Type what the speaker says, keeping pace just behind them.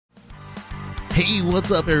Hey,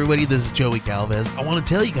 what's up, everybody? This is Joey Galvez. I want to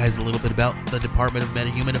tell you guys a little bit about the Department of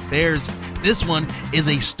Meta-Human Affairs. This one is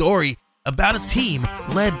a story about a team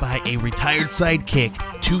led by a retired sidekick,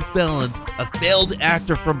 2 felons, a failed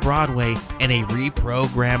actor from Broadway, and a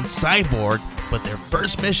reprogrammed cyborg. But their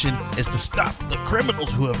first mission is to stop the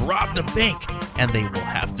criminals who have robbed a bank, and they will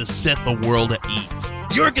have to set the world at ease.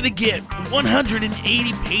 You're going to get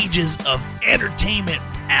 180 pages of entertainment,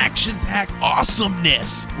 action-packed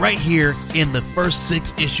awesomeness right here in the first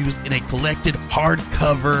 6 issues in a collected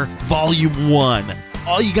hardcover volume 1.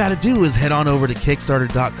 All you gotta do is head on over to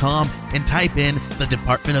Kickstarter.com and type in the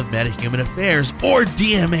Department of Meta-Human Affairs or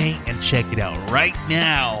DMA and check it out right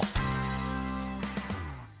now.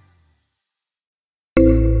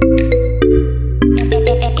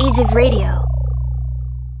 Age of Radio.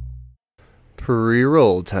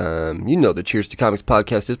 Pre-roll time. You know the Cheers to Comics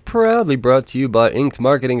podcast is proudly brought to you by Inked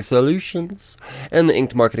Marketing Solutions. And the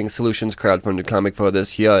Inked Marketing Solutions crowdfunded comic for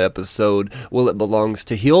this here episode, well, it belongs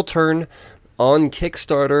to Heel Turn on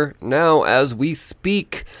Kickstarter now as we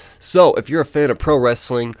speak. So, if you're a fan of pro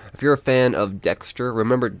wrestling, if you're a fan of Dexter,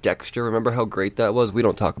 remember how great that was? We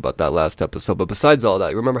don't talk about that last episode, but besides all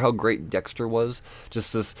that, remember how great Dexter was?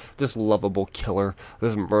 Just this lovable killer,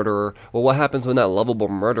 this murderer. Well, what happens when that lovable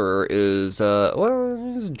murderer is,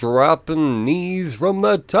 he's dropping knees from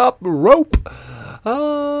the top rope,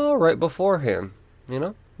 right beforehand, you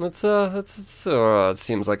know? It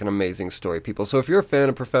seems like an amazing story, people. So if you're a fan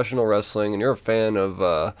of professional wrestling and you're a fan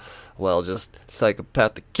of, just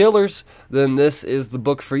psychopathic killers, then this is the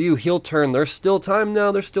book for you. Heel Turn. There's still time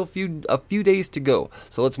now. There's still a few days to go.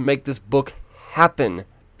 So let's make this book happen,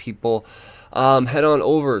 people. Head on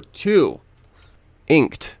over to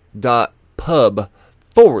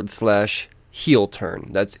inked.pub/Heel Turn.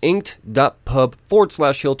 That's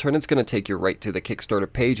inked.pub/Heel Turn. It's going to take you right to the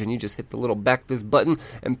Kickstarter page, and you just hit the little back this button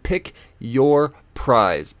and pick your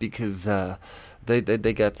prize because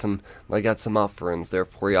they got some offerings there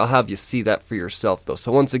for you. I'll have you see that for yourself though.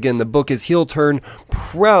 So once again, the book is Heel Turn,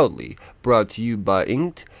 proudly brought to you by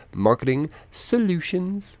Inked Marketing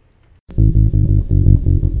Solutions.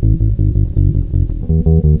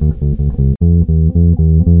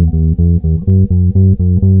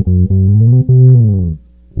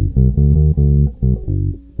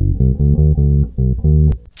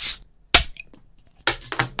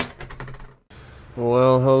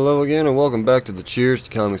 Well, hello again, and welcome back to the Cheers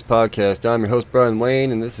to Comics podcast. I'm your host, Brian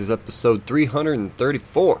Wayne, and this is episode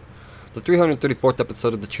 334. The 334th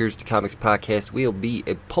episode of the Cheers to Comics podcast will be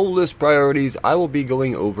a poll list priorities. I will be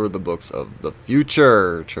going over the books of the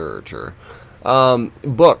future.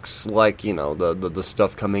 Books like, the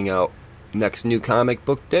stuff coming out next New Comic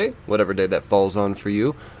Book Day, whatever day that falls on for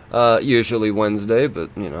you. Usually Wednesday,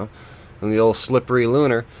 but, the old slippery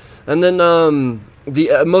lunar. And then,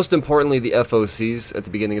 most importantly, the FOCs at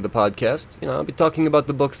the beginning of the podcast. I'll be talking about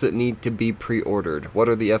the books that need to be pre-ordered. What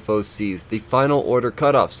are the FOCs? The final order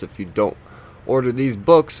cutoffs. If you don't order these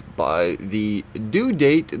books by the due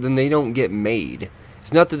date, then they don't get made.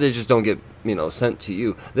 It's not that they just don't get, sent to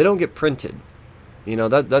you. They don't get printed.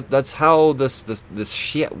 That's how this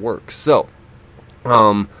shit works. So,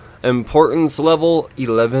 importance level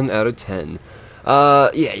 11 out of 10.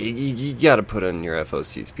 You gotta put in your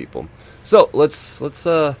FOCs, people. So let's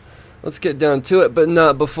get down to it, but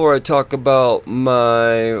not before I talk about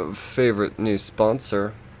my favorite new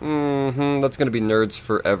sponsor. That's gonna be Nerds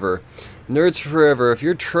Forever. Nerds Forever. If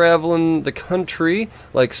you're traveling the country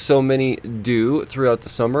like so many do throughout the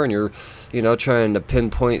summer, and you're trying to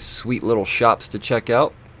pinpoint sweet little shops to check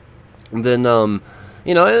out, then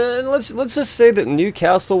let's just say that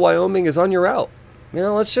Newcastle, Wyoming is on your route.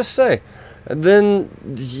 Let's just say. Then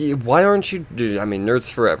why aren't you? Nerds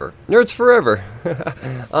Forever. Nerds Forever.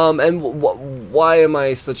 And why am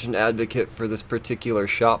I such an advocate for this particular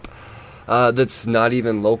shop that's not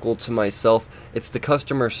even local to myself? It's the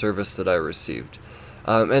customer service that I received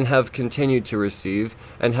and have continued to receive,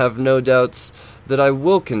 and have no doubts that I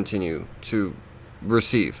will continue to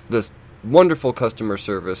receive this wonderful customer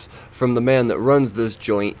service from the man that runs this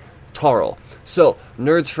joint, Tarl. So,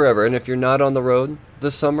 Nerds Forever. And if you're not on the road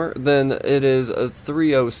this summer, then it is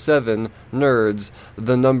 307 nerds,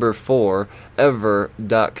 the number 4,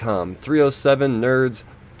 ever.com. 307 nerds,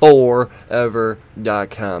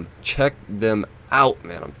 4ever.com. Check them out,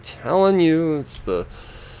 man. I'm telling you, it's the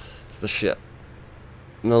shit.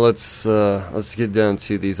 Now let's get down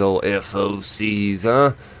to these old FOCs,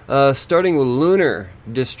 huh? Starting with Lunar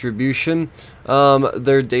Distribution.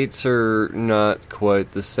 Their dates are not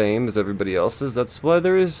quite the same as everybody else's. That's why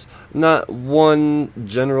there is not one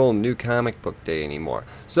general New Comic Book Day anymore.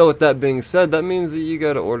 So with that being said, that means that you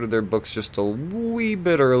gotta order their books just a wee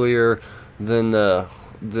bit earlier than the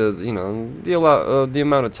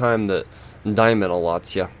amount of time that Diamond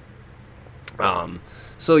allots you.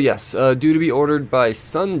 So yes, due to be ordered by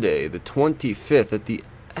Sunday, the 25th, at the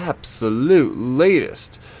absolute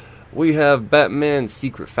latest, we have Batman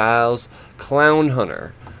Secret Files, Clown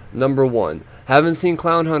Hunter, number 1. Haven't seen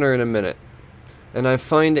Clown Hunter in a minute, and I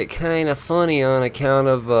find it kind of funny on account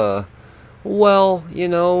of,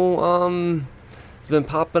 it's been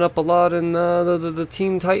popping up a lot in the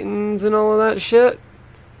Teen Titans and all of that shit.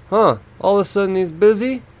 Huh, all of a sudden he's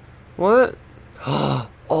busy? What?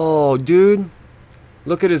 Oh, dude,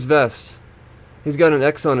 look at his vest. He's got an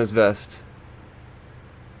X on his vest.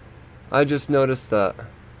 I just noticed that.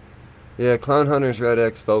 Yeah, Clown Hunter's Red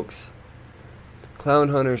X, folks. Clown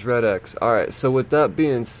Hunter's Red X. Alright, so with that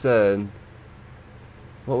being said,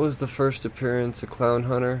 what was the first appearance of Clown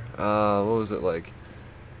Hunter? What was it, like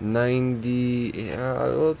 90? Yeah,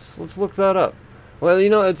 let's look that up. Well,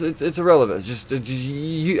 it's irrelevant.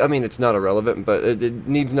 It's not irrelevant, but it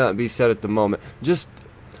needs not be said at the moment. Just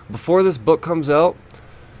before this book comes out,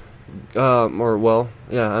 it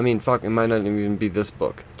might not even be this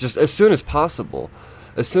book. Just as soon as possible.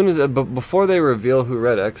 Before they reveal who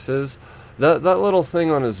Red X is, that little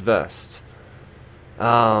thing on his vest.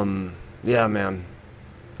 Yeah, man.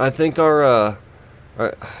 I think our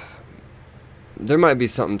there might be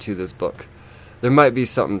something to this book. There might be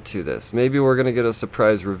something to this. Maybe we're going to get a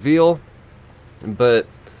surprise reveal, but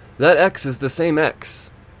that X is the same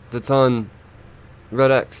X that's on Red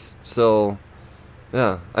X. So,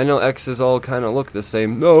 yeah, I know X's all kind of look the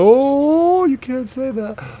same. No, you can't say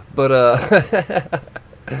that. But,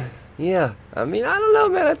 yeah, I mean, I don't know,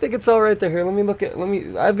 man. I think it's all right there. Here,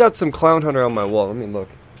 I've got some Clown Hunter on my wall. Let me look.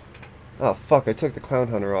 Oh, fuck, I took the Clown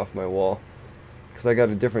Hunter off my wall because I got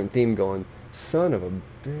a different theme going. Son of a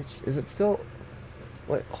bitch. Is it still...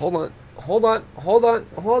 Wait, hold on.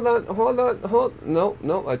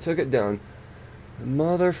 No, I took it down.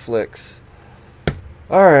 Mother flicks.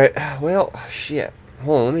 Alright, well, shit.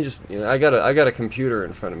 Hold on, let me just... I got a computer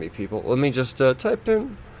in front of me, people. Let me just type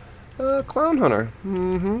in Clown Hunter.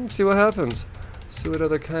 See what happens. See what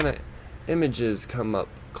other kind of images come up.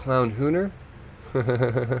 Clown Hunter?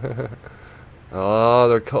 Oh,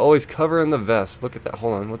 they're always covering the vest. Look at that.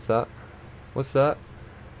 Hold on, what's that?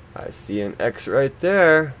 I see an X right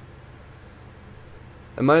there.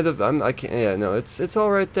 It's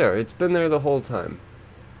all right there. It's been there the whole time.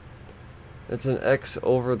 It's an X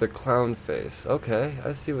over the clown face. Okay,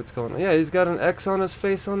 I see what's going on. Yeah, he's got an X on his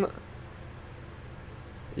face on the...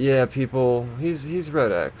 Yeah, people, he's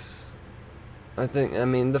Red X. I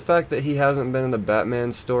mean, the fact that he hasn't been in the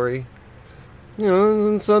Batman story,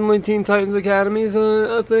 and suddenly Teen Titans Academy is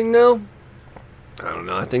a thing now. I don't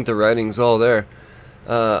know. I think the writing's all there.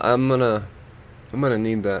 I'm gonna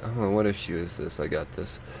need that. Hold on, what issue is this? I got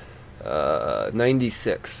this.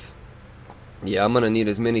 96. Yeah, I'm gonna need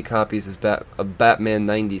as many copies of Batman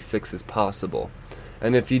 96 as possible.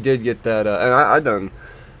 And if you did get that, and I done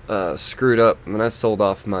screwed up, and I sold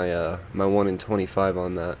off my my 1 in 25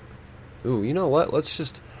 on that. Ooh, you know what? Let's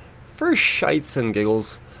just, for shites and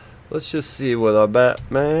giggles, let's just see what a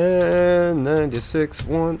Batman 96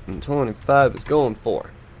 1 in 25 is going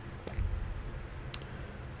for.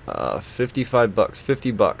 $55,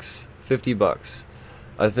 $50.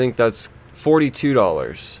 I think that's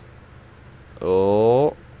 $42.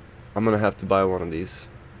 Oh, I'm gonna have to buy one of these.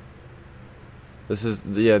 I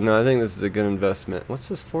think this is a good investment. What's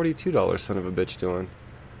this $42 son of a bitch doing?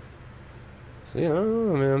 See, I don't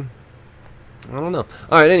know, man. I don't know.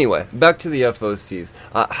 Alright, anyway, back to the FOCs.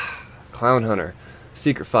 Clown Hunter,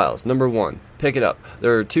 Secret Files, number 1. Pick it up.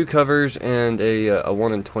 There are 2 covers and a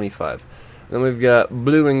 1 in 25. Then we've got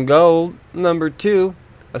Blue and Gold, number 2.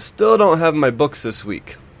 I still don't have my books this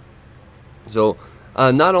week. So,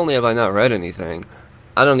 not only have I not read anything,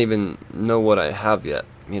 I don't even know what I have yet.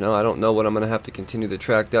 I don't know what I'm going to have to continue to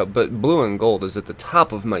track out, but Blue and Gold is at the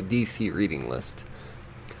top of my DC reading list.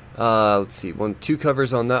 Let's see, 2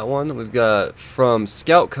 covers on that one. We've got from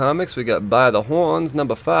Scout Comics, we got By the Horns,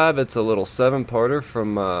 number 5. It's a little 7-parter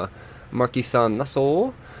from Marquis-San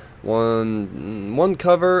Nassau. One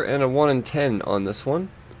cover and a 1 in 10 on this one.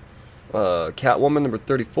 Catwoman, number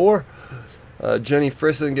 34. Jenny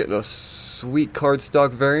Frison getting a sweet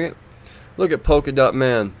cardstock variant. Look at Polka Dot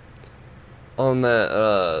Man on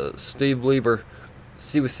that Steve Lieber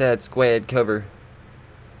Suicide Squad cover.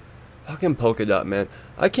 Fucking Polka Dot Man.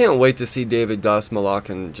 I can't wait to see David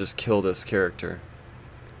Dastmalchian just kill this character.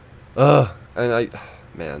 Man,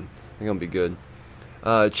 they're gonna be good.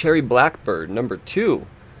 Cherry Blackbird, number 2.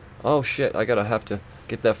 Oh shit, have to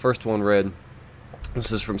get that first one read.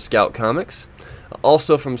 This is from Scout Comics.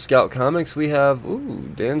 Also from Scout Comics, we have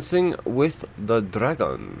Dancing with the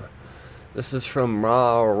Dragon. This is from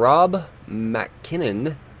Rob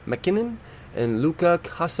McKinnon and Luca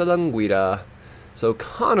Casalanguida. So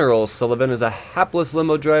Connor O'Sullivan is a hapless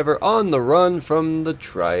limo driver on the run from the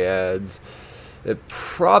Triads. It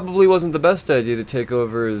probably wasn't the best idea to take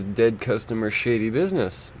over his dead customer's shady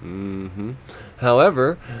business.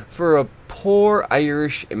 However, for a poor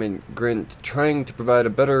Irish immigrant trying to provide a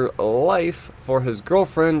better life for his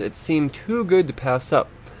girlfriend, it seemed too good to pass up.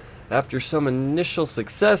 After some initial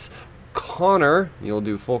success, Connor, you'll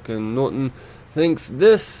do Fulkin Norton, thinks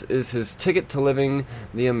this is his ticket to living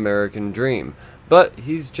the American dream. But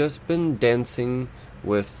he's just been dancing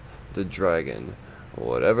with the dragon.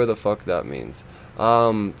 Whatever the fuck that means.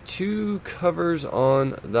 2 covers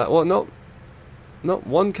on that. Well, no,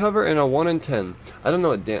 one cover and a 1 in 10. I don't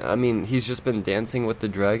know what he's just been dancing with the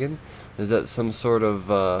dragon. Is that some sort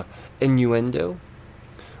of innuendo?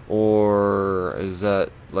 Or is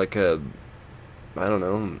that like a, I don't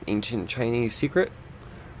know, ancient Chinese secret?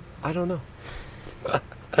 I don't know.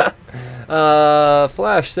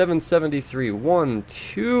 Flash 773,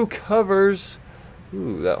 2 covers.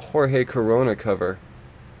 Ooh, that Jorge Corona cover.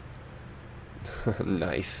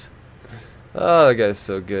 Nice. Oh, that guy's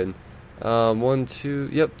so good.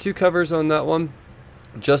 2 covers on that one.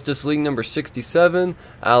 Justice League number 67,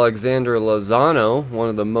 Alexander Lozano, one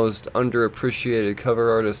of the most underappreciated cover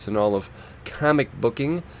artists in all of comic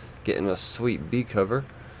booking, getting a sweet B cover.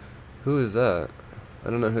 Who is that? I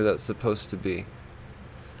don't know who that's supposed to be.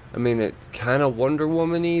 I mean, it's kind of Wonder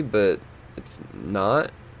Woman-y, but it's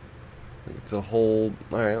not. It's a whole...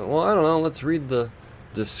 Alright, well, I don't know. Let's read the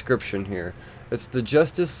description here. It's the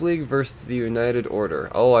Justice League versus the United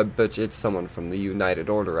Order. Oh, I bet you it's someone from the United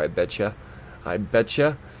Order, I betcha. As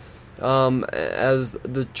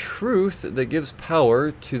the truth that gives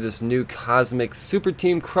power to this new cosmic super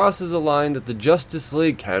team crosses a line that the Justice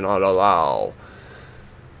League cannot allow.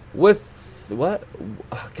 With... What?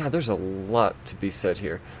 Oh, God, there's a lot to be said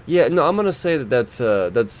here. Yeah, no, I'm gonna say that's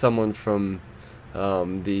someone from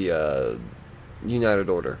the United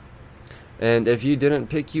Order. And if you didn't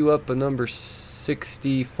pick you up a number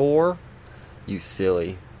 64, you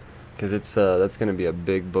silly, because that's gonna be a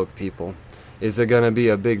big book, people. Is it gonna be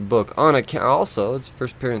a big book on account? Also, it's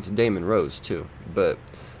first appearance of Damon Rose too. But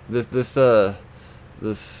this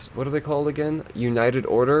what are they called again? United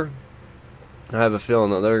Order. I have a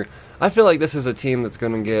feeling that I feel like this is a team that's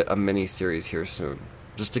going to get a mini-series here soon.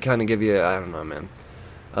 Just to kind of give you, I don't know, man.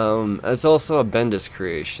 It's also a Bendis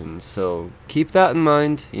creation, so keep that in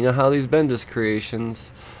mind. You know how these Bendis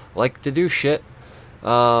creations like to do shit. Look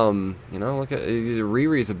at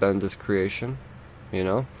Riri's a Bendis creation.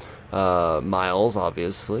 Miles,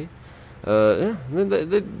 obviously.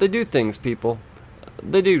 They do things, people.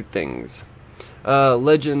 They do things.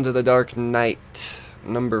 Legends of the Dark Knight.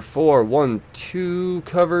 Number 4, 2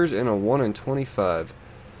 covers and a 1 in 25.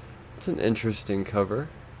 It's an interesting cover.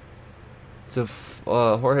 It's a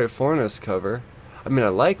Jorge Fornes cover. I mean, I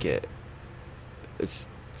like it. It's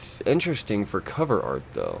interesting for cover art,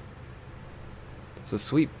 though. It's a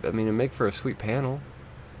sweet... it'd make for a sweet panel.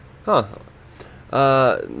 Huh.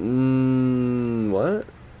 What?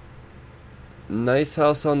 Nice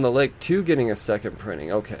House on the Lake 2 getting a second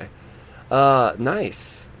printing. Okay.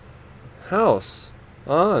 Nice. House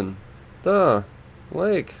on the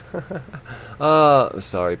lake.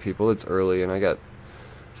 Sorry, people. It's early and I got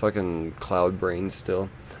fucking cloud brain still.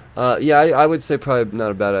 I would say probably not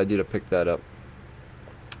a bad idea to pick that up.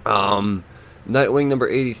 Nightwing number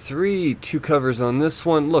 83, 2 covers on this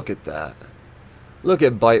one. Look at that. Look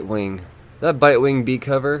at Bitewing. That Bitewing B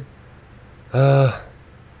cover. Bitewing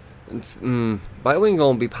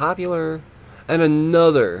gonna be popular. And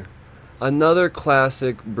another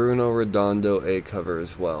classic Bruno Redondo A cover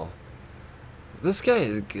as well. This guy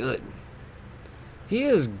is good. He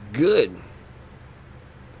is good.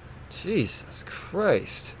 Jesus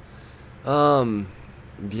Christ. I'm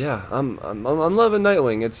loving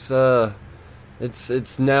Nightwing.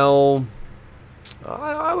 It's now,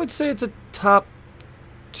 I would say it's a top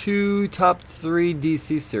 2, top 3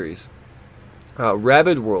 DC series.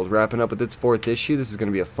 Rabid World wrapping up with its 4th issue. This is going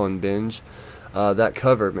to be a fun binge. That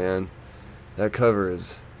cover, man. That cover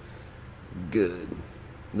is good.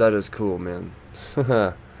 That is cool, man.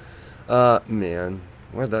 Man,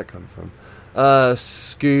 where'd that come from?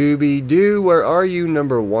 Scooby-Doo, where are you?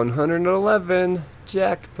 Number 111.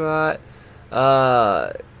 Jackpot.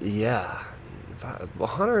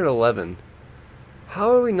 111. How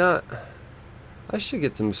are we not... I should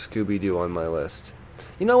get some Scooby-Doo on my list.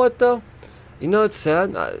 You know what, though? You know, it's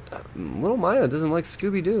sad. Little Maya doesn't like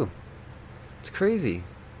Scooby-Doo. It's crazy.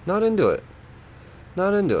 Not into it.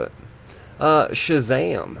 Not into it.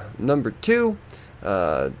 Shazam, number 2.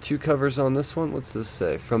 2 covers on this one. What's this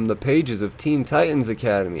say? From the pages of Teen Titans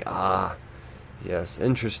Academy. Ah, yes,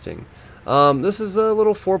 interesting. This is a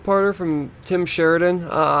little 4-parter from Tim Sheridan.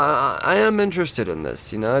 I am interested in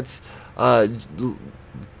this. It's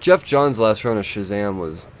Jeff Johns' last run of Shazam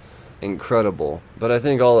was incredible, but I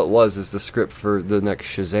think all it was is the script for the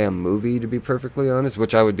next Shazam movie, to be perfectly honest,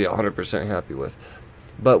 which I would be 100% happy with.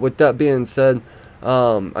 But with that being said,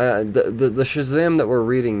 the Shazam that we're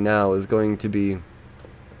reading now is going to be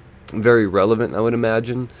very relevant, I would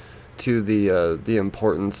imagine, to the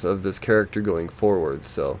importance of this character going forward.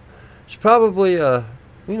 So, you should probably, if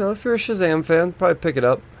you're a Shazam fan, probably pick it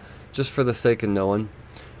up, just for the sake of knowing.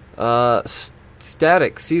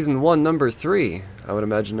 Static, Season 1, Number 3. I would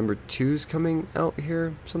imagine Number 2's coming out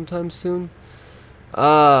here sometime soon.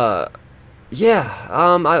 I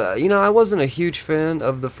wasn't a huge fan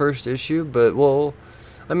of the first issue, but,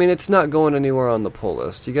 it's not going anywhere on the pull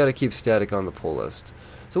list. You gotta keep Static on the pull list.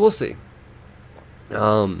 So we'll see.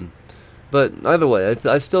 But either way,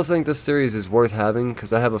 I still think this series is worth having,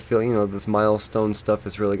 because I have a feeling, this milestone stuff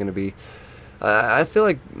is really going to be... I feel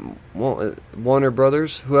like Warner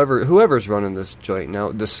Brothers, whoever's running this joint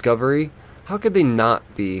now, Discovery, how could they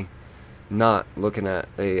not be looking at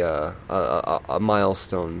a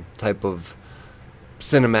milestone type of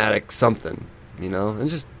cinematic something, and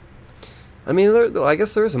just... I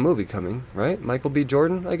guess there is a movie coming, right? Michael B.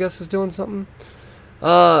 Jordan, I guess, is doing something.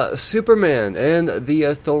 Superman and the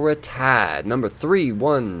Authority, number 3,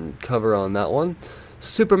 1 cover on that one.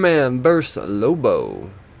 Superman vs. Lobo.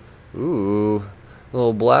 Ooh,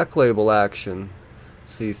 little Black Label action.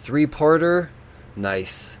 Let's see, 3-parter.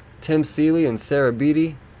 Nice. Tim Seeley and Sarah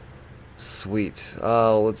Beatty. Sweet.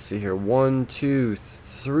 Let's see here. 1, 2,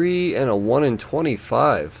 3, and a 1 in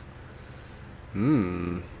 25.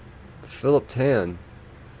 Philip Tan.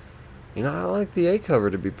 I like the A cover,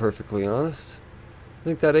 to be perfectly honest. I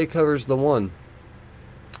think that A cover's the one.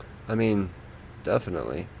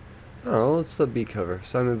 Definitely. I don't know, what's the B cover?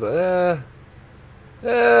 Simon, I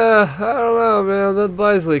don't know, man. That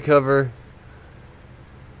Bisley cover.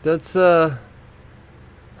 That's, that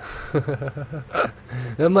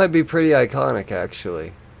might be pretty iconic,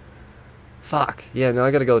 actually. Fuck. Yeah, no, I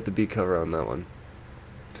gotta go with the B cover on that one.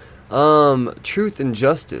 Truth and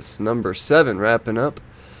Justice, number 7, wrapping up.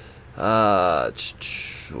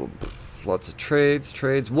 Lots of trades.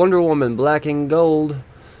 Wonder Woman, Black and Gold,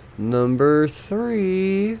 number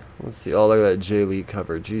 3. Let's see. Oh, look at that Jay Lee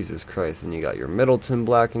cover. Jesus Christ. And you got your Middleton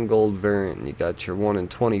Black and Gold variant. And you got your 1 in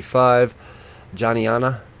 25.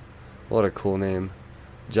 Johnnyana. What a cool name.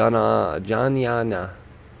 Johnnyana.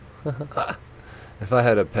 If I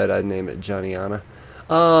had a pet, I'd name it Johnnyana.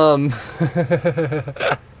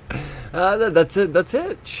 That's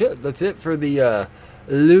it. Shit, that's it for the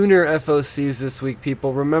Lunar FOCs this week,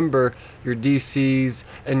 people. Remember, your DCs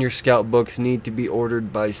and your Scout books need to be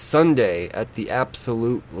ordered by Sunday at the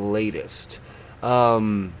absolute latest.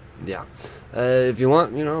 If you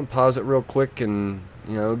want, pause it real quick and,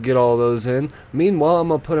 get all those in. Meanwhile, I'm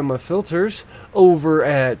going to put in my filters over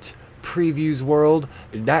at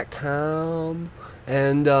previewsworld.com.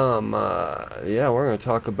 And, we're going to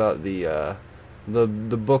talk about the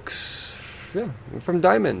books, from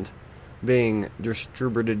Diamond being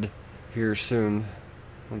distributed here soon.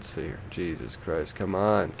 Let's see here. Jesus Christ. Come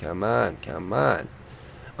on.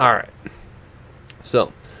 Alright.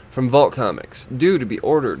 So, from Vault Comics, due to be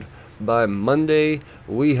ordered by Monday,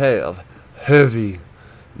 we have Heavy,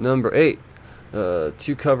 number 8. 2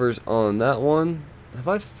 covers on that one. Have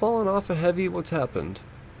I fallen off of Heavy? What's happened?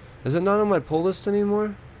 Is it not on my pull list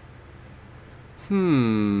anymore?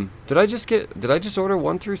 Did I just order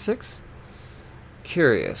 1 through 6?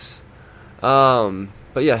 Curious. But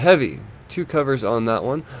yeah, Heavy. 2 covers on that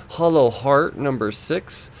one. Hollow Heart, number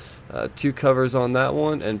 6. 2 covers on that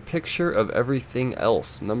one. And Picture of Everything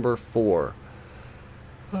Else, number 4.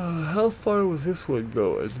 How far was this one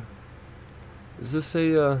going? Is this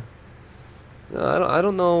a, I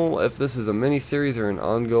don't know if this is a mini-series or an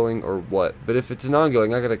ongoing or what. But if it's an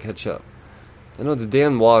ongoing, I gotta catch up. I know it's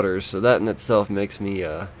Dan Waters, so that in itself makes me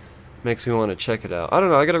want to check it out. I don't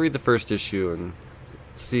know, I gotta read the first issue and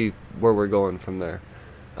see where we're going from there.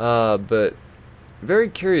 But very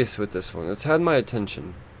curious with this one. It's had my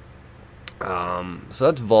attention. So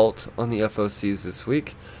that's Vault on the FOCs this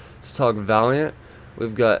week. Let's talk Valiant.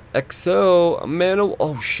 We've got XO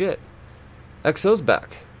oh shit. XO's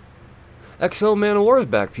back. XO Man of War is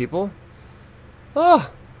back, people. Oh,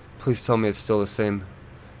 please tell me it's still the same.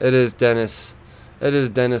 It is Dennis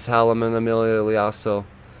Halloman, Emilio Liasso.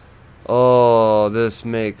 Oh, this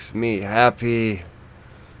makes me happy.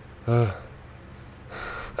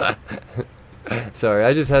 Sorry,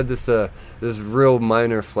 I just had this this real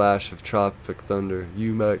minor flash of Tropic Thunder.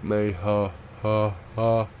 You make me ha ha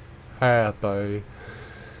ha happy.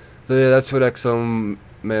 So yeah, that's what Exo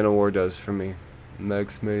Manowar does for me.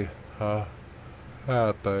 Makes me ha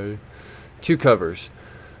happy. 2 covers.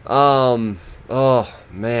 Oh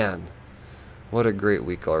man, what a great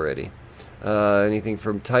week already. Anything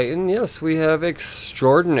from Titan? Yes, we have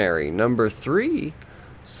Extraordinary number 3.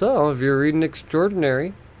 So if you're reading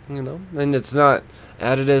Extraordinary, and it's not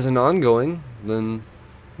added as an ongoing, then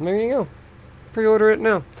there you go. Pre-order it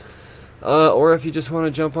now. Or if you just want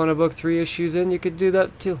to jump on a book 3 issues in, you could do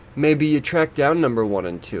that too. Maybe you track down number 1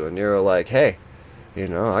 and 2, and you're like, hey,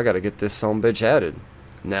 I gotta get this son bitch added.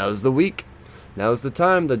 Now's the week. Now's the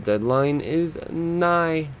time. The deadline is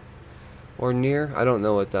nigh. Or near. I don't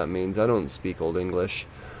know what that means. I don't speak Old English.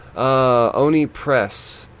 Oni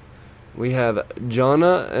Press. We have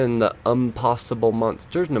Jonna and the Impossible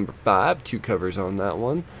Monsters, number 5. 2 covers on that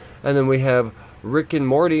one. And then we have Rick and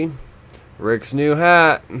Morty. Rick's New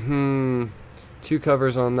Hat. 2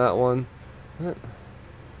 covers on that one.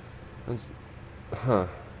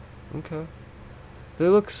 Okay. They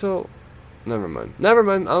look so... Never mind.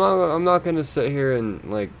 I'm not gonna sit here and,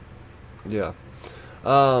 yeah.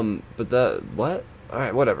 But that... What?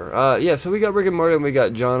 Alright, whatever. Yeah, so we got Rick and Morty and we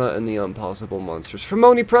got Jonna and the Impossible Monsters. From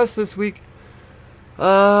Oni Press this week. Now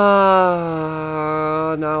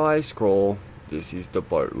I scroll. This is the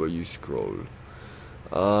part where you scroll.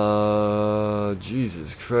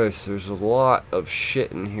 Jesus Christ, there's a lot of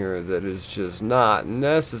shit in here that is just not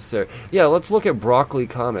necessary. Yeah, let's look at Broccoli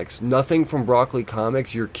Comics. Nothing from Broccoli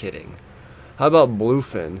Comics? You're kidding. How about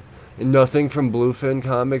Bluefin? Nothing from Bluefin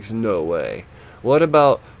Comics? No way. What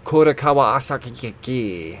about Kurakawa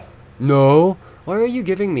Asakiki? No? Why are you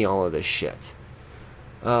giving me all of this shit?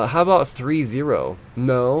 How about 3-0?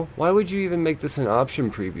 No? Why would you even make this an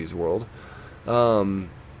option previews world?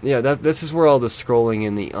 Yeah, this is where all the scrolling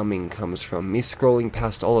and the umming comes from. Me scrolling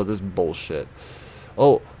past all of this bullshit.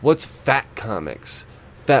 Oh, what's Fat Comics?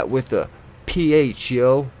 Fat with a PH,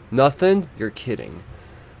 yo? Nothing? You're kidding.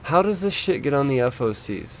 How does this shit get on the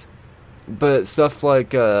FOCs? But stuff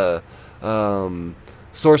like,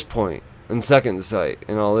 Source Point and Second Sight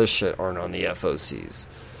and all this shit aren't on the FOCs.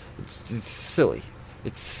 It's silly.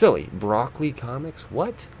 It's silly. Broccoli Comics?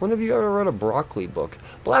 What? When have you ever read a Broccoli book?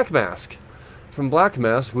 Black Mask. From Black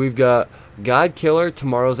Mask, we've got God Killer,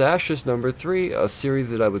 Tomorrow's Ashes, number 3, a series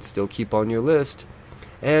that I would still keep on your list,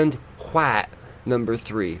 and White, number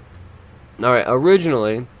 3. Alright,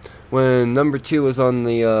 originally, when number 2 was on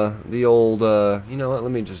the old, you know what,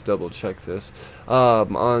 let me just double check this,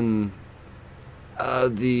 on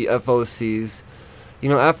the FOCs,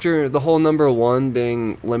 after the whole number 1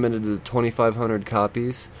 being limited to 2,500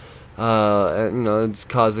 copies, it's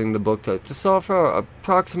causing the book to sell for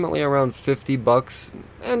approximately around $50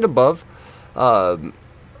 and above. I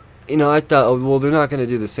thought, well, they're not going to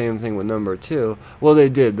do the same thing with number 2. Well, they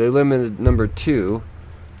did. They limited number 2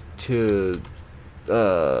 to,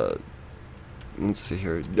 let's see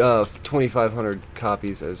here, 2,500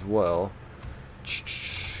 copies as well.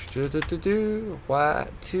 White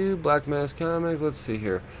 2, Black Mask Comics, let's see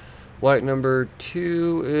here. White number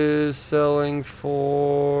 2 is selling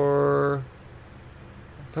for...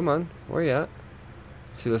 Come on, where you at?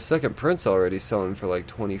 See, the second print's already selling for like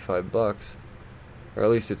 $25. Or at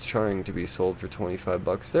least it's trying to be sold for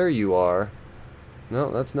 $25. There you are. No,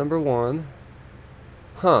 that's number 1.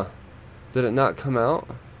 Huh. Did it not come out?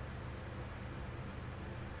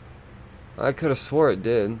 I could have swore it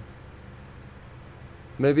did.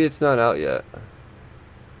 Maybe it's not out yet.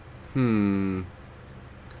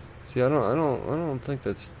 See, I don't think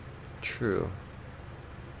that's true.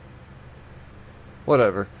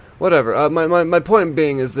 Whatever. My point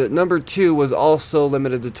being is that number 2 was also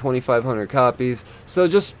limited to 2,500 copies. So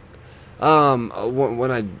just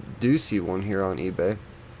when I do see one here on eBay,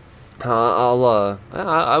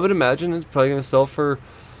 I would imagine it's probably gonna sell for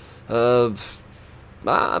I'd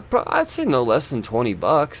say no less than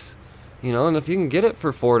 $20. And if you can get it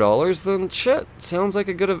for $4, then shit, sounds like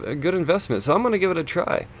a good investment. So I'm gonna give it a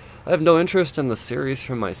try. I have no interest in the series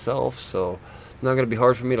for myself, so it's not gonna be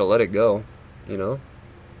hard for me to let it go.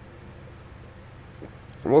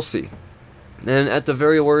 We'll see. And at the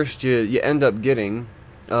very worst, you end up getting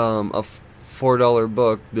a $4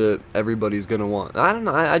 book that everybody's gonna want. I don't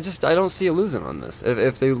know. I don't see you losing on this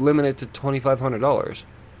if they limit it to $2,500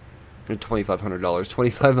 or $2,500,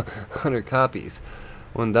 2,500 copies.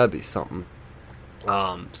 Wouldn't that be something?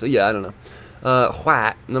 So yeah, I don't know.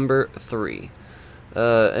 White number 3,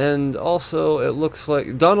 and also it looks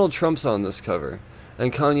like Donald Trump's on this cover,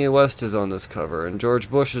 and Kanye West is on this cover, and George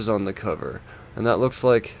Bush is on the cover, and and that looks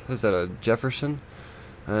like, is that a Jefferson?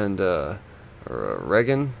 And or a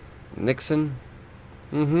Reagan? Nixon?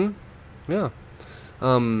 Yeah.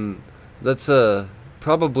 That's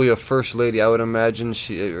probably a first lady. I would imagine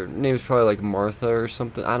her name's probably like Martha or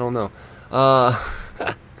something. I don't know. I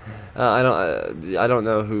don't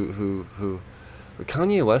know who.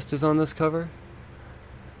 Kanye West is on this cover.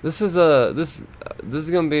 This is this is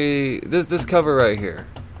gonna be this cover right here.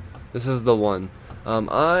 This is the one.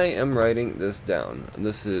 I am writing this down.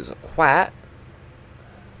 This is Quat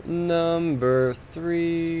number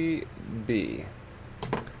 3B.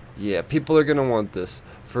 Yeah, people are gonna want this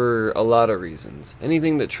for a lot of reasons.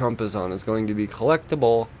 Anything that Trump is on is going to be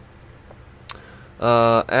collectible.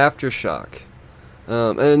 Aftershock.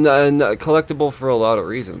 And collectible for a lot of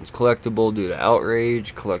reasons. Collectible due to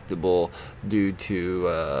outrage. Collectible due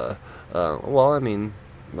to,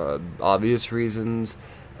 obvious reasons.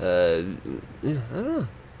 Yeah, I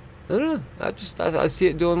don't know. I see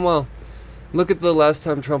it doing well. Look at the last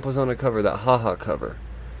time Trump was on a cover, that haha cover.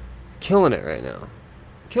 Killing it right now.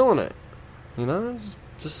 Killing it. You know,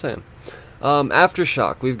 just saying.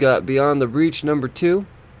 Aftershock. We've got Beyond the Breach number 2.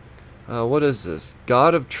 What is this?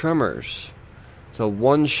 God of Tremors. It's a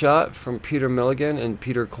one-shot from Peter Milligan and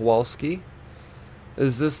Peter Kowalski.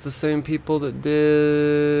 Is this the same people that did...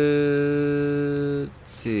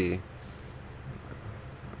 Let's see.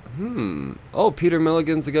 Oh, Peter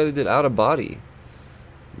Milligan's the guy that did Out of Body.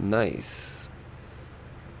 Nice.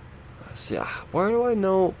 See, where do I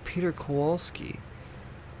know Peter Kowalski?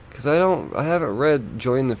 Because I haven't read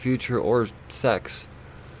Join the Future or Sex.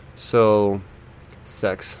 So,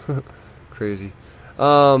 Sex. Crazy.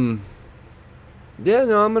 Yeah,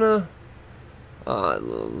 no, I'm gonna...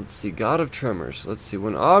 let's see, God of Tremors. Let's see,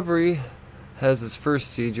 when Aubrey has his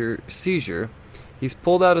first seizure, he's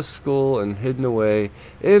pulled out of school and hidden away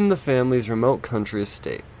in the family's remote country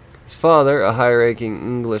estate. His father, a high-ranking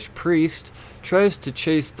English priest, tries to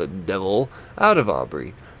chase the devil out of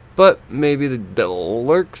Aubrey. But maybe the devil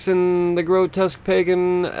lurks in the grotesque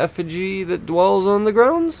pagan effigy that dwells on the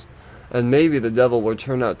grounds? And maybe the devil will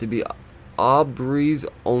turn out to be Aubrey's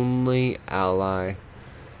only ally.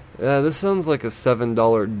 This sounds like a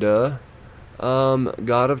 $7 duh.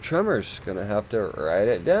 God of Tremors. Gonna have to write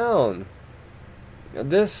it down.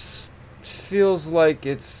 This feels like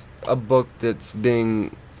it's a book that's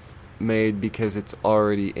being made because it's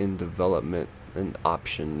already in development and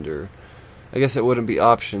optioned, or I guess it wouldn't be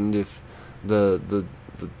optioned if the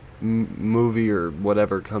movie or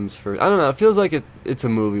whatever comes first. I don't know. It feels like it's a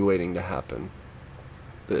movie waiting to happen.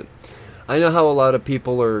 But I know how a lot of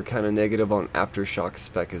people are kind of negative on Aftershock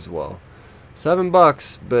spec as well.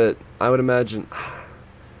 $7, but I would imagine...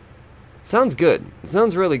 Sounds good. It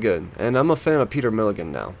sounds really good. And I'm a fan of Peter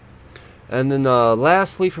Milligan now. And then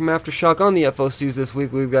lastly from Aftershock on the FOCs this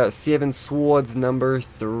week, we've got Seven Swords number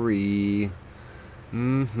 3.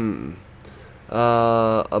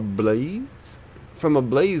 Ablaze? From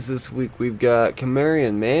Ablaze this week, we've got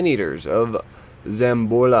Cimmerian Maneaters of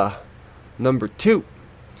Zambola number 2.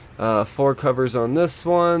 4 covers on this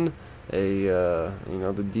one. The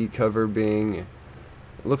D cover being, it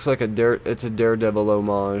looks like it's a Daredevil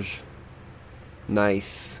homage.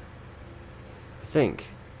 Nice. I think.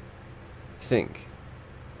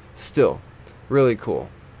 Still, really cool.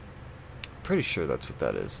 Pretty sure that's what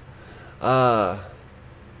that is.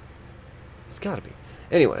 It's gotta be.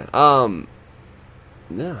 Anyway,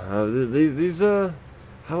 these I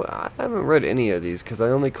haven't read any of these because I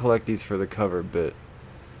only collect these for the cover, but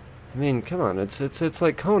I mean, come on, it's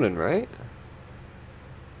like Conan, right?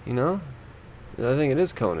 You know? I think it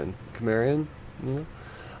is Conan. Cimmerian, you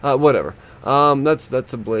know? Whatever.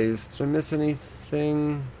 That's Ablaze. Did I miss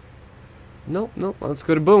anything? Nope. Let's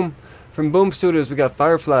go to Boom. From Boom Studios, we got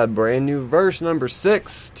Firefly, brand new verse number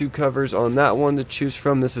 6. 2 covers on that one to choose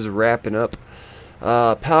from. This is wrapping up.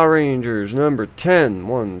 Power Rangers number 10.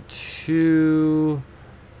 1, 2,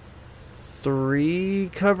 3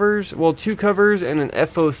 covers. Well, 2 covers and an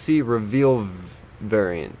FOC reveal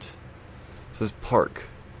variant. This is Park.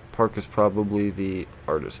 Park is probably the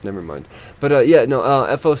artist. Never mind. But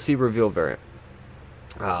FOC reveal variant.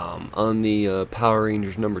 On the Power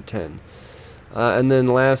Rangers number 10. And then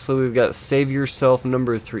lastly, we've got Save Yourself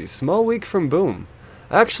number 3. Small week from Boom.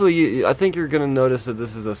 Actually, I think you're going to notice that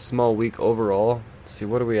this is a small week overall. Let's see,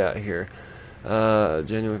 what are we at here?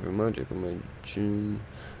 January, March, April, May, June.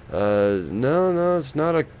 No, it's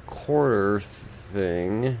not a quarter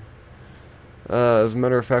thing. As a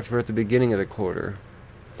matter of fact, we're at the beginning of the quarter.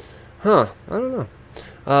 I don't know.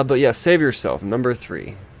 But yeah, Save Yourself, number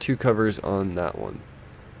 3. 2 covers on that one.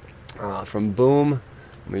 From Boom,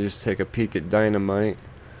 let me just take a peek at Dynamite.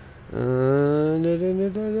 No.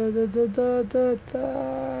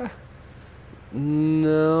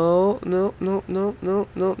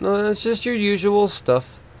 It's just your usual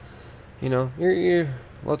stuff. You know, your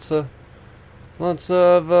lots of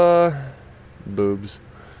boobs.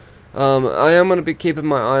 I am gonna be keeping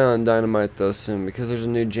my eye on Dynamite though soon because there's a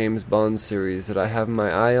new James Bond series that I have my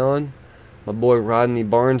eye on. My boy Rodney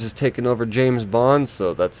Barnes is taking over James Bond,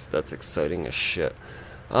 so that's exciting as shit.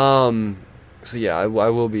 So yeah, I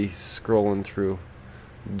will be scrolling through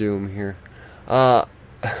Doom here. Or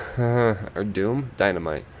Doom?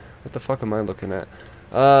 Dynamite. What the fuck am I looking at?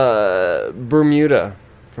 Bermuda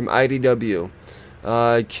from IDW.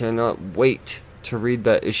 I cannot wait to read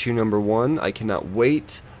that issue number 1. I cannot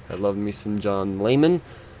wait. I love me some John Layman.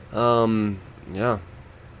 Yeah.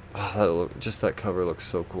 Just that cover looks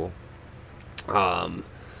so cool.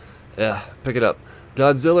 Yeah, pick it up.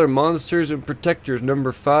 Godzilla Monsters and Protectors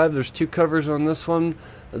number 5. There's 2 covers on this one.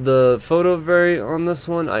 The photo variant on this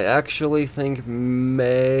one, I actually think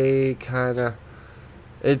may kinda...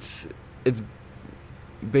 It's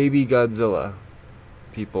Baby Godzilla,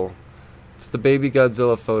 people. It's the Baby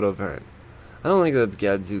Godzilla photo variant. I don't think that's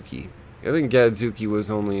Gadzuki. I think Gadzuki was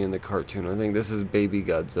only in the cartoon. I think this is Baby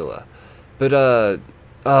Godzilla. But,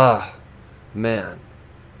 man.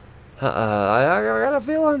 I got a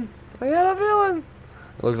feeling. It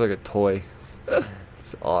looks like a toy.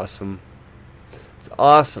 It's awesome.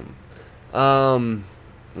 Let's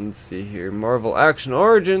see here. Marvel Action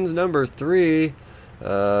Origins number 3.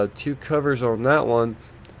 2 covers on that one.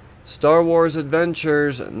 Star Wars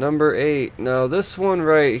Adventures number 8. Now this one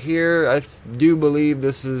right here, I do believe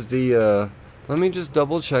this is the let me just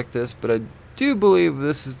double check this, but I do believe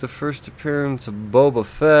this is the first appearance of Boba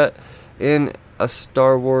Fett in a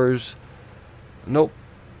Star Wars. Nope.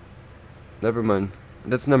 Never mind.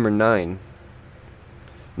 That's number 9.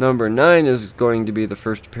 Number 9 is going to be the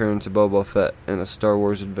first appearance of Boba Fett in a Star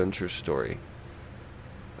Wars Adventure story.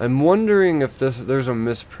 I'm wondering if there's a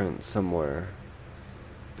misprint somewhere.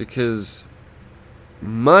 Because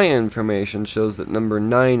my information shows that number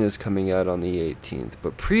 9 is coming out on the 18th.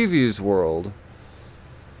 But Previews World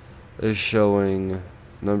is showing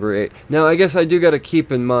number 8. Now, I guess I do got to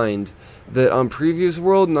keep in mind that on Previews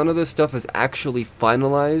World, none of this stuff is actually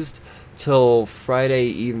finalized till Friday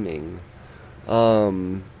evening.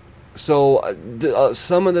 So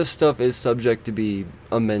some of this stuff is subject to be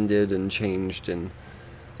amended and changed and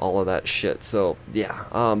all of that shit. So, yeah.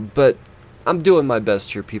 But I'm doing my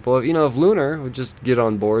best here, people. You know, if Lunar would just get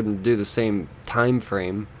on board and do the same time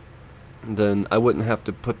frame, then I wouldn't have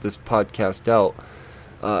to put this podcast out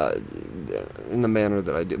in the manner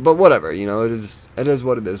that I do. But whatever, you know, it is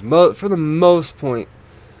what it is. For the most part,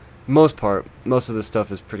 most of this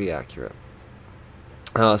stuff is pretty accurate.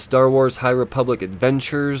 Star Wars High Republic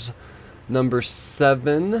Adventures number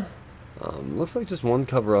 7. Looks like just one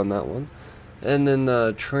cover on that one. And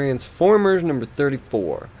then Transformers number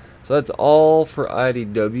 34. So that's all for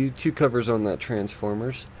IDW. 2 covers on that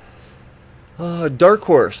Transformers. Dark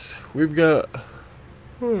Horse. We've got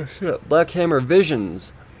Black Hammer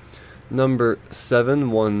Visions number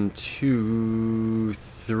 7. 1, 2,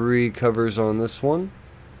 3 covers on this one.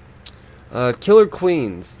 Killer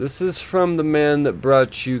Queens. This is from the man that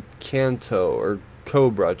brought you Kanto, or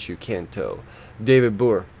co-brought you Kanto, David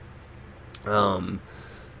Boer.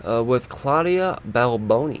 With Claudia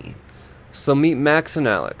Balboni. So meet Max and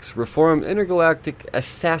Alex, reformed intergalactic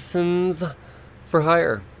assassins for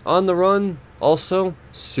hire. On the run, also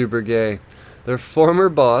super gay. Their former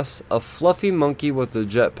boss, a fluffy monkey with a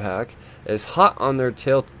jetpack, is hot on their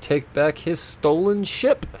tail to take back his stolen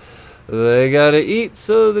ship. They gotta eat,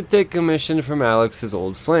 so they take a mission from Alex's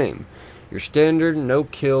old flame. Your standard,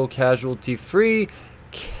 no-kill, casualty-free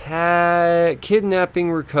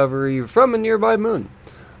kidnapping recovery from a nearby moon.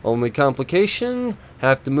 Only complication,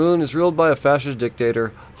 half the moon is ruled by a fascist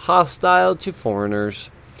dictator, hostile to foreigners.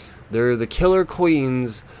 They're the Killer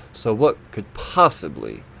Queens, so what could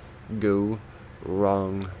possibly go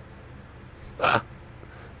wrong?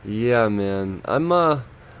 Yeah, man. I'm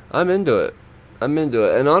into it.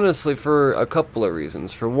 And honestly, for a couple of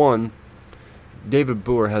reasons. For one, David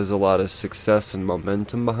Boer has a lot of success and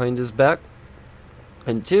momentum behind his back.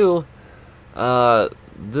 And two,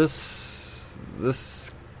 this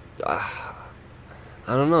I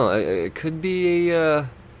don't know. It could be I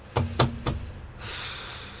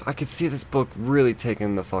could see this book really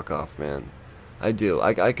taking the fuck off, man. I do.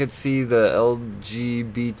 I could see the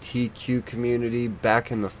LGBTQ community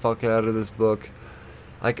backing the fuck out of this book.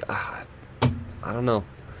 I don't know.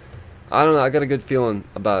 I got a good feeling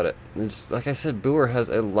about it. It's, like I said, Boer has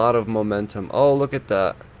a lot of momentum. Oh, look at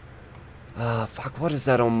that. Fuck, what is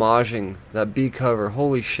that homaging? That B cover,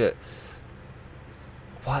 holy shit.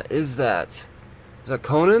 What is that? Is that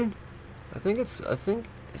Conan? Is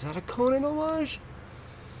that a Conan homage?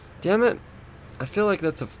 Damn it. I feel like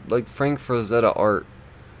that's like Frank Frazetta art.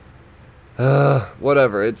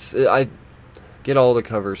 Whatever. I get all the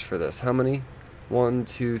covers for this. How many? 1,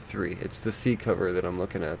 2, 3. It's the C cover that I'm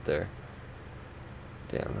looking at there.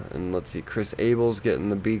 Damn. And let's see. Chris Abel's getting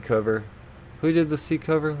the B cover. Who did the C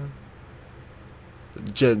cover?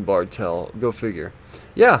 Jed Bartel. Go figure.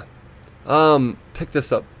 Yeah. Pick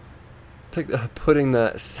this up. Putting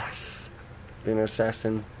the sass. Being an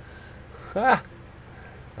assassin. Ha!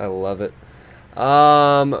 I love it.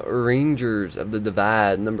 Rangers of the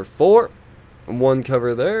Divide, number 4. One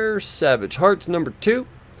cover there. Savage Hearts, number 2.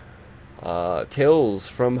 Tales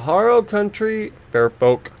from Harrow Country, Fair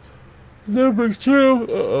Folk, number 2.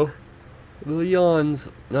 Uh-oh. The yawns.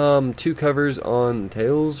 2 covers on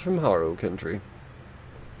Tales from Harrow Country.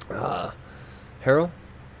 Harrow?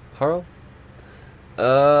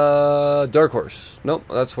 Dark Horse. Nope,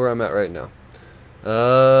 that's where I'm at right now.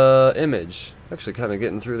 Image. Actually kind of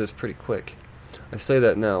getting through this pretty quick. I say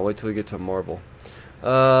that now. Wait till we get to Marvel.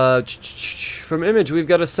 From Image, we've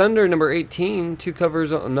got Ascender, number 18. 2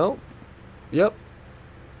 covers on... No. Yep.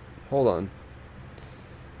 Hold on.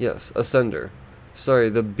 Yes, Ascender. Sorry,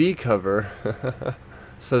 the B cover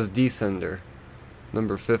says Descender,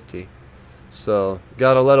 number 50. So,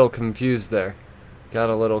 got a little confused there.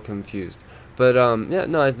 But, yeah,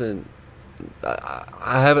 no, I think...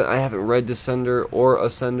 I haven't read Descender or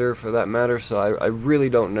Ascender for that matter, so I really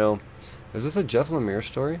don't know. Is this a Jeff Lemire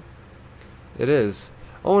story? It is.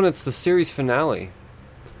 Oh, and it's the series finale.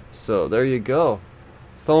 So there you go.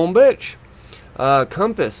 Thome bitch.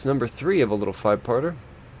 Compass, number 3 of a little 5-parter.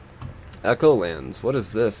 Echolands. What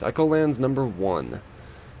is this? Echolands number 1.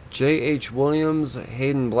 J.H. Williams,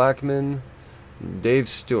 Hayden Blackman, Dave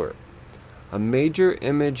Stewart. A major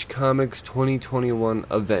Image Comics 2021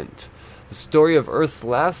 event. The story of Earth's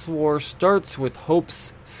last war starts with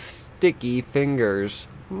Hope's sticky fingers.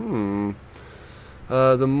 Yeah,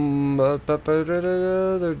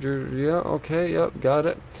 okay, yep, got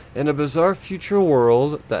it. In a bizarre future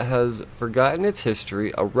world that has forgotten its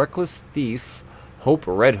history, a reckless thief, Hope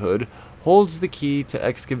Red Hood, holds the key to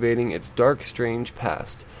excavating its dark, strange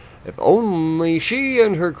past. If only she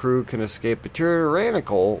and her crew can escape a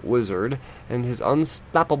tyrannical wizard and his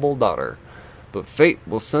unstoppable daughter. But fate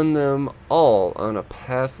will send them all on a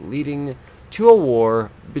path leading to a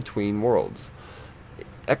war between worlds.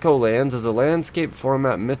 Echolands is a landscape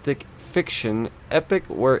format mythic fiction epic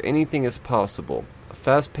where anything is possible. A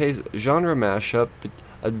fast-paced genre mashup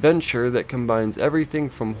adventure that combines everything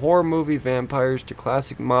from horror movie vampires to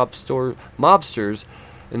classic mobsters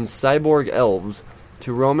and cyborg elves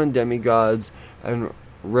to Roman demigods and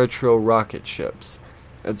retro rocket ships.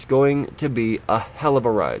 It's going to be a hell of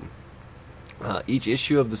a ride. Each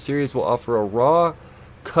issue of the series will offer a raw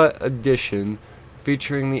cut edition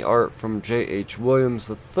featuring the art from J.H.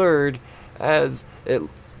 Williams III as it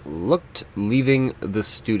looked leaving the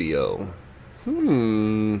studio.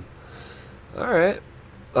 Alright.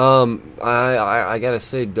 I gotta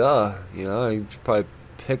say, duh. You know, I should probably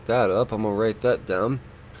pick that up. I'm gonna write that down.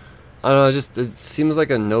 I don't know, it seems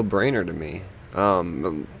like a no-brainer to me.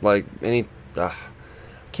 I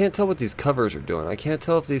can't tell what these covers are doing. I can't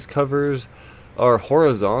tell if these covers are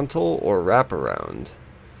horizontal or wraparound.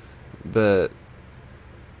 But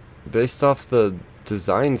based off the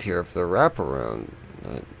designs here, if they're wraparound,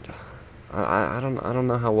 I don't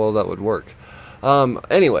know how well that would work.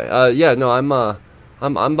 Anyway, yeah, no,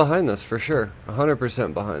 I'm behind this for sure,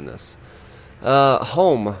 100% behind this.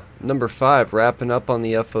 Home number 5, wrapping up on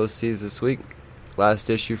the FOCs this week. Last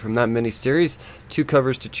issue from that mini-series. 2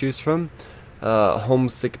 covers to choose from.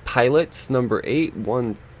 Homesick Pilots number 8,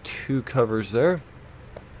 2 covers there.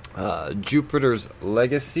 Jupiter's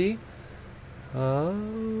Legacy.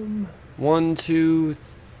 1, 2,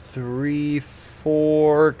 3,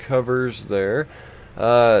 4 covers there.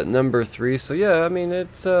 Number 3. So yeah, I mean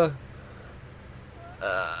it's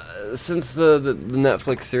since the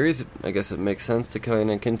Netflix series, I guess it makes sense to kind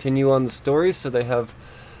of continue on the stories so they have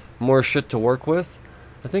more shit to work with.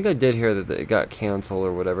 I think I did hear that it got canceled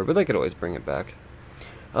or whatever, but they could always bring it back.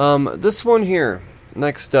 This one here,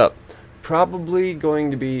 next up, probably going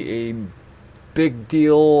to be a big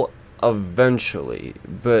deal eventually,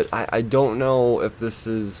 but I don't know if this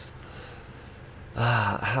is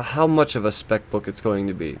how much of a spec book it's going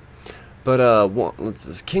to be. But let's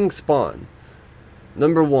see, King Spawn.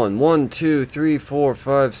 Number 1, 1, 2, 3, 4,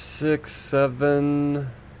 5, 6, 7.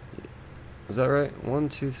 Is that right? 1,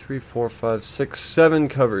 2, 3, 4, 5, 6, 7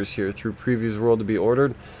 covers here through Previews World to be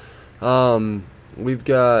ordered. We've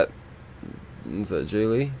got, is that Jay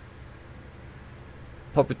Lee?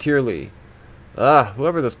 Puppeteer Lee.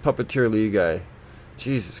 Whoever this Puppeteer Lee guy.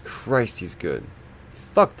 Jesus Christ, he's good.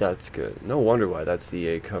 Fuck, that's good. No wonder why that's the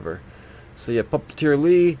A cover. So yeah, Puppeteer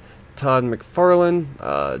Lee, Todd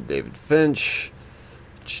McFarlane, David Finch.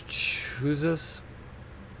 Who's this?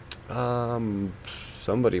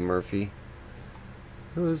 Somebody Murphy.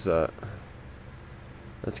 Who is that?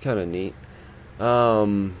 That's kind of neat.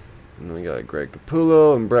 And then we got Greg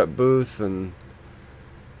Capullo and Brett Booth and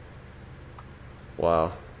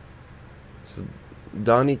wow. So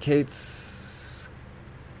Donnie Cates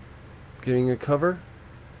getting a cover.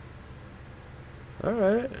 All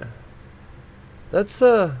right. That's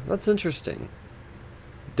interesting.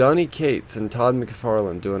 Donnie Cates and Todd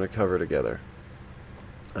McFarlane doing a cover together.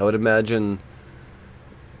 I would imagine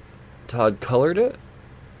Todd colored it.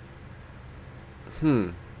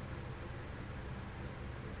 I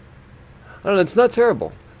don't know, it's not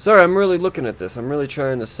terrible. Sorry, I'm really looking at this. I'm really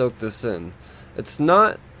trying to soak this in. It's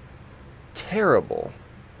not terrible.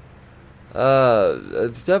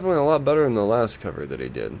 It's definitely a lot better than the last cover that he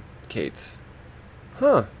did. Cates.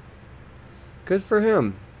 Huh. Good for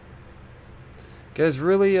him. Guy's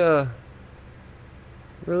really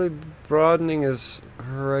broadening his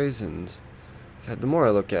horizons. God, the more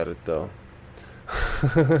I look at it, though.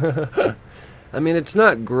 I mean, it's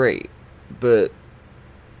not great, but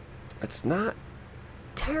it's not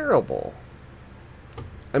terrible.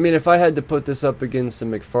 I mean, if I had to put this up against a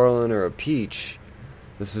McFarlane or a Peach,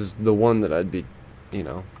 this is the one that I'd be,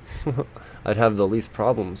 I'd have the least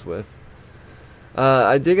problems with.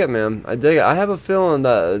 I dig it, man. I dig it. I have a feeling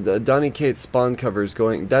that the Donnie Cates Spawn cover is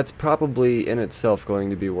that's probably in itself going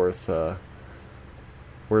to be worth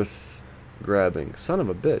grabbing. Son of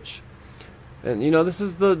a bitch. And this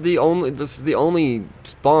is the only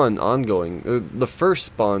Spawn ongoing, the first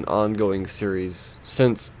Spawn ongoing series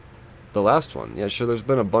since the last one. Yeah, sure, there's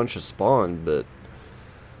been a bunch of Spawn, but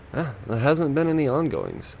there hasn't been any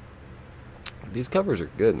ongoings. These covers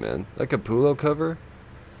are good, man. That Capullo cover,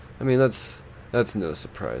 I mean, that's no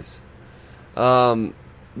surprise. Yeah,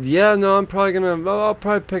 no, I'll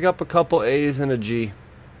probably pick up a couple A's and a G,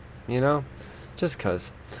 just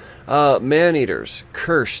cause. Maneaters,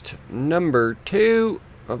 Cursed, number 2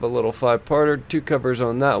 of a little 5-parter. 2 covers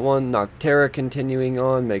on that one. Nocterra continuing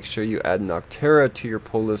on. Make sure you add Nocterra to your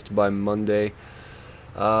pull list by Monday.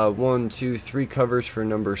 1, 2, 3 covers for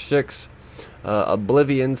number 6.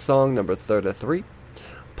 Oblivion Song, number 33.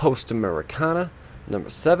 Post Americana, number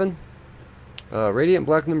 7. Radiant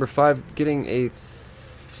Black, number 5, getting a...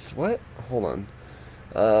 what? Hold on.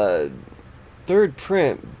 3rd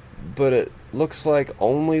print, but it looks like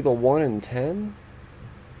only the 1 in 10?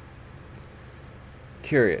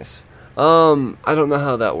 Curious. I don't know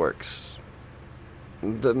how that works.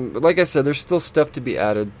 Like I said, there's still stuff to be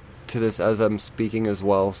added to this as I'm speaking as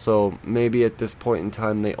well, so maybe at this point in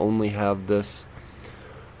time they only have this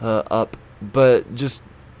up. But just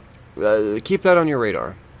keep that on your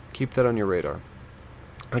radar. Keep that on your radar.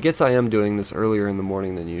 I guess I am doing this earlier in the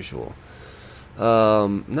morning than usual.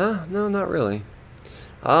 No, not really.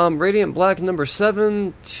 Radiant Black, number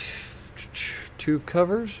 7. 2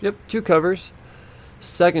 covers? Yep, 2 covers.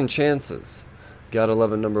 Second Chances. Gotta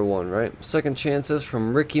love a number 1, right? Second Chances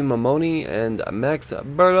from Ricky Mamoni and Max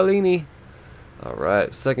Bertolini.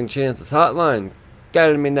 Alright, Second Chances Hotline.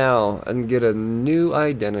 Guide me now and get a new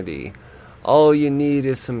identity. All you need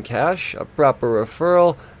is some cash, a proper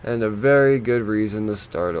referral, and a very good reason to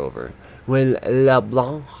start over. When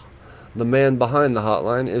LeBlanc, the man behind the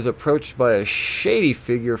hotline, is approached by a shady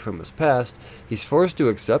figure from his past, he's forced to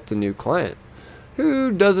accept a new client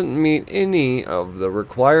who doesn't meet any of the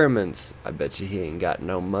requirements. I bet you he ain't got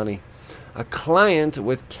no money. A client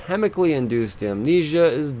with chemically induced amnesia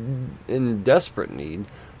is in desperate need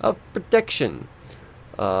of protection.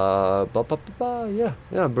 Yeah,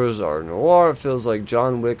 Bizarre Noir. It feels like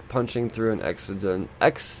John Wick punching through an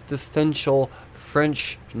existential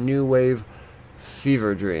French new wave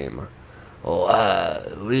fever dream. Alright,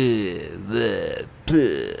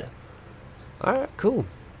 cool.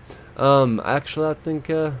 Actually, I think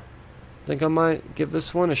I might give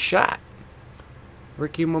this one a shot.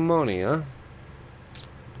 Ricky Mamoni, huh?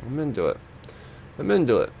 I'm into it.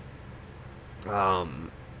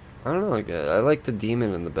 I don't know, I like the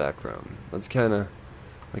demon in the background. That's kind of,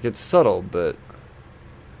 like, it's subtle, but...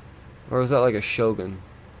 Or is that like a Shogun?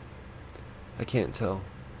 I can't tell.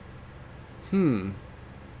 Badass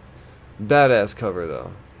cover,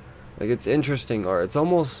 though. Like, it's interesting art. It's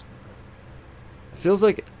almost... It feels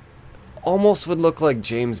like... Almost would look like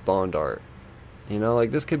James Bond art.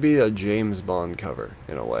 Like, this could be a James Bond cover,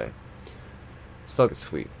 in a way. It's fucking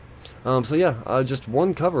sweet. So yeah, just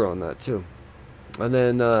one cover on that too. And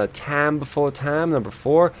then Time Before Time, number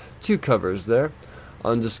 4, 2 covers there.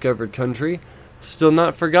 Undiscovered Country, still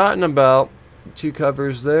not forgotten about, 2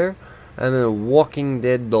 covers there. And then Walking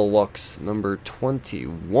Dead Deluxe, number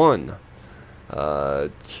 21,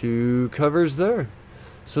 2 covers there.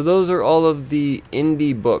 So those are all of the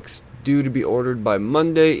indie books due to be ordered by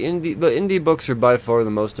Monday. The indie books are by far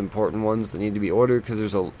the most important ones that need to be ordered, because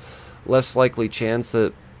there's a less likely chance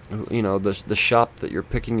that, you know, the shop that you're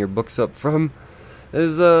picking your books up from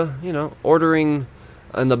is, you know, ordering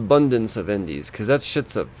an abundance of indies, because that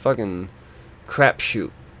shit's a fucking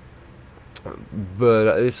crapshoot.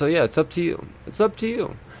 But, so yeah, it's up to you. It's up to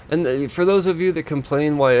you. And for those of you that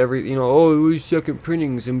complain why we second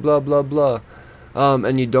printings and blah, blah, blah,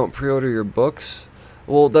 and you don't pre-order your books,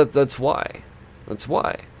 well, that's why. That's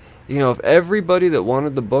why. You know, if everybody that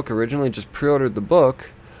wanted the book originally just pre-ordered the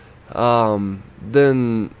book,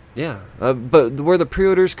 then, yeah. But where the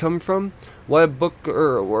pre-orders come from, why a book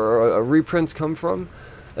or reprints come from,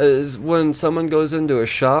 is when someone goes into a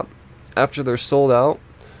shop after they're sold out,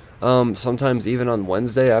 sometimes even on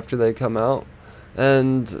Wednesday after they come out,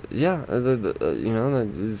 and yeah,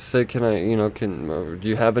 they say, do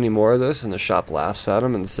you have any more of this? And the shop laughs at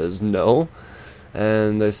them and says no,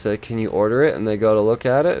 and they say, can you order it? And they go to look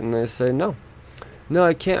at it, and they say, no,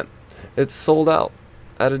 I can't. It's sold out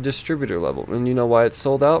at a distributor level. And you know why it's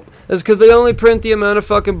sold out? It's because they only print the amount of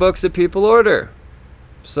fucking books that people order.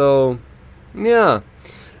 So, yeah,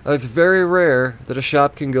 it's very rare that a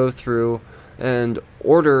shop can go through and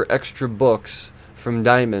order extra books from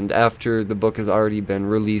Diamond after the book has already been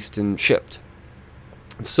released and shipped.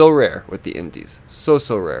 It's so rare with the indies. So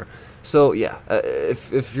rare. So, yeah,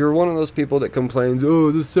 if you're one of those people that complains,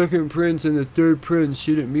 oh, the second print and the third print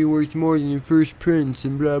shouldn't be worth more than your first print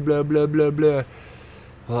and blah, blah, blah, blah, blah.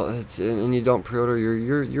 Well, and you don't pre-order,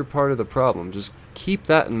 you're part of the problem. Just keep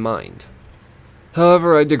that in mind.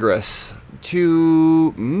 However, I digress.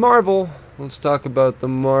 To Marvel. Let's talk about the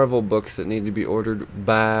Marvel books that need to be ordered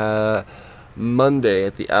by Monday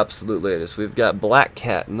at the absolute latest. We've got Black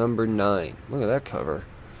Cat, number 9. Look at that cover.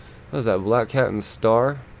 What is that, Black Cat and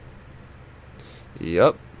Star?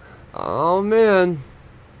 Yep. Oh, man.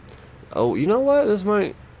 Oh, you know what?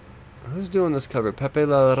 Who's doing this cover? Pepe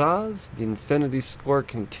Larraz. The Infinity Score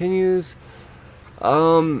continues.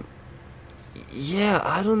 Yeah,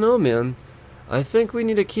 I don't know, man. I think we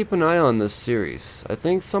need to keep an eye on this series. I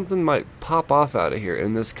think something might pop off out of here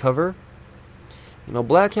in this cover. You know,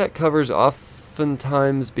 Black Cat covers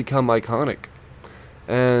oftentimes become iconic.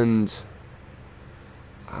 And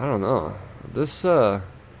I don't know. This one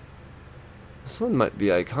might be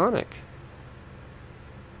iconic.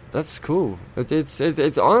 That's cool.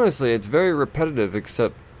 It's honestly, it's very repetitive,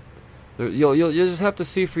 except you'll just have to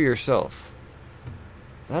see for yourself.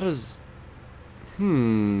 That is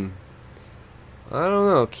I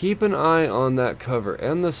don't know. Keep an eye on that cover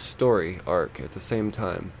and the story arc at the same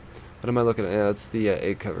time. What am I looking at? Yeah, it's the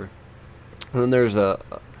A cover. And then there's a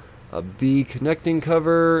B connecting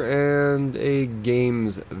cover and a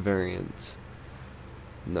games variant.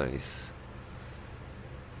 Nice.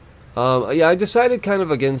 Yeah, I decided kind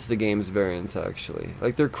of against the games variants, actually.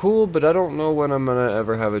 Like, they're cool, but I don't know when I'm gonna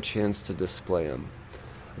ever have a chance to display them.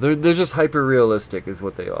 They're just hyper realistic, is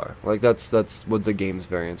what they are. Like, that's what the games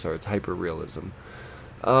variants are. It's hyper realism.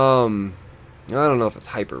 I don't know if it's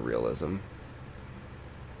hyper realism.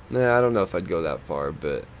 Nah, I don't know if I'd go that far,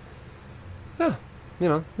 but yeah, you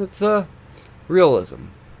know, it's realism.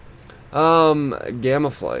 Gamma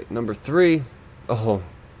Flight, number 3. Oh,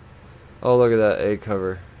 look at that A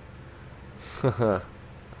cover.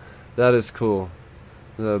 That is cool.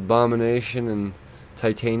 The Abomination and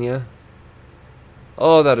Titania.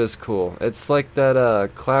 Oh, that is cool. It's like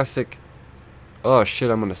that classic. Oh shit,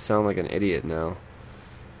 I'm gonna sound like an idiot now.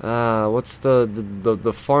 What's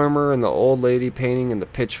the farmer and the old lady painting and the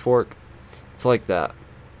pitchfork? It's like that.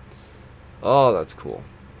 Oh, that's cool.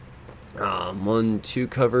 1, 2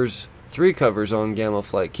 covers, 3 covers on Gamma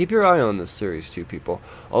Flight. Keep your eye on this series too, people.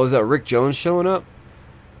 Oh, is that Rick Jones showing up?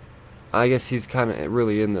 I guess he's kind of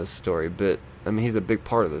really in this story, but I mean, he's a big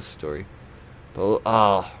part of this story. But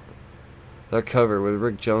that cover with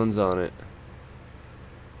Rick Jones on it.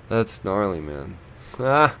 That's gnarly, man.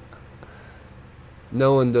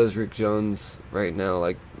 No one does Rick Jones right now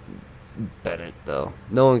like Bennett, though.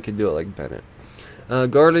 No one can do it like Bennett.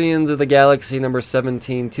 Guardians of the Galaxy, number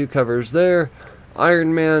 17. 2 covers there.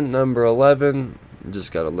 Iron Man, number 11.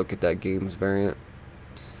 Just gotta look at that games variant.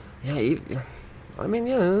 Yeah, I mean,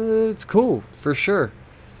 yeah, it's cool, for sure.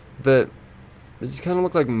 But they just kind of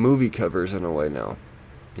look like movie covers in a way now.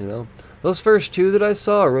 You know, those first two that I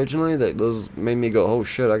saw originally, those made me go, oh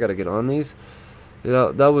shit, I gotta get on these. You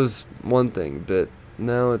know, that was one thing, but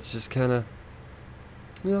now it's just kind of,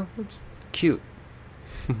 you know, it's cute.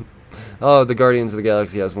 Oh, the Guardians of the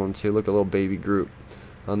Galaxy has one too. Look, a little baby Groot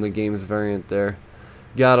on the games variant there.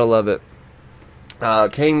 Gotta love it.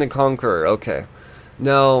 Kang the Conqueror. Okay,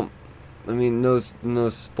 now, I mean, no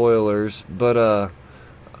spoilers, but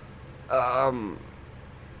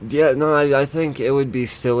yeah, no, I think it would be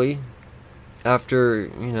silly after,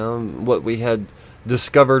 you know, what we had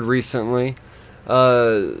discovered recently,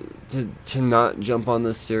 to not jump on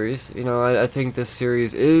this series. You know, I think this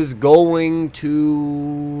series is going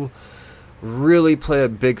to really play a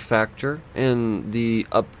big factor in the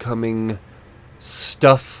upcoming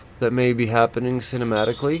stuff that may be happening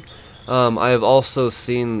cinematically. I have also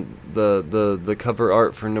seen the cover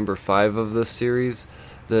art for number 5 of this series.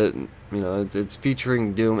 That, you know, it's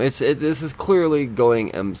featuring Doom. This is clearly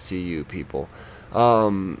going MCU, people.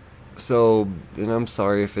 So, and I'm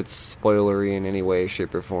sorry if it's spoilery in any way,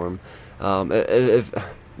 shape, or form. If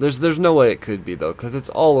there's no way it could be though, because it's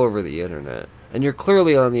all over the internet, and you're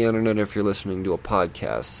clearly on the internet if you're listening to a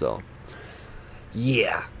podcast. So,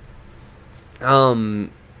 yeah. I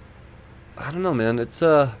don't know, man. It's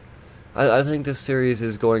I think this series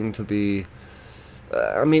is going to be.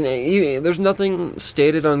 I mean, there's nothing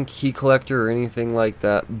stated on Key Collector or anything like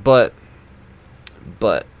that, but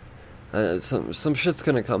some shit's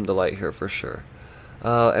gonna come to light here for sure.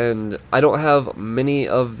 And I don't have many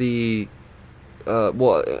of the.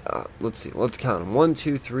 Let's see. Let's count them. 1,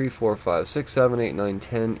 2, 3, 4, 5, 6, 7, 8, 9,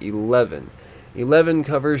 10, 11. 11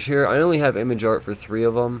 covers here. I only have image art for 3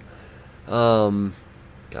 of them.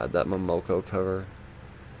 God, that Momoko cover.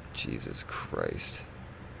 Jesus Christ.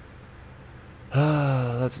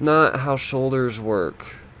 That's not how shoulders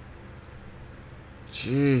work.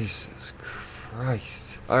 Jesus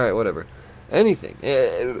Christ. Alright, whatever. Anything.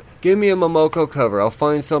 Give me a Momoko cover. I'll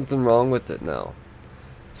find something wrong with it now.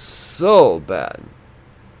 So bad.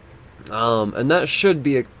 And that should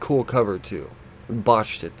be a cool cover too.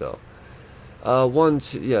 Botched it though. 1,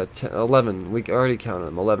 2, yeah, 10, 11. We already counted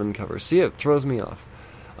them. 11 covers. See, it throws me off.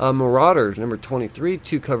 Marauders, number 23.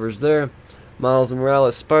 2 covers there. Miles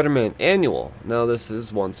Morales Spider-Man Annual. Now this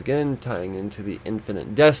is, once again, tying into the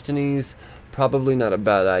Infinite Destinies. Probably not a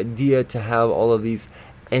bad idea to have all of these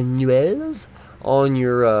annuals on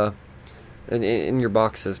your, in your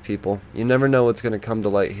boxes, people. You never know what's going to come to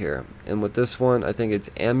light here. And with this one, I think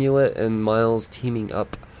it's Amulet and Miles teaming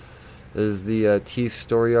up is the T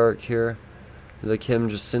story arc here. The Kim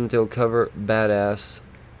Jacinto cover, badass.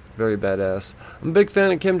 Very badass. I'm a big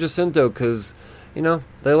fan of Kim Jacinto because, you know,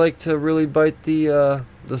 they like to really bite the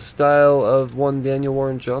style of one Daniel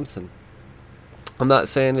Warren Johnson. I'm not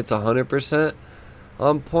saying it's 100%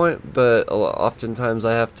 on point, but oftentimes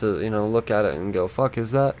I have to, you know, look at it and go, fuck,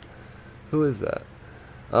 is that? Who is that?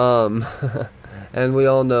 And we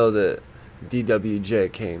all know that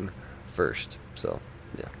DWJ came first. So,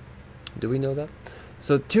 yeah. Do we know that?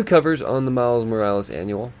 So 2 covers on the Miles Morales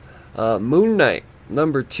Annual. Moon Knight,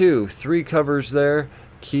 number 2. 3 covers there.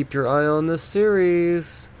 Keep your eye on this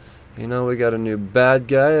series. You know, we got a new bad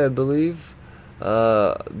guy, I believe,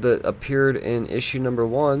 that appeared in issue number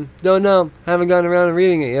 1. Don't know. Haven't gotten around to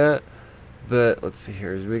reading it yet. But let's see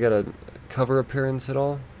here. We got a cover appearance at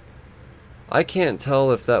all? I can't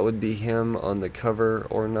tell if that would be him on the cover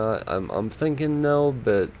or not. I'm thinking no,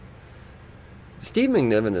 but Steve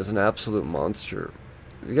McNiven is an absolute monster.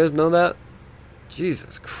 You guys know that?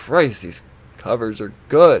 Jesus Christ, these covers are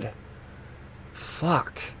good.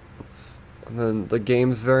 Fuck. And then the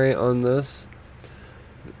games variant on this.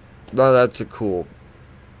 Now that's a cool.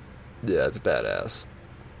 Yeah, it's badass.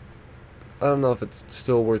 I don't know if it's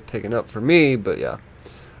still worth picking up for me, but yeah.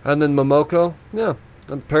 And then Momoko, yeah.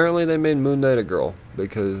 Apparently they made Moon Knight a girl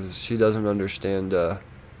because she doesn't understand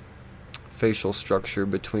facial structure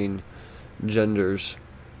between genders.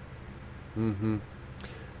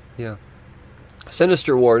 Yeah.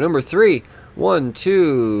 Sinister War, number 3. 1,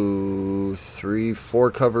 2, 3,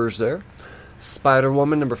 4 covers there.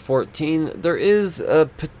 Spider-Woman, number 14. There is a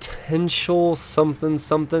potential something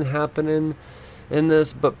happening in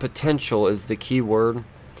this, but potential is the key word.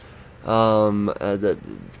 The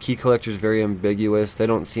Key Collector is very ambiguous. They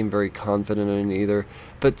don't seem very confident in it either.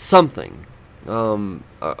 But something.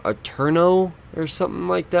 A Turno or something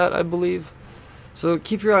like that, I believe. So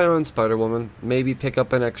keep your eye on Spider-Woman. Maybe pick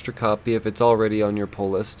up an extra copy if it's already on your pull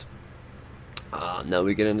list. Now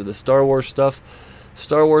we get into the Star Wars stuff.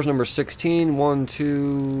 Star Wars number 16. 1,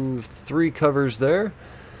 2, 3 covers there.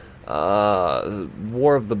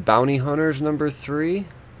 War of the Bounty Hunters number 3.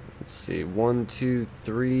 Let's see, 1, 2,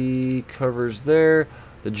 3 covers there.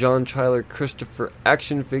 The John Tyler Christopher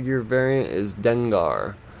action figure variant is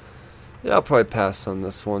Dengar. Yeah, I'll probably pass on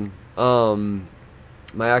this one.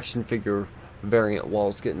 My action figure variant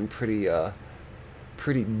wall's getting pretty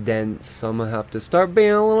dense, so I'm gonna have to start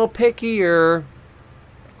being a little pickier.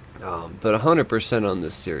 But 100% on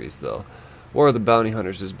this series, though. War of the Bounty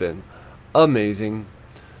Hunters has been amazing.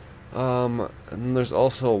 And there's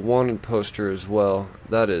also a Wanted poster as well.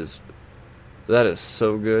 That is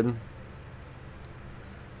so good.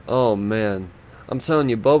 Oh man, I'm telling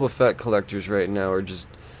you, Boba Fett collectors right now are just,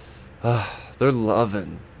 they're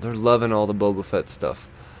loving all the Boba Fett stuff.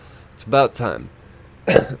 It's about time.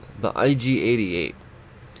 The IG-88.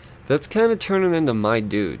 That's kind of turning into my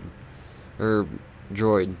dude, or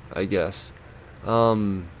droid, I guess. I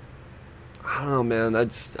don't know, man.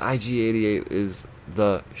 That's IG-88 is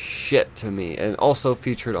the shit to me, and also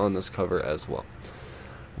featured on this cover as well.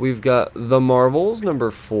 We've got The Marvels,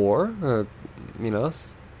 number 4.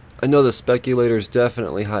 I know the speculators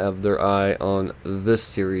definitely have their eye on this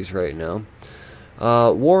series right now.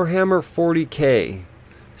 Warhammer 40K,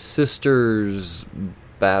 Sisters of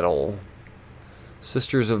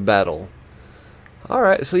Battle.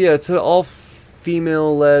 Alright, so yeah, it's an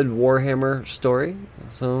all-female-led Warhammer story.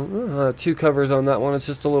 So, 2 covers on that one. It's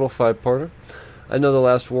just a little 5-parter. I know the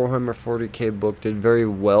last Warhammer 40K book did very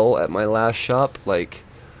well at my last shop, like,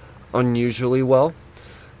 unusually well.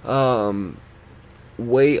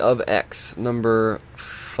 Way of X, number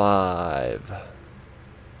 5.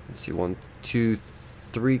 Let's see, 1, 2,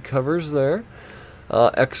 3 covers there.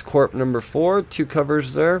 X Corp number 4, 2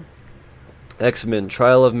 covers there. X-Men,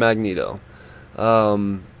 Trial of Magneto.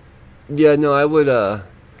 Yeah, no, I would,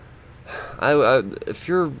 if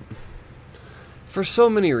you're, for so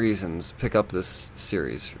many reasons, pick up this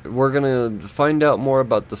series. We're gonna find out more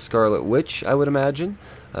about the Scarlet Witch, I would imagine,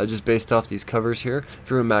 just based off these covers here. If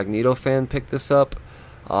you're a Magneto fan, pick this up.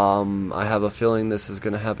 I have a feeling this is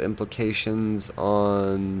gonna have implications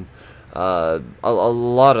on a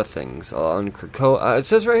lot of things. On Krakoa, it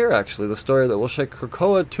says right here, actually, the story that will shake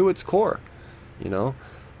Krakoa to its core. You know,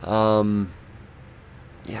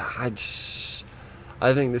 yeah,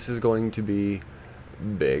 I think this is going to be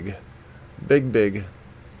big. Let's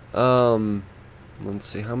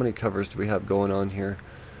see, how many covers do we have going on here?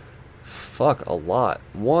 Fuck, a lot.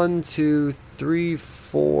 1, 2, 3,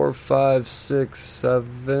 4, 5, 6,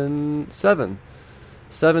 7.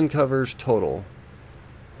 7 covers total.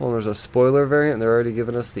 Well, there's a spoiler variant. They're already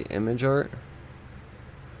giving us the image art.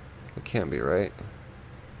 It can't be right.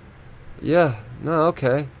 Yeah, no,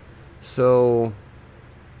 okay. So,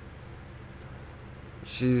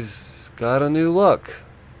 she's got a new look.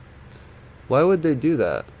 Why would they do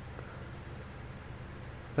that?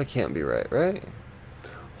 That can't be right, right?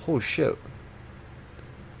 Oh shit.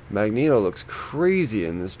 Magneto looks crazy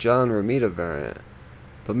in this John Romita variant.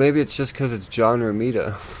 But maybe it's just because it's John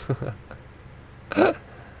Romita.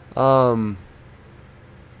 Oh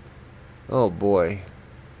boy.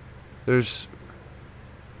 There's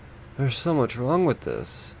so much wrong with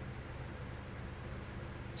this.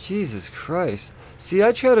 Jesus Christ. See,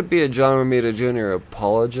 I try to be a John Romita Jr.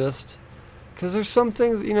 apologist. Because there's some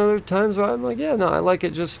things, there are times where I'm like, yeah, no, I like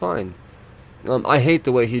it just fine. I hate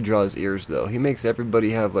the way he draws ears, though. He makes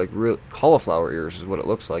everybody have, like, real cauliflower ears is what it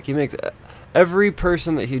looks like. He makes every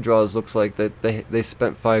person that he draws looks like that they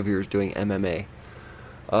spent 5 years doing MMA.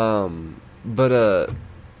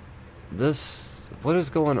 What is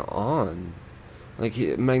going on? Like,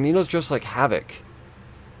 Magneto's dressed like Havoc.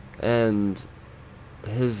 And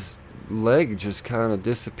his leg just kind of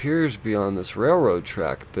disappears beyond this railroad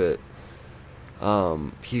track, but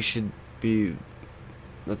he should be...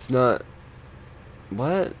 That's not...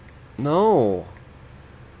 What? No.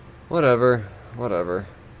 Whatever.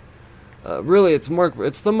 Really, it's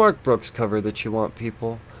the Mark Brooks cover that you want,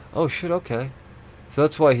 people. Oh shit, okay. So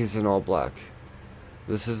that's why he's in all black.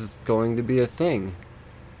 This is going to be a thing.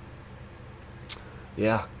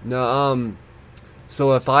 Yeah. No,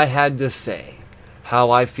 so if I had to say how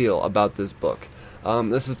I feel about this book,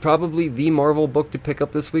 this is probably the Marvel book to pick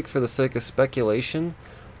up this week for the sake of speculation.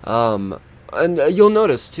 And you'll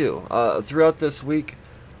notice, too, throughout this week,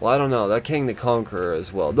 well, I don't know, that King the Conqueror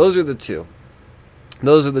as well. Those are the two.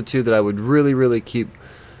 Those are the two that I would really, really keep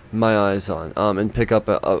my eyes on, and pick up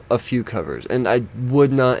a few covers. And I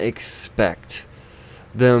would not expect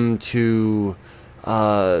them to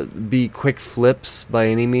be quick flips by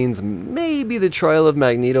any means. Maybe the Trial of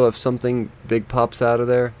Magneto if something big pops out of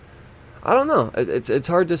there. I don't know. It's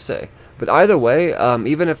hard to say. But either way,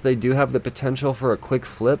 even if they do have the potential for a quick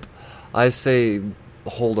flip, I say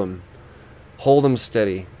hold them. Hold them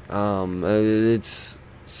steady. It's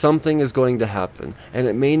something is going to happen, and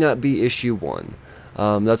it may not be issue 1.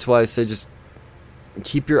 That's why I say just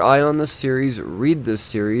keep your eye on this series, read this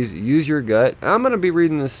series, use your gut. I'm going to be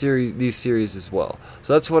reading these series as well.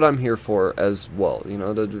 So that's what I'm here for as well,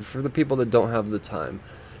 for the people that don't have the time.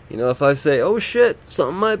 If I say, oh shit,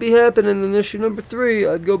 something might be happening in issue number 3,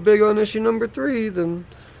 I'd go big on issue number 3, then,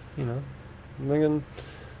 I'm thinking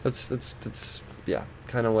that's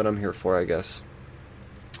kind of what I'm here for, I guess.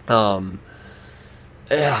 Yeah,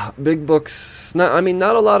 big books, not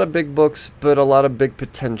a lot of big books, but a lot of big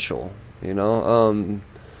potential, and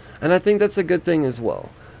I think that's a good thing as well.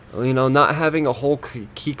 Not having a whole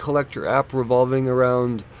key collector app revolving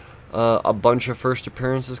around a bunch of first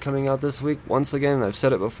appearances coming out this week. Once again, I've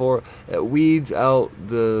said it before, it weeds out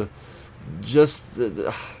the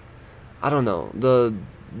I don't know, do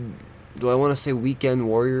I want to say weekend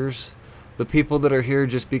warriors? The people that are here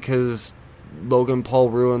just because Logan Paul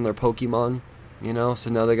ruined their Pokemon, so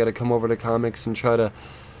now they got to come over to comics and try to,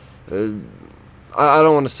 I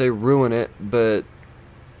don't want to say ruin it, but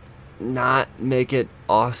not make it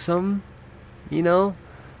awesome,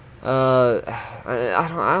 I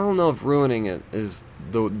don't know if ruining it is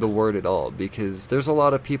the word at all, because there's a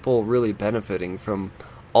lot of people really benefiting from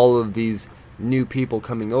all of these new people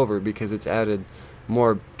coming over, because it's added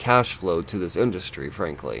more cash flow to this industry,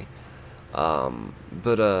 frankly.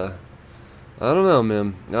 But I don't know,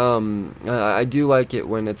 man. I do like it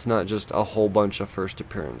when it's not just a whole bunch of first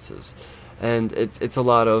appearances, and it's a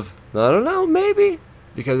lot of, I don't know, maybe,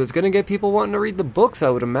 because it's gonna get people wanting to read the books, I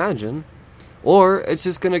would imagine. Or it's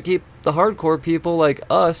just going to keep the hardcore people like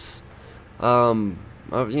us,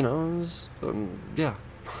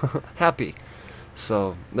 happy.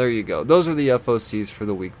 So, there you go. Those are the FOCs for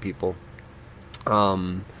the week, people.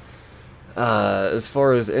 As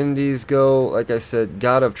far as indies go, like I said,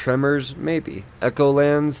 God of Tremors, maybe.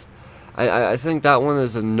 Echolands, I think that one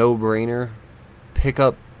is a no-brainer. Pick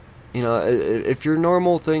up, if your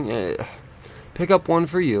normal thing, pick up one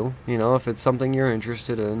for you, if it's something you're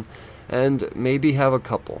interested in. And maybe have a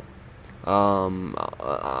couple. I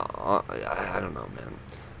don't know, man.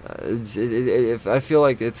 I feel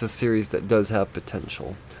like it's a series that does have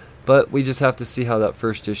potential. But we just have to see how that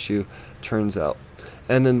first issue turns out.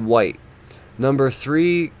 And then White. Number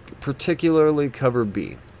 3, particularly cover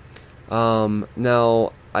B.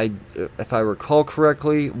 Now, if I recall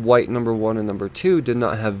correctly, White number 1 and number 2 did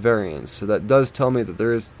not have variants. So that does tell me that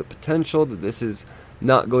there is the potential that this is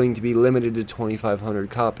not going to be limited to 2,500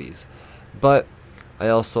 copies. But I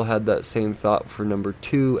also had that same thought for number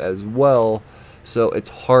 2 as well, so it's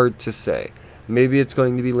hard to say. Maybe it's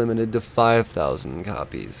going to be limited to 5,000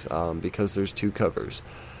 copies, because there's 2 covers.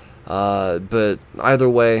 But either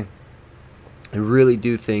way, I really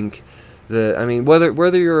do think that,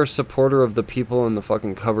 whether you're a supporter of the people in the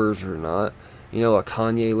fucking covers or not, a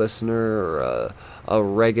Kanye listener or a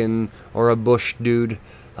Reagan or a Bush dude,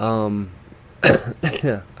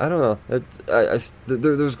 yeah, I don't know.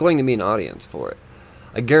 There's going to be an audience for it.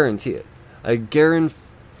 I guarantee it. I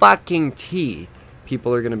guarantee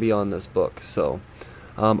people are going to be on this book. So,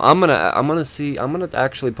 I'm gonna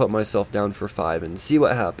actually put myself down for 5 and see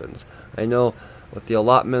what happens. I know with the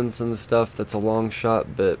allotments and stuff, that's a long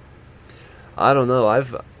shot, but I don't know.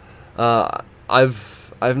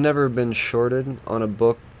 I've never been shorted on a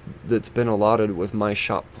book that's been allotted with my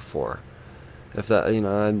shop before. If that,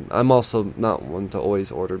 I'm also not one to always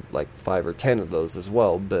order like 5 or 10 of those as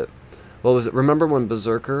well, but what was it? Remember when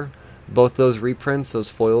Berserker, both those reprints, those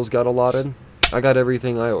foils got allotted? I got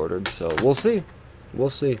everything I ordered, so we'll see.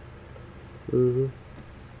 Mm-hmm.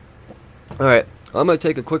 Alright, I'm going to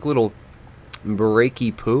take a quick little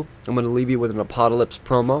breaky poo. I'm going to leave you with an Apocalypse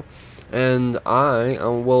promo, and I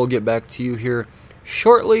will get back to you here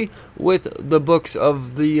shortly with the books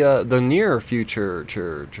of the near future.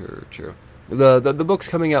 The book's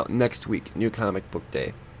coming out next week, New Comic Book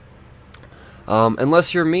Day.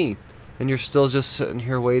 Unless you're me, and you're still just sitting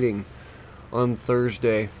here waiting on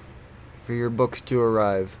Thursday for your books to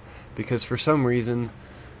arrive, because for some reason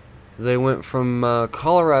they went from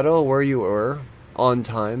Colorado, where you were, on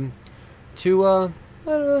time, to, I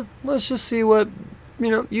don't know, let's just see what,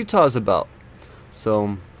 Utah's about.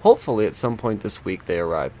 So, hopefully at some point this week they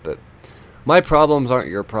arrive, but my problems aren't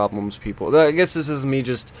your problems, people. I guess this is me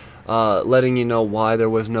just letting you know why there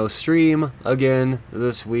was no stream again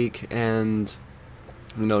this week, and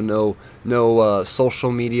no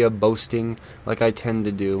social media boasting like I tend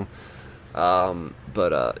to do.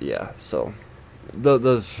 Yeah. So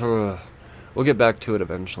we'll get back to it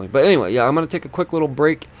eventually. But anyway, yeah, I'm gonna take a quick little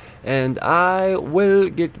break, and I will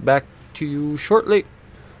get back to you shortly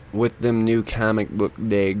with them New Comic Book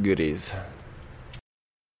Day goodies.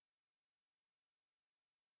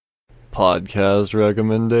 Podcast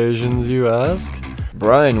recommendations, you ask?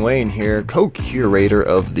 Brian Wayne here, co-curator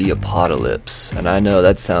of The Apocalypse. And I know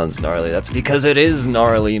that sounds gnarly. That's because it is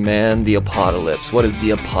gnarly, man. The Apocalypse. What is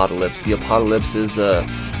The Apocalypse? The Apocalypse is a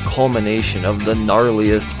culmination of the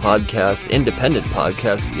gnarliest podcasts, independent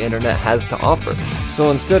podcasts the internet has to offer. So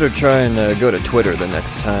instead of trying to go to Twitter the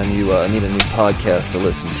next time you need a new podcast to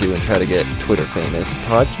listen to and try to get Twitter famous,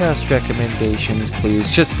 podcast recommendations, please.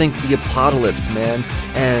 Just think The Apocalypse, man.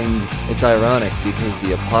 And it's ironic because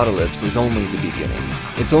The Apocalypse is only the beginning.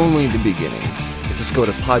 It's only the beginning. Just go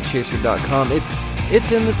to podchaser.com.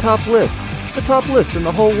 It's in the top list in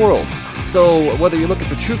the whole world. So whether you're looking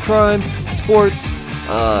for true crime, sports,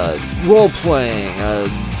 role-playing,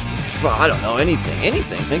 I don't know,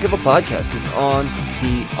 anything. Think of a podcast. It's on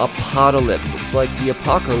The Apocalypse. It's like The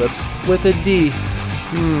Apocalypse with a D.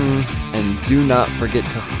 And do not forget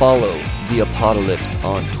to follow The Apocalypse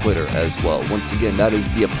on Twitter as well. Once again, that is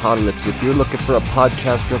The Apocalypse. If you're looking for a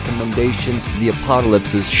podcast recommendation, The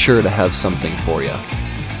Apocalypse is sure to have something for you.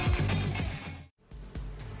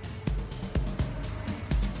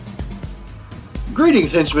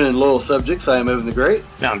 Greetings, henchmen and loyal subjects. I am Evan the Great.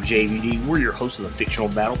 And I'm JVD. We're your hosts of the Fictional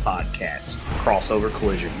Battle Podcast, Crossover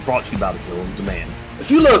Collision, brought to you by the Villains Demand.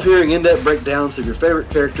 If you love hearing in-depth breakdowns of your favorite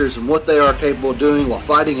characters and what they are capable of doing while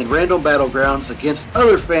fighting in random battlegrounds against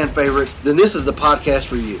other fan favorites, then this is the podcast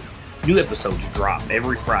for you. New episodes drop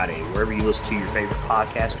every Friday wherever you listen to your favorite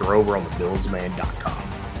podcast or over on thevillansdemand.com.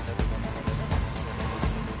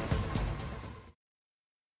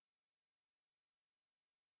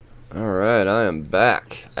 Alright, I am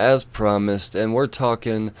back, as promised, and we're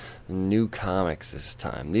talking new comics this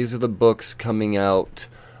time. These are the books coming out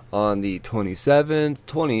on the 27th,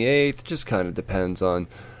 28th, just kind of depends on,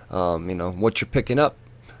 what you're picking up.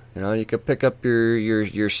 You could pick up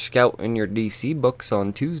your Scout and your DC books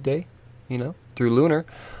on Tuesday, through Lunar,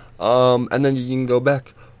 and then you can go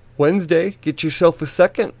back Wednesday, get yourself a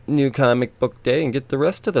second new comic book day, and get the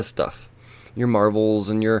rest of the stuff. Your Marvels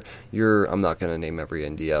and your I'm not going to name every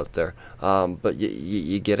indie out there, but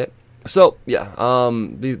you get it. So, yeah,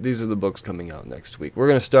 these are the books coming out next week. We're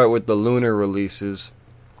going to start with the Lunar releases.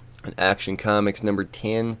 And Action Comics number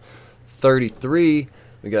 1033.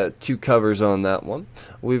 We got 2 covers on that one.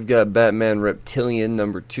 We've got Batman Reptilian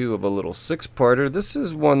number 2 of a little 6-parter. This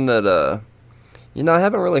is one that, I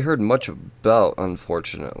haven't really heard much about,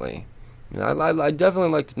 unfortunately. I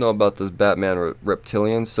definitely like to know about this Batman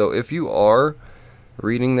Reptilian, so if you are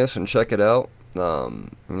reading this and check it out,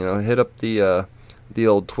 hit up the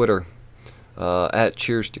old Twitter, at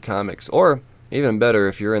Cheers to Comics, or even better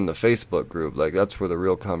if you're in the Facebook group, that's where the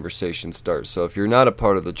real conversation starts. So if you're not a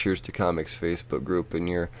part of the Cheers to Comics Facebook group and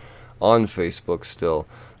you're on Facebook still,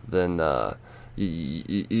 then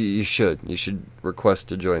you should request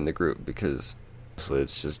to join the group because honestly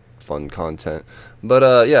it's just fun content. But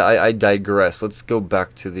I digress. Let's go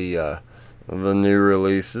back to the new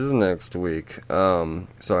releases next week. Sorry,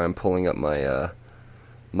 I'm pulling up my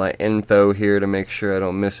info here to make sure I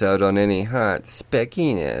don't miss out on any hot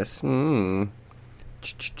speckiness.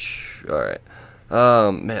 Alright.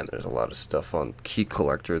 Man, there's a lot of stuff on Key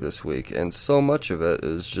Collector this week, and so much of it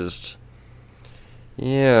is just,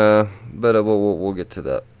 but we'll get to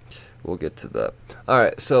that.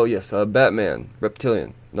 Alright, so yes, Batman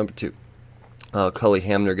Reptilian number 2. Cully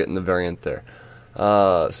Hamner getting the variant there.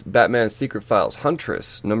 Batman Secret Files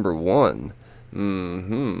Huntress number 1.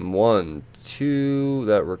 1, 2.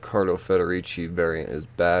 That Riccardo Federici variant is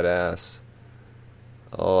badass.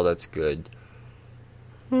 Oh, that's good.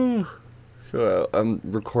 So, I'm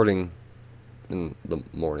recording in the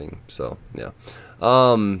morning, so yeah.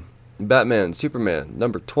 Batman Superman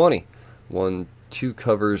number 20. 1, 2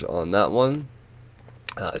 covers on that one.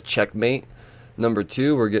 Checkmate number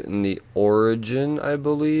 2. We're getting the origin, I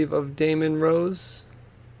believe, of Damon Rose.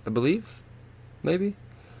 Maybe.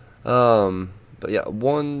 But yeah,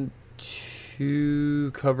 1,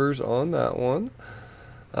 2 covers on that one.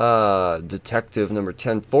 Detective number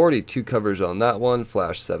 1040, 2 covers on that one.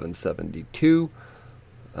 Flash 772.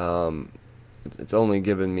 It's only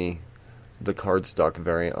given me the cardstock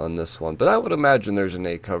variant on this one, but I would imagine there's an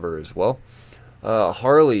A cover as well.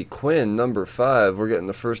 Harley Quinn number 5. We're getting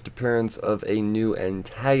the first appearance of a new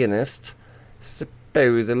antagonist,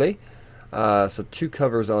 supposedly. So 2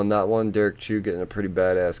 covers on that one. Derek Chu getting a pretty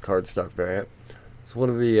badass cardstock variant. It's one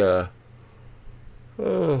of the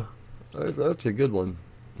that's a good one.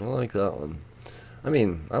 I like that one. I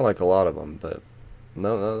mean, I like a lot of them, but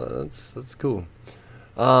no, that's cool.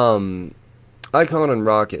 Icon and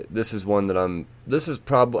Rocket. This is one that this is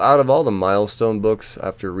probably, out of all the Milestone books,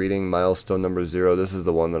 after reading Milestone number 0, this is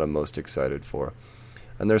the one that I'm most excited for.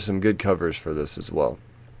 And there's some good covers for this as well.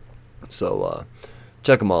 So,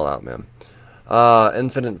 check them all out, man.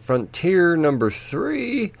 Infinite Frontier number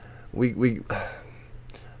 3.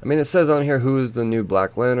 I mean, it says on here who is the new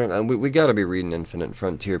Black Lantern, and we got to be reading Infinite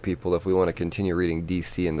Frontier, people, if we want to continue reading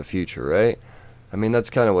DC in the future, right? I mean, that's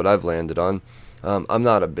kind of what I've landed on. I'm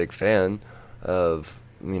not a big fan of,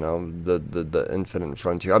 the Infinite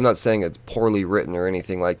Frontier. I'm not saying it's poorly written or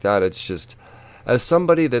anything like that. It's just, as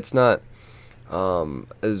somebody that's not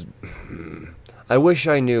as... I wish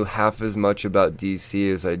I knew half as much about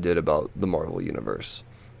DC as I did about the Marvel Universe.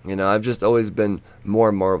 I've just always been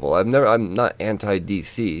more Marvel. I'm not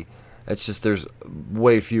anti-DC. It's just there's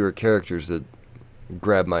way fewer characters that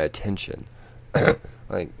grab my attention. So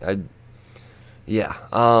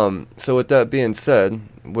with that being said,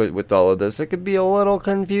 with all of this, it could be a little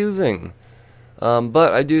confusing.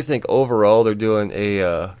 But I do think overall they're doing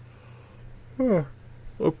a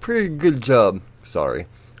pretty good job.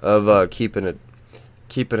 Of keeping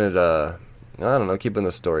the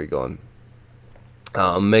story going.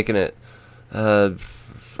 Making it,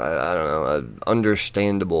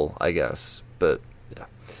 understandable, I guess. But, yeah.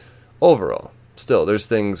 Overall, still, there's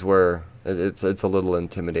things where it's a little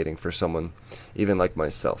intimidating for someone, even like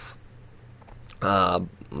myself.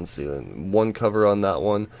 Let's see, one cover on that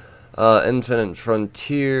one. Infinite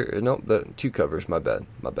Frontier, nope, 2 covers, my bad.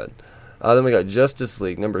 Then we got Justice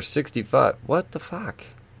League, number 65. What the fuck?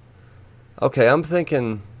 Okay, I'm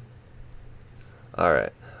thinking...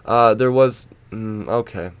 Alright. There was...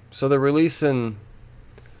 okay. So they're releasing...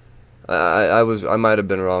 I might have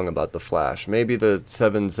been wrong about the Flash. Maybe the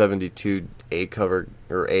 772 A cover,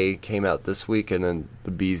 or A, came out this week, and then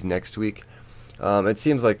the B's next week. It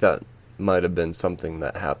seems like that might have been something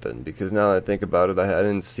that happened, because now that I think about it, I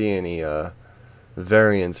didn't see any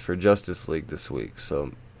variants for Justice League this week,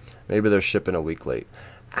 so maybe they're shipping a week late.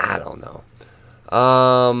 I don't know.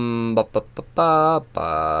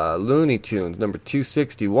 Looney Tunes, number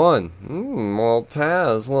 261.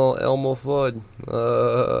 Maltaz, little Elmo Fudd.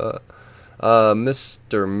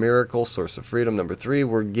 Mr. Miracle, Source of Freedom, number 3.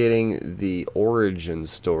 We're getting the origin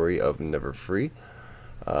story of Never Free.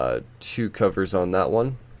 2 covers on that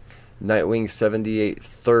one. Nightwing 78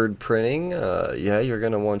 third printing. You're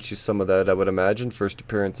going to want you some of that, I would imagine. First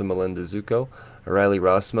appearance of Melinda Zuko. Riley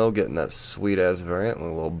Rossmo getting that sweet-ass variant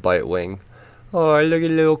with a little bite wing. Oh, look at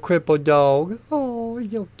a little crippled dog. Oh,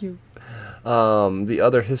 so cute. The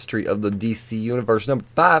other history of the DC Universe, number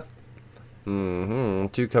 5. 2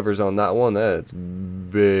 covers on that one. That's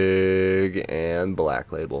big and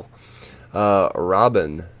Black Label.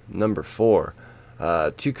 Robin, number 4.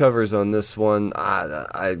 2 covers on this one.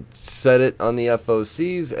 I said it on the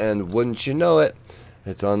FOCs, and wouldn't you know it,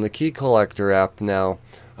 it's on the Key Collector app now.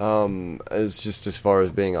 It's just as far as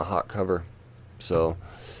being a hot cover. So...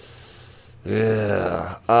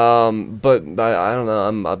 yeah, but I don't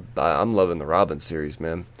know. I'm loving the Robin series,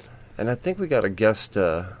 man, and I think we got a guest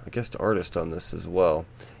artist on this as well.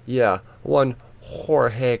 Yeah, one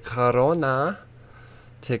Jorge Corona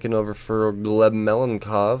taking over for Gleb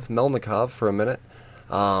Melnikov for a minute.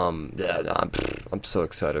 I'm so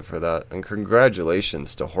excited for that, and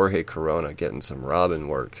congratulations to Jorge Corona getting some Robin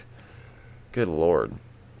work. Good lord.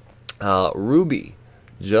 Ruby,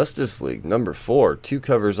 Justice League, number 4. 2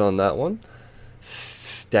 covers on that one.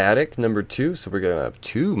 Static, number 2. So we're going to have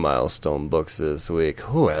 2 milestone books this week.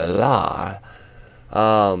 Hooah!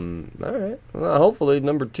 Alright. Well, hopefully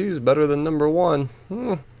number 2 is better than number 1.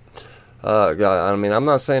 I mean, I'm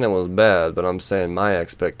not saying it was bad, but I'm saying my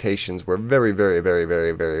expectations were very, very, very,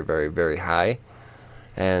 very, very, very, very high.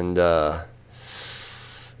 And, that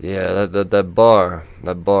bar,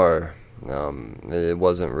 it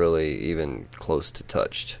wasn't really even close to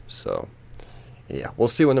touched. So, yeah, we'll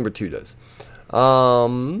see what number 2 does.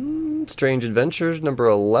 Strange Adventures, number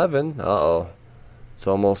 11. It's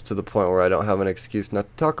almost to the point where I don't have an excuse not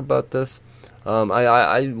to talk about this.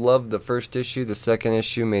 I loved the first issue. The second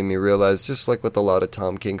issue made me realize, just like with a lot of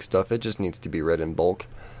Tom King stuff, it just needs to be read in bulk.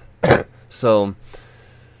 So,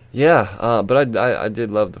 yeah, but I did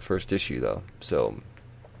love the first issue, though. So,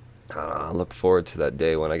 I look forward to that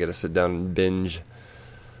day when I get to sit down and binge.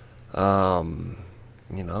 12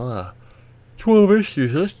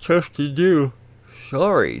 issues, that's tough to do.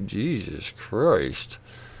 Sorry, Jesus Christ.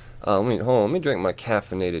 Let me drink my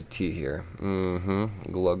caffeinated tea here.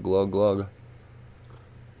 Glug, glug, glug.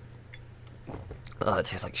 Oh, it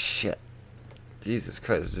tastes like shit. Jesus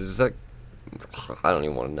Christ, is that... I don't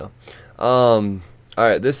even want to know.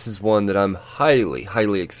 Alright, this is one that I'm highly,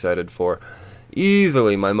 highly excited for.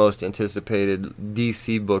 Easily my most anticipated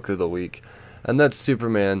DC book of the week. And that's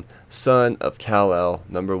Superman, Son of Kal-El,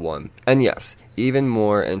 number 1. And yes, even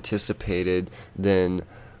more anticipated than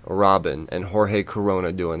Robin and Jorge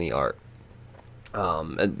Corona doing the art.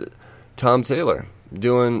 And Tom Taylor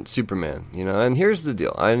doing Superman, and here's the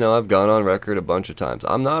deal. I know I've gone on record a bunch of times.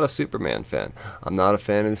 I'm not a Superman fan. I'm not a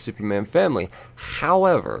fan of the Superman family.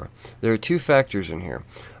 However, there are two factors in here.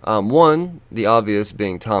 One, the obvious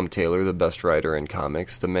being Tom Taylor, the best writer in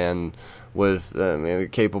comics, the man with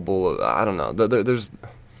capable of, I don't know, there's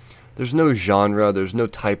no genre, there's no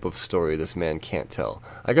type of story this man can't tell.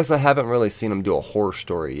 I guess I haven't really seen him do a horror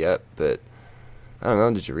story yet, but I don't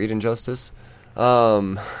know, did you read Injustice?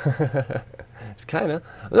 It's kind of...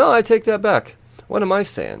 No, I take that back. What am I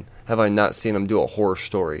saying? Have I not seen him do a horror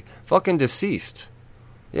story? Fucking Deceased.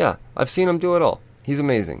 Yeah, I've seen him do it all. He's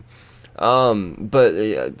amazing. But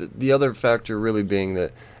the other factor really being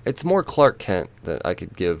that it's more Clark Kent that I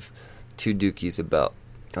could give two dookies about.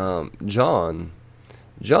 John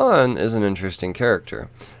is an interesting character,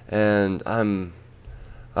 and I'm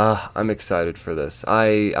excited for this.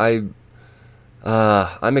 I'm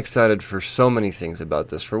excited for so many things about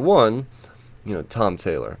this. For one, Tom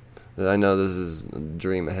Taylor. I know this is a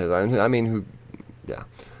dream of his. I mean, yeah.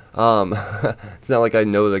 It's not like I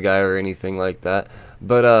know the guy or anything like that,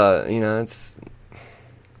 but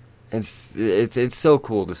it's so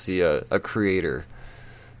cool to see a creator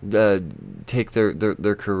take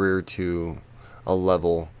their career to a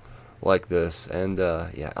level like this. And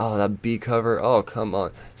that B cover, oh come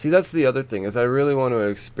on. See, that's the other thing, is I really want to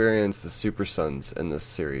experience the Super Sons in this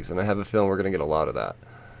series, and I have a feeling we're going to get a lot of that.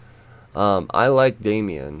 I like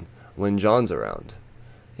Damian when John's around,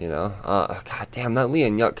 god damn, that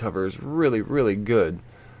Lian Yuck cover is really, really good.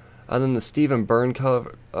 And then the Stephen Byrne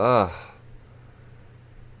cover,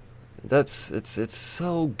 it's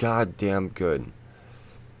so goddamn good.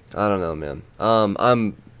 I don't know, man.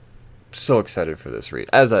 I'm so excited for this read,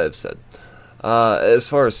 as I have said. As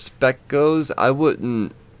far as spec goes, I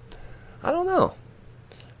don't know.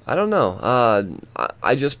 I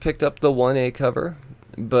just picked up the 1A cover,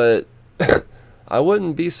 but I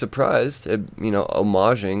wouldn't be surprised if,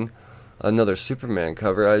 homaging another Superman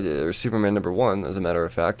cover, or Superman #1, as a matter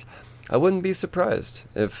of fact. I wouldn't be surprised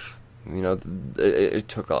if, it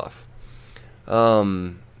took off.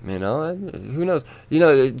 Who knows?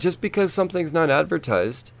 Just because something's not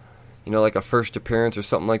advertised, like a first appearance or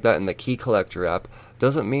something like that in the Key Collector app,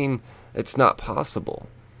 doesn't mean it's not possible.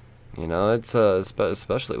 It's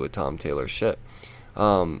especially with Tom Taylor shit.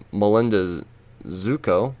 Melinda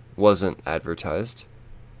Zuko wasn't advertised,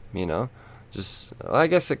 just, I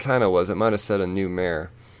guess it kind of was. It might have said a new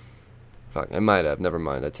mayor. Fuck, it might have. Never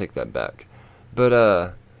mind. I take that back. But,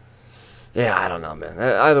 yeah, I don't know, man.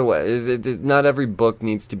 Either way, not every book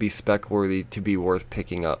needs to be spec-worthy to be worth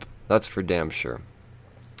picking up. That's for damn sure.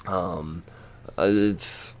 I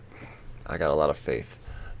got a lot of faith.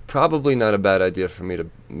 Probably not a bad idea for me to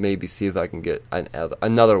maybe see if I can get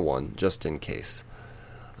another one, just in case.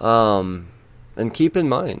 And keep in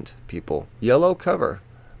mind, people, yellow cover.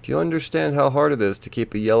 If you understand how hard it is to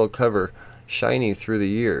keep a yellow cover shiny through the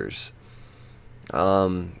years,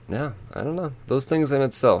 yeah, I don't know. Those things in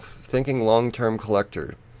itself, thinking long-term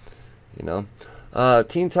collector,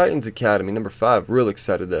 Teen Titans Academy #5. Real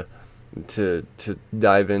excited to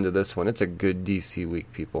dive into this one. It's a good DC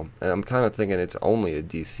week, people, and I'm kind of thinking it's only a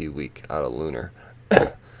DC week out of Lunar.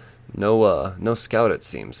 No Scout, it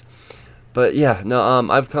seems. But yeah, no,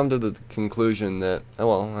 I've come to the conclusion that,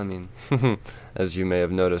 as you may have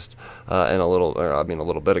noticed a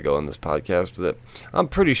little bit ago in this podcast, that I'm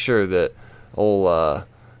pretty sure that old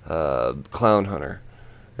Clown Hunter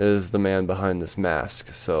is the man behind this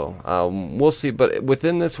mask. So we'll see. But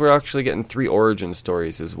within this, we're actually getting 3 origin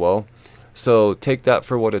stories as well. So take that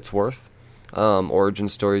for what it's worth. Origin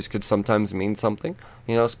stories could sometimes mean something,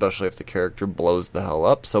 especially if the character blows the hell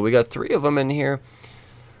up. So we got 3 of them in here.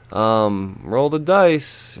 Roll the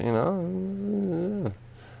dice,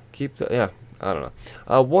 keep the, yeah, I don't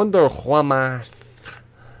know. Wonder Woman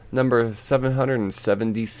number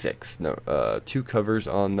 776. No, 2 covers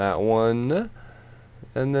on that one.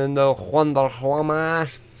 And then the Wonder Woman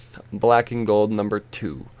black and gold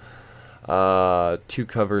 #2. 2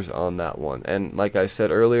 covers on that one. And like I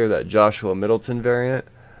said earlier, that Joshua Middleton variant,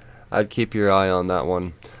 I'd keep your eye on that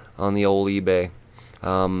one on the old eBay.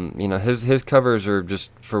 His covers are just,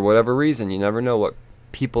 for whatever reason, you never know what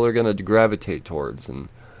people are going to gravitate towards, and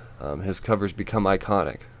his covers become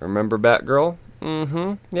iconic. Remember Batgirl?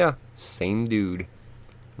 Yeah, same dude.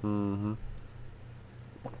 So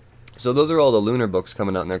those are all the Lunar books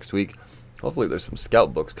coming out next week. Hopefully there's some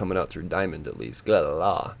Scout books coming out through Diamond at least.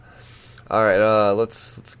 Alright,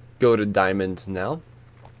 let's go to Diamond now.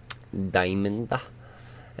 Diamond.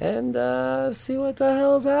 And see what the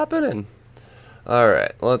hell's happening.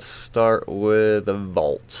 Alright, let's start with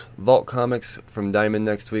Vault. Vault Comics from Diamond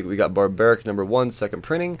next week. We got Barbaric #1, second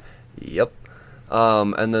printing. Yep.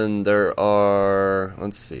 And then there are,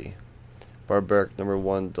 let's see, Barbaric number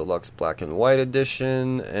 1 Deluxe Black and White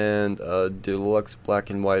Edition, and Deluxe Black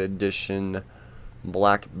and White Edition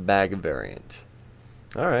Black Bag variant.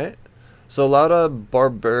 Alright. So a lot of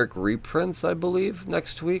Barbaric reprints, I believe,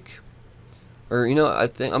 next week. Or,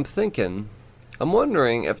 I'm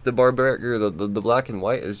wondering if the Barbaric, or the Black and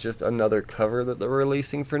White is just another cover that they're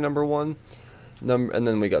releasing for number 1. And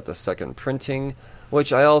then we got the second printing,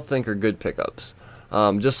 which I all think are good pickups.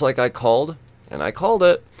 Just like I called, and I called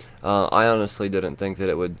it. I honestly didn't think that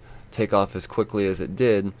it would take off as quickly as it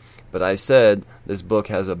did, but I said this book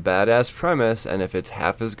has a badass premise, and if it's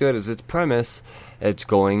half as good as its premise, it's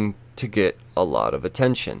going to get a lot of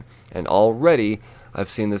attention. And already, I've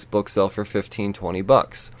seen this book sell for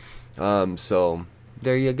 $15-20. So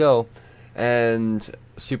there you go. And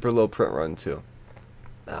super low print run too.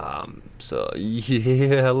 So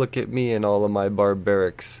yeah, look at me and all of my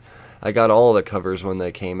Barbarics. I got all the covers when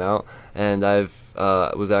they came out, and I've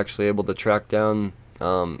was actually able to track down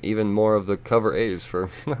even more of the cover A's for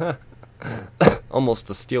almost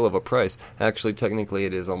a steal of a price. Actually, technically,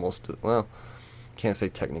 it is almost, well, can't say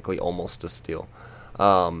technically almost a steal.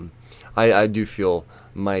 I do feel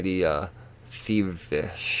mighty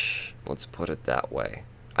thievish. Let's put it that way.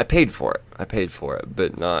 I paid for it,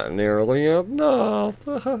 but not nearly enough.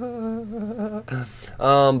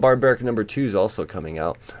 Barbaric number 2 is also coming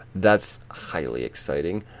out. That's highly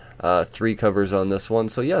exciting. 3 covers on this one,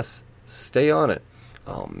 so yes, stay on it.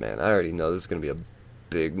 Oh man, I already know this is going to be a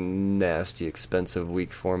big, nasty, expensive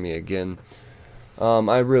week for me again.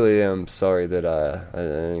 I really am sorry that I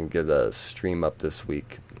didn't get a stream up this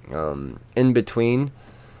week. In between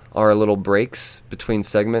our little breaks between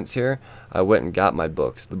segments here, I went and got my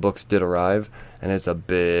books. The books did arrive, and it's a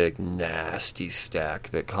big, nasty stack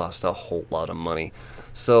that cost a whole lot of money.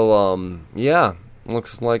 So, yeah,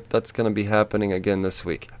 looks like that's going to be happening again this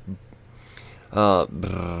week. I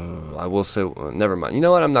will say, never mind. You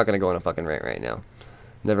know what? I'm not going to go on a fucking rant right now.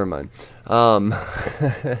 Never mind.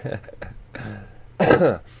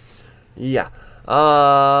 Yeah.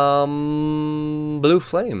 Blue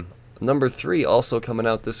Flame, number 3, also coming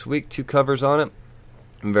out this week. 2 covers on it.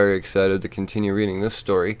 I'm very excited to continue reading this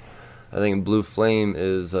story. I think Blue Flame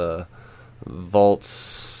is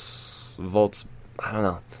Vault's. I don't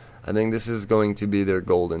know. I think this is going to be their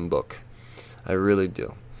golden book. I really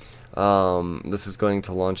do. This is going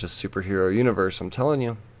to launch a superhero universe. I'm telling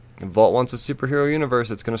you, if Vault wants a superhero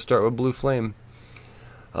universe, it's going to start with Blue Flame.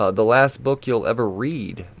 The last book you'll ever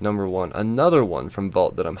read, number 1. Another one from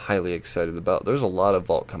Vault that I'm highly excited about. There's a lot of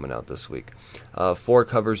Vault coming out this week. 4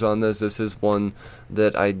 covers on this. This is one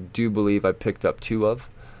that I do believe I picked up 2 of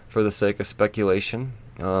for the sake of speculation.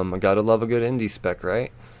 I gotta love a good indie spec,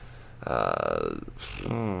 right?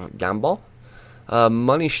 Gamble?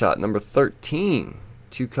 Money Shot, number 13.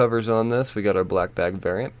 2 covers on this. We got our black bag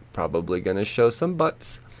variant. Probably gonna show some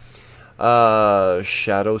butts.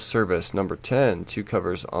 Shadow Service, number 10. 2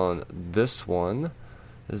 covers on this one.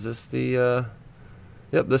 Is this the,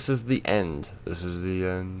 Yep, this is the end. This is the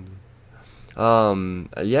end.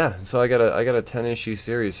 Yeah, so I got a 10-issue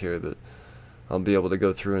series here that I'll be able to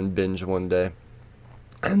go through and binge one day.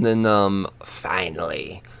 And then,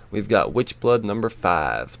 finally, we've got Witchblood, number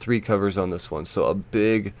 5. 3 covers on this one. So a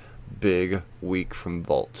big, big week from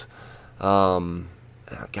Vault. God,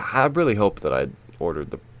 I really hope that I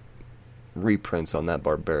ordered the reprints on that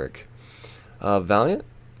Barbaric. Valiant?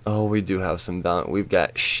 Oh, we do have some Valiant. We've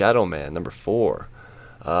got Shadow Man, number 4.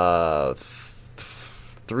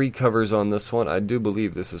 3 covers on this one. I do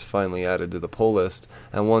believe this is finally added to the pull list.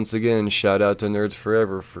 And once again, shout out to Nerds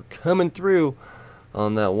Forever for coming through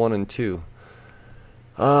on that 1 and 2.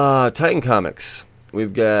 Titan Comics.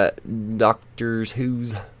 We've got Doctor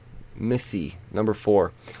Who's Missy, number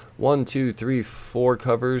 4. 1, 2, 3, 4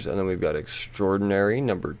 covers, and then we've got Extraordinary,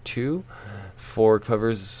 number 2. 4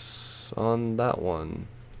 covers on that one.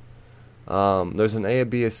 There's an A, a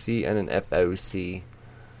B, a C, and an FOC.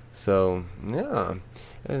 So, yeah.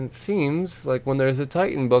 And it seems like when there's a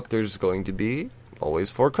Titan book, there's going to be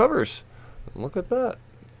always 4 covers. Look at that.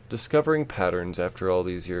 Discovering patterns after all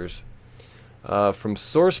these years. From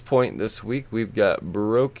Source Point this week, we've got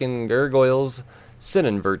Broken Gargoyles, Sin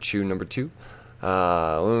and Virtue, number 2.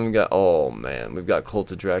 We've got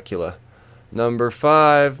Cult of Dracula, number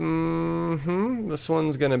 5. This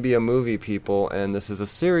one's gonna be a movie, people, and this is a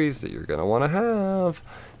series that you're gonna want to have.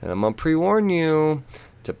 And I'm gonna pre-warn you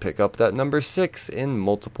to pick up that number 6 in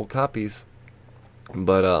multiple copies.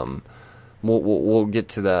 But we'll get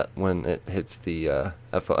to that when it hits the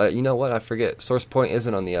FO. You know what? I forget. Source Point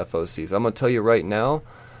isn't on the FOCs. I'm gonna tell you right now.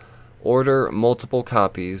 Order multiple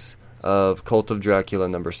copies of Cult of Dracula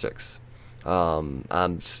 #6.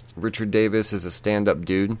 Richard Davis is a stand-up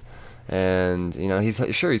dude, and he's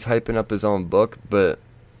hyping up his own book, but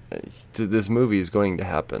this movie is going to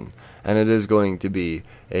happen, and it is going to be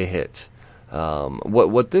a hit.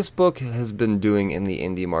 What this book has been doing in the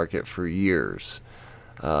indie market for years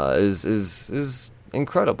is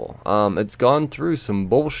incredible. It's gone through some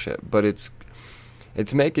bullshit, but it's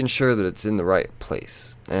making sure that it's in the right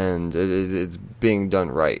place, and it's being done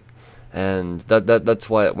right. And that's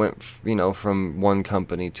why it went, from one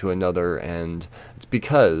company to another, and it's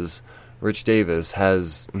because Rich Davis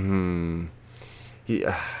has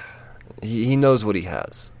he knows what he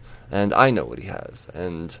has, and I know what he has,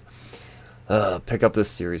 and pick up this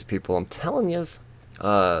series, people. I'm telling yous.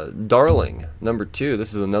 Darling #2.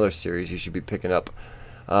 This is another series you should be picking up.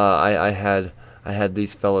 I had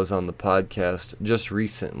these fellas on the podcast just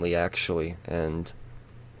recently, actually, and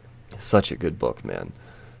such a good book, man.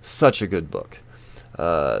 Such a good book.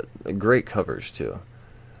 Great covers too,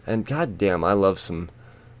 and goddamn, I love some.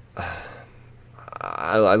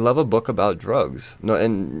 I love a book about drugs. No,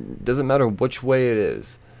 and it doesn't matter which way it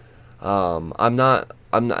is. I'm not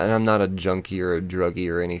a junkie or a druggie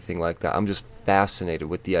or anything like that. I'm just fascinated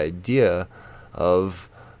with the idea of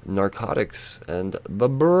narcotics and the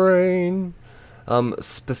brain,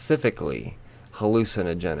 specifically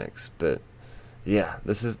hallucinogenics. But yeah,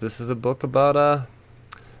 this is a book about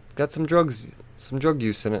got some drug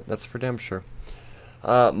use in it. That's for damn sure.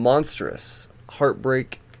 Monstrous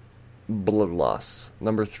Heartbreak Blood Loss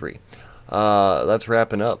 #3. That's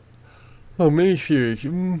wrapping up. Oh, miniseries.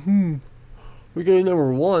 We got a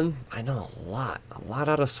 #1. I know a lot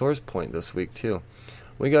out of Source Point this week too.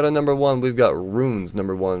 We got a #1. We've got Runes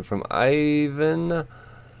 #1 from Ivan.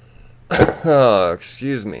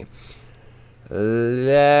 Excuse me.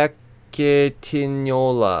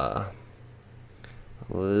 Lacetinola.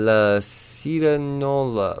 La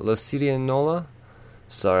Sirenola.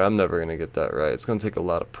 Sorry, I'm never gonna get that right. It's gonna take a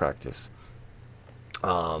lot of practice.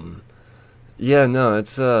 Yeah, no,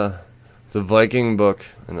 it's a Viking book,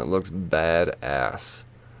 and it looks badass.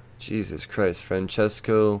 Jesus Christ,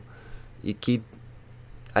 Francesco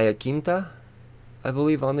Iaquinta, I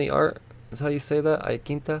believe, on the art. Is how you say that,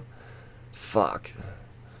 Iaquinta? Fuck.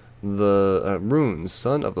 The Runes,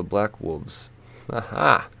 Son of the Black Wolves.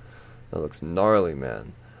 Aha. That looks gnarly,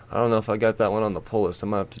 man. I don't know if I got that one on the pull list. I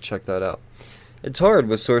might have to check that out. It's hard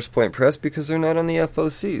with Source Point Press because they're not on the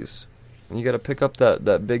FOCs. And you got to pick up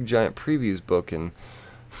that big giant previews book and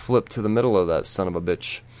flip to the middle of that son of a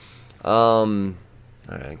bitch.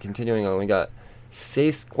 Alright, continuing on, we got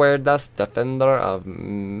Seis Cuerdas, Defender of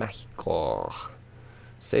Mexico.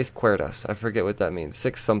 Seis Cuerdas, I forget what that means.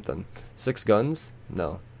 6 something. 6 guns?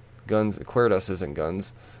 No. Guns, Cuerdas isn't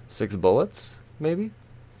guns. 6 bullets, maybe?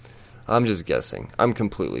 I'm just guessing. I'm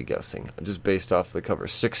completely guessing. Just based off the cover.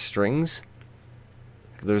 6 strings?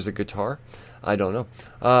 There's a guitar? I don't know.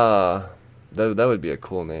 That would be a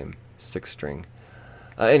cool name. 6 string.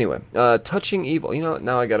 Anyway, Touching Evil.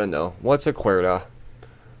 Now I gotta know. What's a cuerda?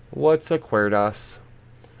 What's a cuerdas?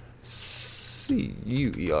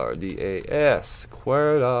 Cuerdas.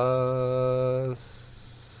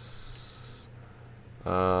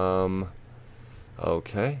 Cuerdas.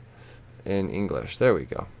 Okay. In English. There we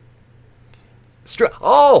go.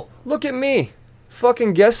 Oh! Look at me!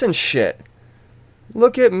 Fucking guessing shit.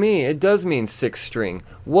 Look at me. It does mean 6 string.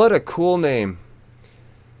 What a cool name.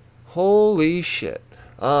 Holy shit.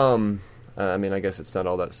 I mean, I guess it's not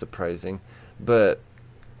all that surprising, but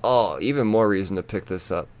even more reason to pick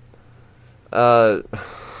this up.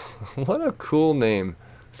 What a cool name.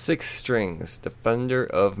 6 strings, Defender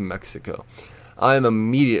of Mexico. I'm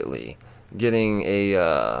immedly getting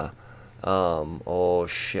a oh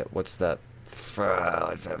shit, what's that?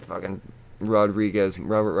 It's that fucking Robert Rodriguez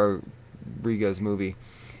movie.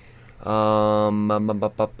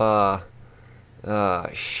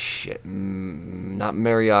 Shit. Not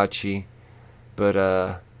Mariachi,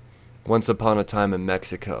 but Once Upon a Time in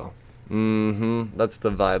Mexico. That's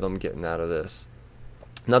the vibe I'm getting out of this.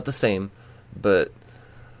 Not the same, but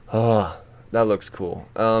that looks cool.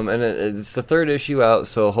 And it's the 3rd issue out,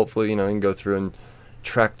 so hopefully you can go through and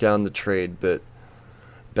track down the trade. But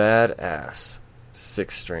badass,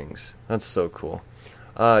 6 strings. That's so cool.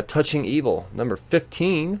 Touching Evil, number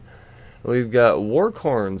 15. We've got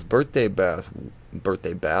Warcorn's Birthday Bath.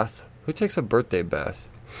 Birthday bath? Who takes a birthday bath?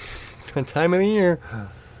 It's that time of the year.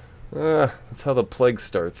 That's how the plague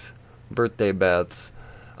starts. Birthday baths.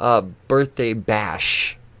 Birthday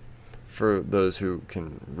bash, for those who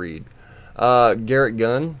can read. Garrett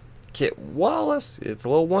Gunn, Kit Wallace. It's a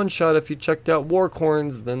little one-shot. If you checked out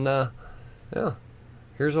Warcorns, then yeah,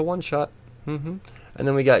 here's a one-shot. And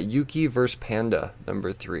then we got Yuki vs. Panda,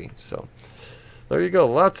 number 3. So there you go.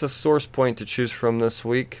 Lots of source point to choose from this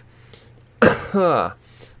week. No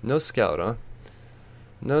Scout, huh?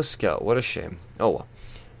 No Scout. What a shame. Oh, well.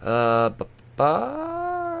 I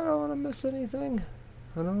don't want to miss anything.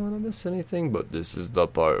 But this is the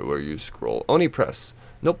part where you scroll. Oni Press.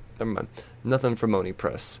 Nope, never mind. Nothing from Oni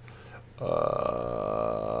Press.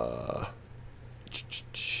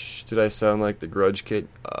 Did I sound like the Grudge Kid?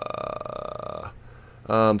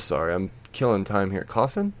 I'm sorry, I'm killing time here.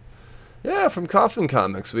 Coffin? Yeah, from Coffin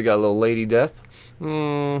Comics, we got a little Lady Death.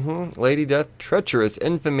 Lady Death, Treacherous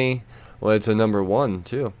Infamy. Well, it's a number 1,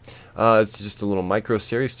 too. It's just a little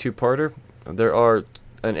micro-series, 2-parter. There are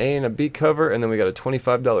an A and a B cover, and then we got a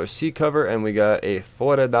 $25 C cover, and we got a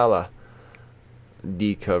 $40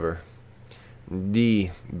 D cover.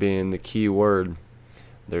 D being the key word.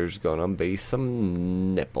 There's gonna be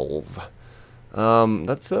some nipples.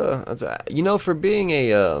 That's a for being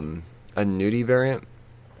a nudie variant,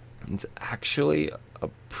 it's actually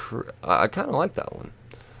I kind of like that one.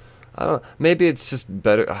 I don't. Maybe it's just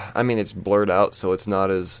better. I mean, it's blurred out, so it's not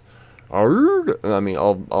as. I mean,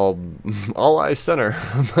 all eyes center.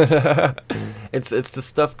 It's the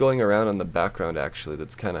stuff going around in the background actually.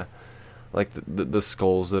 That's kind of like the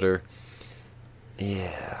skulls that are.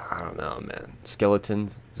 Yeah, I don't know, man.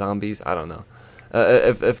 Skeletons, zombies. I don't know.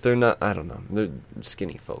 If they're not, I don't know. They're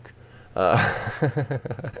skinny folk.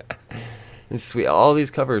 It's sweet. All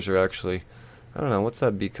these covers are actually. I don't know. What's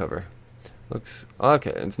that B cover? Looks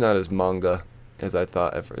okay. It's not as manga as I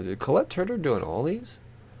thought. Is Colette Turner doing all these?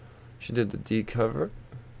 She did the D cover.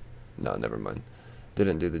 No, never mind.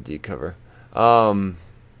 Didn't do the D cover.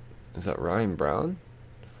 Is that Ryan Brown?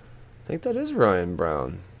 I think that is Ryan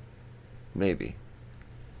Brown. Maybe.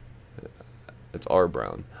 It's R.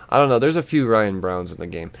 Brown. I don't know. There's a few Ryan Browns in the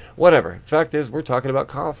game. Whatever. Fact is, we're talking about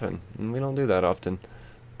Coffin. And we don't do that often.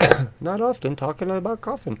 Not often talking about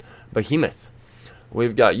Coffin. Behemoth.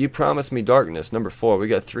 We've got You Promised Me Darkness, number 4. We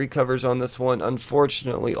got 3 covers on this one.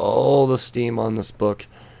 Unfortunately, all the steam on this book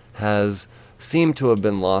has seemed to have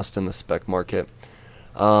been lost in the spec market.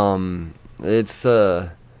 It's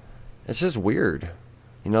just weird.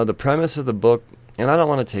 You know, the premise of the book, and I don't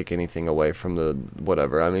want to take anything away from the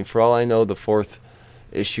whatever. I mean, for all I know, the 4th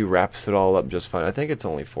issue wraps it all up just fine. I think it's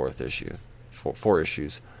only 4th issue. 4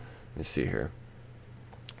 issues. Let me see here.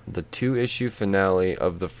 The 2-issue finale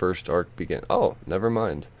of the first arc begin. Oh, never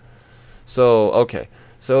mind. So, okay.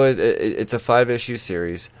 So it's a 5-issue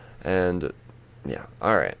series, and yeah,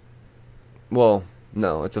 all right. Well,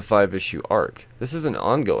 no, it's a 5-issue arc. This is an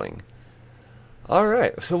ongoing. All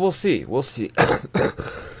right, so we'll see. We'll see.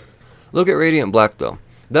 Look at Radiant Black, though.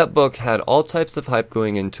 That book had all types of hype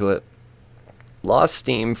going into it. Lost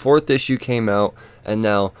steam. 4th issue came out, and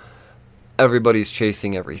now everybody's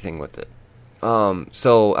chasing everything with it.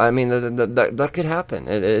 So, I mean, that could happen.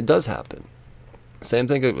 It does happen. Same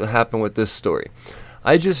thing could happen with this story.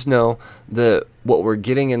 I just know that what we're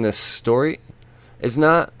getting in this story is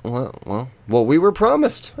not, well, what we were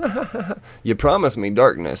promised. You promised me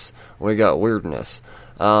darkness. We got weirdness.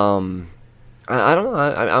 I don't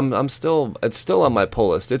know. I'm still, it's still on my pull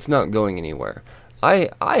list. It's not going anywhere.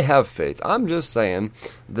 I have faith. I'm just saying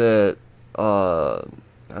that, I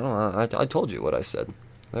don't know. I told you what I said.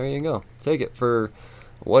 There you go. Take it for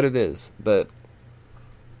what it is. But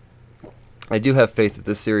I do have faith that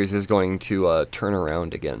this series is going to turn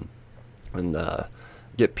around again and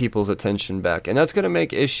get people's attention back. And that's going to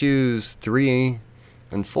make issues 3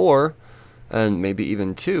 and 4, and maybe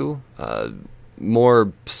even 2,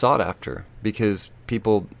 more sought after, because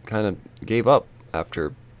people kind of gave up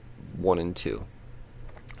after 1 and 2.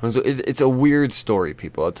 It's a weird story,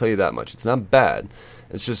 people. I'll tell you that much. It's not bad.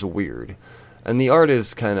 It's just weird. And the art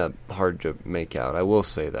is kind of hard to make out, I will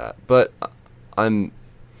say that. But I'm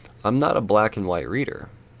not a black and white reader,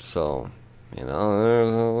 so, you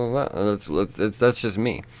know, that's just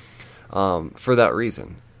me. For that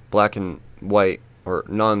reason, black and white or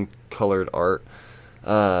non-colored art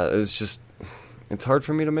is just, it's hard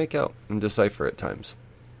for me to make out and decipher at times,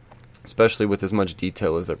 especially with as much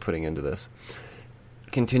detail as they're putting into this.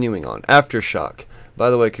 Continuing on, Aftershock. By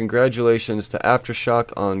the way, congratulations to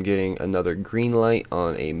Aftershock on getting another green light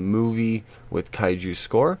on a movie with kaiju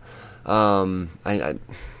score. I want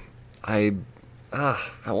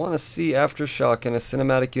to see Aftershock in a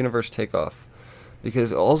cinematic universe take off,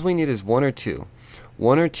 because all we need is one or two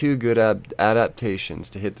good adaptations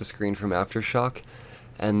to hit the screen from Aftershock,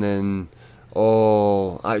 and then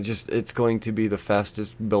it's going to be the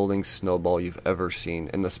fastest building snowball you've ever seen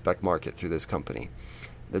in the spec market through this company.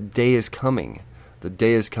 The day is coming. The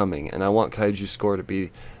day is coming, and I want Kaiju Score to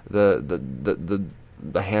be the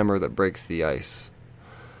hammer that breaks the ice.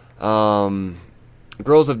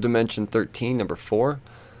 Girls of Dimension 13, number 4.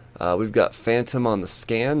 We've got Phantom on the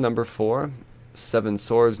Scan, number 4. Seven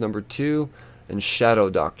Swords, number 2. And Shadow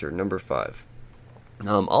Doctor, number 5.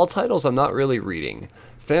 All titles I'm not really reading.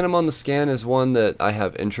 Phantom on the Scan is one that I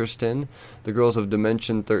have interest in. The Girls of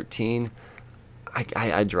Dimension 13,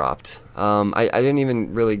 I dropped. I didn't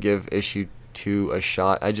even really give issue 2 a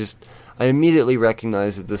shot. I immediately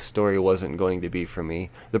recognized that this story wasn't going to be for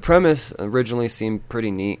me. The premise originally seemed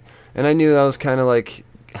pretty neat, and I knew I was kind of like,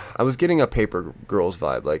 I was getting a Paper Girls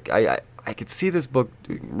vibe. Like, I could see this book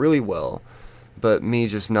doing really well, but me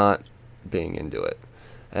just not being into it.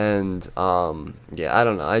 And, yeah, I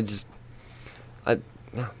don't know.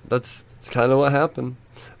 That's kind of what happened.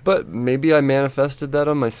 But maybe I manifested that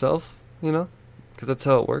on myself, because that's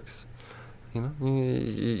how it works.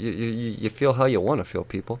 You feel how you want to feel,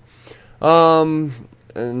 people.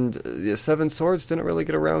 And the Seven Swords didn't really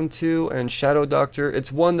get around to, and Shadow Doctor,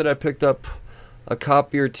 it's one that I picked up a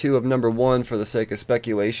copy or two of number 1 for the sake of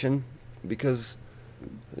speculation, because,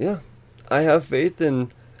 yeah, I have faith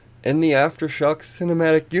in the Aftershock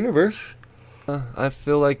cinematic universe. I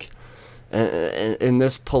feel like in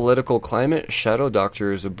this political climate, Shadow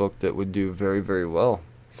Doctor is a book that would do very, very well.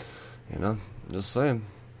 Just saying.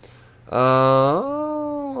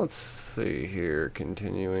 Let's see here.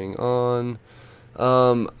 Continuing on.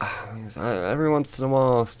 Every once in a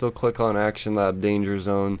while, I'll still click on Action Lab Danger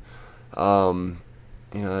Zone. There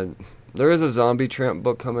is a Zombie Tramp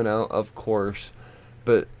book coming out, of course,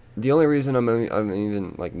 but the only reason I'm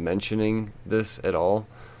even like mentioning this at all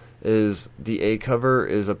is the A cover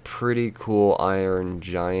is a pretty cool Iron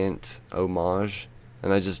Giant homage,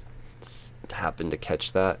 and I just happened to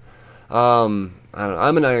catch that. I don't know,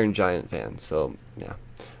 I'm an Iron Giant fan, so yeah,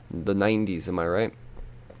 the 90s, am I right?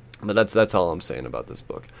 But that's all I'm saying about this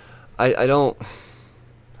book. I don't.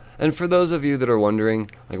 And for those of you that are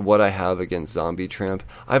wondering, like, what I have against Zombie Tramp,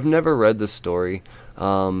 I've never read the story. I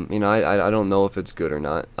don't know if it's good or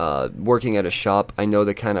not. Working at a shop, I know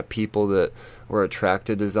the kind of people that were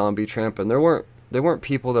attracted to Zombie Tramp, and they weren't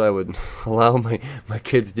people that I would allow my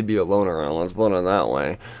kids to be alone around. Let's put it that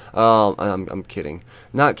way. I'm kidding.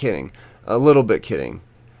 Not kidding. A little bit kidding.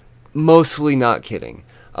 Mostly not kidding.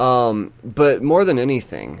 But more than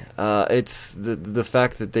anything, it's the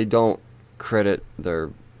fact that they don't credit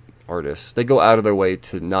their artists. They go out of their way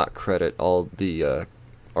to not credit all the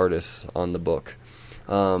artists on the book.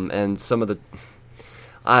 And some of the,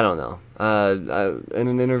 I don't know. In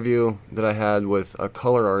an interview that I had with a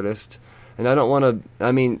color artist, and I don't want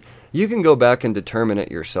to, you can go back and determine it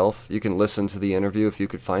yourself. You can listen to the interview if you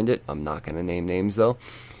could find it. I'm not going to name names, though,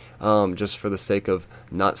 just for the sake of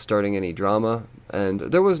not starting any drama. And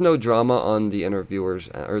there was no drama on the interviewers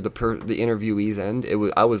or the interviewee's end.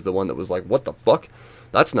 I was the one that was like, "What the fuck?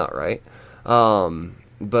 That's not right." Yeah,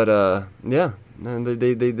 and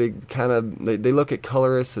they kind of they look at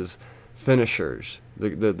colorists as finishers.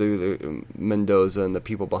 The Mendoza and the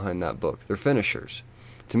people behind that book, they're finishers.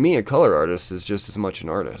 To me, a color artist is just as much an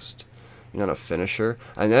artist. You're not a finisher.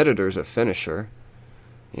 An editor's a finisher.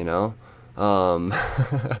 I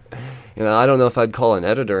don't know if I'd call an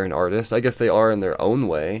editor an artist. I guess they are in their own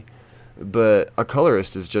way, but a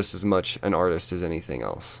colorist is just as much an artist as anything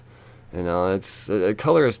else. It's a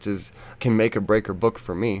colorist can make or break a book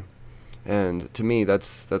for me, and to me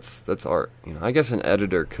that's art. I guess an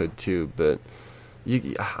editor could too, but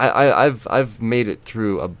I've made it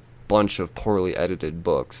through a bunch of poorly edited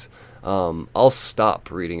books. I'll stop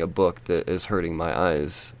reading a book that is hurting my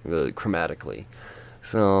eyes chromatically.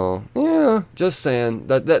 So yeah, just saying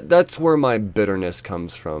that's where my bitterness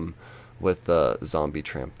comes from with Zombie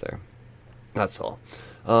Tramp there. That's all.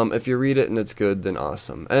 If you read it and it's good, then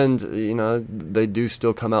awesome. And they do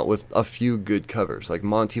still come out with a few good covers. Like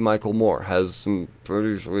Monty Michael Moore has some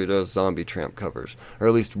pretty sweet Zombie Tramp covers, or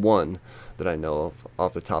at least one that I know of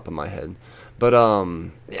off the top of my head. But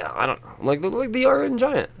yeah, I don't know. Like the Iron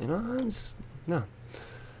Giant,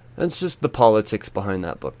 It's just the politics behind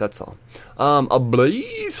that book, that's all.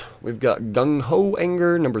 Ablaze, we've got Gung Ho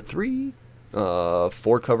Anger number 3, 4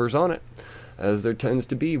 covers on it, as there tends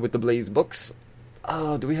to be with the Blaze books.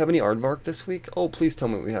 Do we have any Aardvark this week? Oh, please tell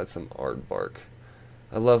me we had some Aardvark.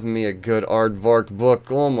 I love me a good Aardvark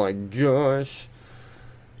book, oh my gosh.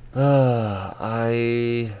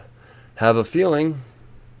 I have a feeling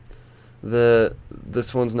that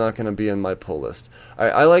this one's not going to be in my pull list.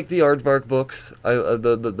 I like the Aardvark books,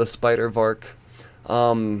 the Spider-Vark,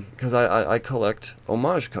 because I collect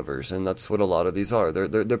homage covers, and that's what a lot of these are.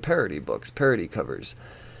 They're parody books, parody covers.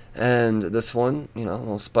 And this one,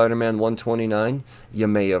 Spider-Man 129, you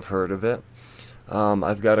may have heard of it.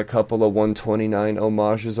 I've got a couple of 129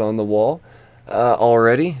 homages on the wall.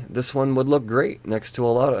 already, this one would look great next to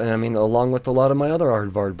along with a lot of my other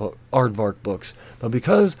Aardvark books. But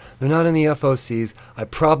because they're not in the FOCs, I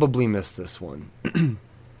probably missed this one.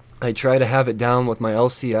 I try to have it down with my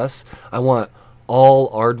LCS. I want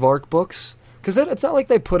all Aardvark books, because it's not like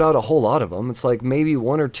they put out a whole lot of them. It's like maybe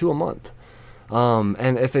 1 or 2 a month.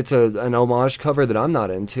 And if it's an homage cover that I'm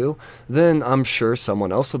not into, then I'm sure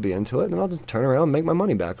someone else will be into it, and I'll just turn around and make my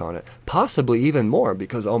money back on it. Possibly even more,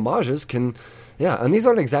 because homages can... Yeah, and these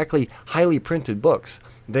aren't exactly highly printed books.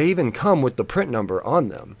 They even come with the print number on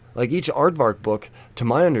them. Like, each Aardvark book, to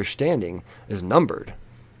my understanding, is numbered.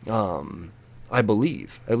 I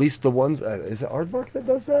believe. At least the ones... is it Aardvark that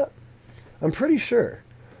does that? I'm pretty sure.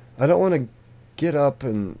 I don't want to get up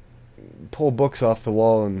and pull books off the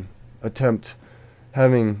wall and attempt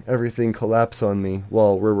having everything collapse on me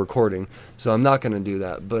while we're recording. So I'm not going to do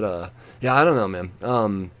that. But, yeah, I don't know,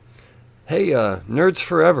 man. Hey, Nerds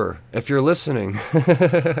Forever, if you're listening,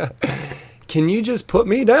 can you just put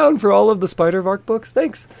me down for all of the Spider-Vark books?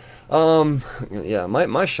 Thanks. Yeah,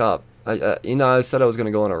 my shop, I said I was going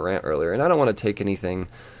to go on a rant earlier, and I don't want to take anything,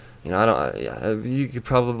 you could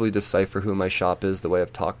probably decipher who my shop is the way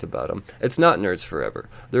I've talked about them. It's not Nerds Forever.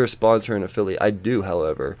 They're a sponsor and affiliate. I do,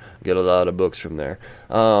 however, get a lot of books from there.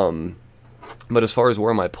 But as far as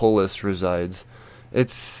where my pull list resides,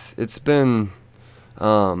 it's been,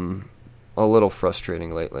 a little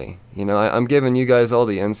frustrating lately. I'm giving you guys all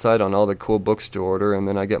the insight on all the cool books to order, and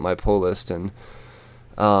then I get my pull list, and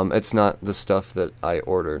it's not the stuff that I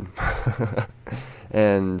ordered.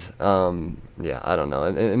 And yeah, I don't know.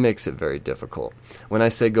 It makes it very difficult. When I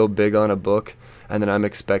say go big on a book, and then I'm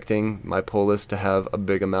expecting my pull list to have a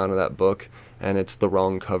big amount of that book, and it's the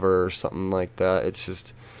wrong cover or something like that, it's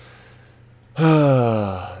just...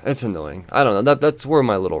 it's annoying. I don't know. That's where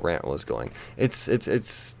my little rant was going.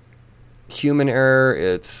 It's human error.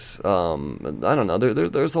 It's I don't know.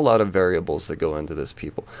 There's a lot of variables that go into this,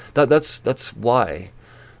 people. That's why.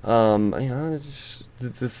 It's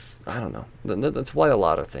this. I don't know. That's why a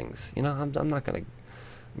lot of things. I'm not gonna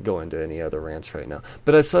go into any other rants right now.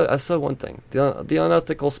 But I saw one thing. The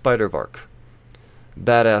Unethical Spider-Vark,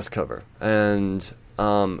 badass cover, and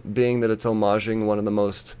being that it's homaging one of the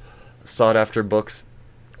most sought after books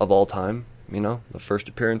of all time, the first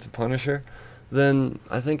appearance of Punisher, then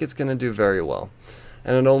I think it's going to do very well.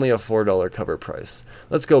 And at only a $4 cover price.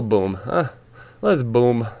 Let's go Boom. Let's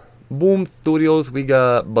Boom. Boom Studios, we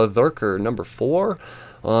got Berserker number 4.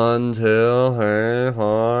 1, 2, 3,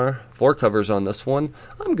 4. 4 covers on this one.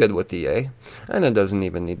 I'm good with the A. And it doesn't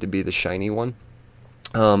even need to be the shiny one.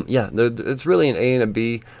 Yeah, it's really an A and a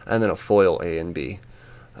B, and then a foil A and B.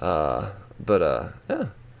 Yeah.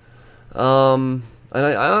 And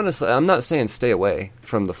I honestly, I'm not saying stay away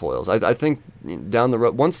from the foils. I think down the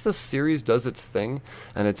road, once the series does its thing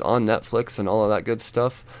and it's on Netflix and all of that good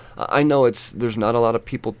stuff, I know there's not a lot of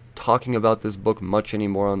people talking about this book much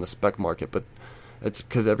anymore on the spec market, but it's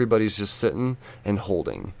because everybody's just sitting and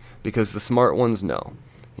holding. Because the smart ones know.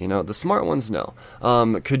 The smart ones know.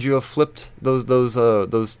 Could you have flipped those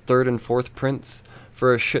 3rd and 4th prints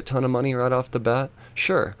for a shit ton of money right off the bat?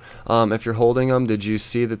 Sure. If you're holding them, did you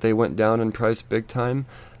see that they went down in price big time?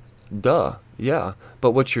 Duh. Yeah.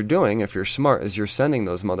 But what you're doing, if you're smart, is you're sending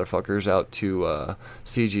those motherfuckers out to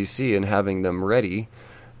CGC and having them ready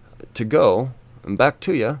to go and back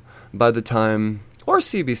to you by the time, or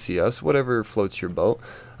CBCS, whatever floats your boat.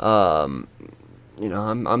 I'm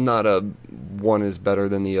not a one is better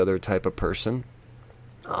than the other type of person.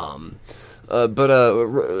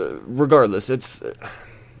 Regardless, it's...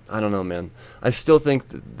 I don't know, man. I still think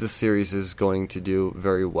the series is going to do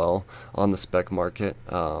very well on the spec market.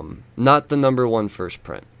 Not the number 1 first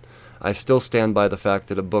print. I still stand by the fact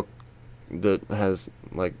that a book that has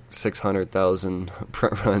like 600,000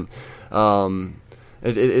 print run,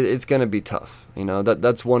 it's going to be tough.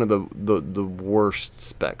 That's one of the worst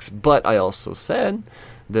specs. But I also said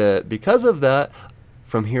that because of that,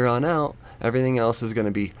 from here on out, everything else is going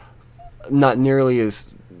to be not nearly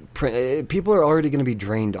as... People are already going to be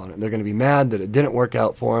drained on it. They're going to be mad that it didn't work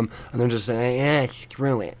out for them, and they're just saying,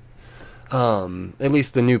 screw it. At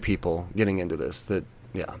least the new people getting into this, and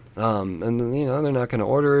they're not going to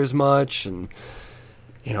order as much, and,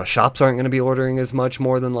 shops aren't going to be ordering as much,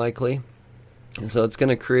 more than likely. And so it's going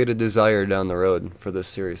to create a desire down the road for this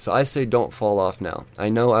series. So I say don't fall off now. I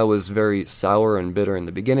know I was very sour and bitter in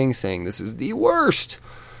the beginning, saying this is the worst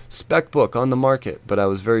spec book on the market, but I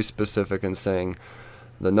was very specific in saying...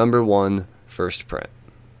 the number 1 first print,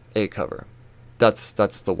 A cover. That's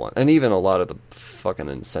the one. And even a lot of the fucking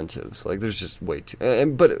incentives. Like, there's just way too...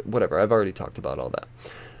 but whatever, I've already talked about all that.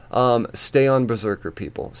 Stay on Berserker,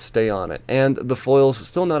 people. Stay on it. And the foil's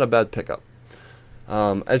still not a bad pickup.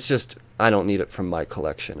 It's just I don't need it from my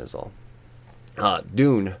collection is all.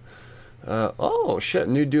 Dune. Oh shit,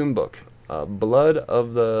 new Dune book. Blood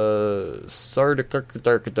of the Sardaukar.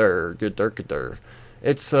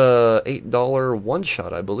 It's a $8 one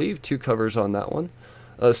shot, I believe. 2 covers on that one.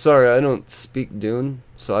 Sorry, I don't speak Dune,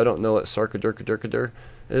 so I don't know what Sardaukar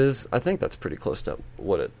is. I think that's pretty close to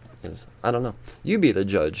what it is. I don't know. You be the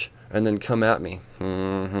judge, and then come at me.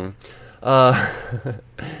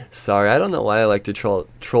 Sorry, I don't know why I like to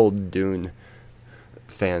troll Dune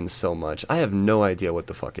fans so much. I have no idea what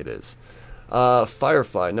the fuck it is.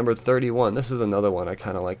 Firefly, number 31. This is another one I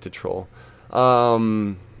kind of like to troll.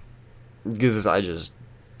 Because I just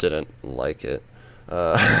didn't like it.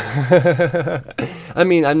 I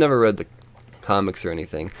mean, I've never read the comics or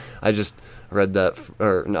anything. I just read that,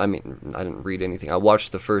 I didn't read anything. I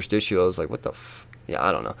watched the first issue. I was like, what the yeah,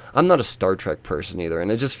 I don't know. I'm not a Star Trek person either,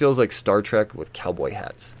 and it just feels like Star Trek with cowboy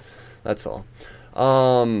hats. That's all.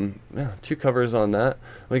 Yeah, 2 covers on that.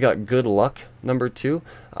 We got Good Luck, number 2.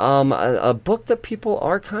 A book that people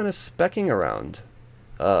are kind of specking around.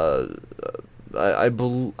 I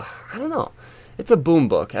don't know. It's a boom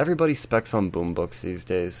book. Everybody specs on boom books these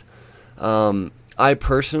days. I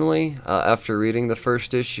personally, after reading the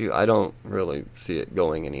first issue, I don't really see it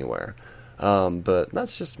going anywhere. But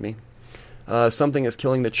that's just me. Something is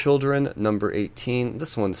Killing the Children, number 18.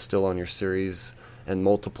 This one's still on your series and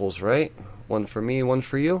multiples, right? One for me, one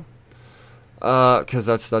for you. Because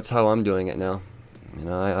that's how I'm doing it now. You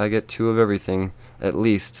know, I get 2 of everything, at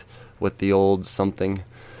least, with the old something.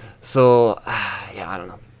 So, yeah, I don't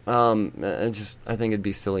know. I think it'd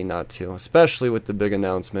be silly not to, especially with the big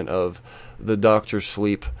announcement of the Dr.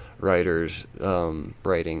 Sleep writers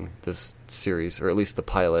writing this series, or at least the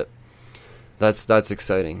pilot. That's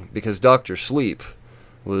exciting, because Dr. Sleep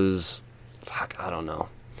was, I don't know.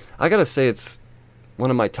 I gotta say it's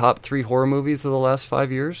one of my top 3 horror movies of the last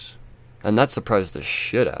 5 years, and that surprised the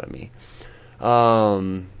shit out of me. I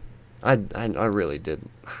really did.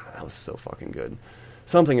 That was so fucking good.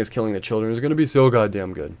 Something is Killing the Children is going to be so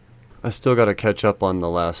goddamn good. I still got to catch up on the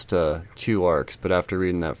last 2 arcs, but after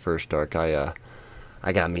reading that first arc, I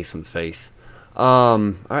got me some faith.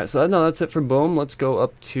 Alright, so no, that's it for Boom. Let's go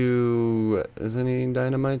up to, is any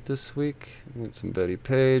Dynamite this week? Got some Betty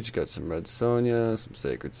Page, got some Red Sonja, some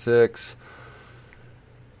Sacred Six.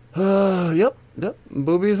 Yep,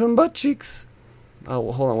 boobies and butt cheeks.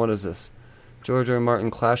 Oh, hold on, what is this? George R. R.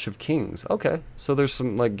 Martin Clash of Kings. Okay, so there's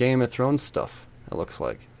some like Game of Thrones stuff, it looks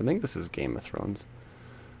like. I think this is Game of Thrones.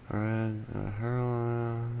 Alright,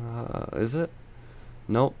 is it?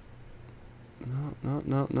 Nope.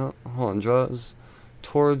 No. Hold on, draws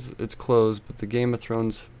towards its close, but the Game of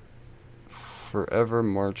Thrones forever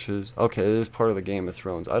marches. Okay, it is part of the Game of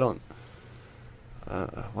Thrones. I don't...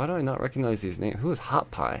 why do I not recognize these names? Who is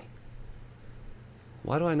Hot Pie?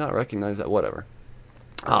 Why do I not recognize that? Whatever.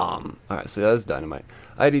 Alright, so that's Dynamite.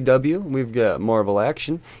 IDW, we've got Marvel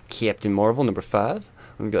Action, Captain Marvel, number 5.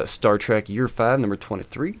 We've got Star Trek Year 5, number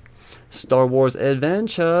 23. Star Wars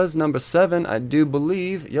Adventures, number 7, I do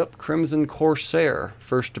believe. Yep, Crimson Corsair.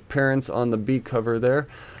 First appearance on the B cover there.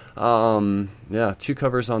 Yeah, 2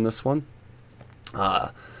 covers on this one.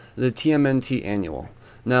 The TMNT Annual.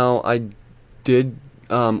 Now, I did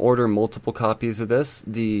order multiple copies of this.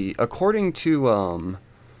 According to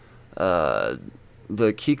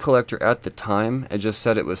the key collector at the time, it just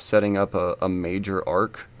said it was setting up a major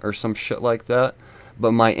arc or some shit like that.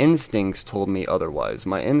 But my instincts told me otherwise.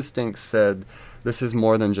 My instincts said this is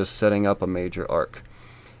more than just setting up a major arc.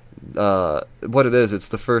 What it is, it's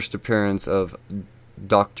the first appearance of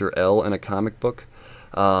Dr. L in a comic book.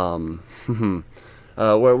 What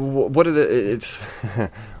it's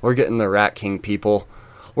we're getting the Rat King, people.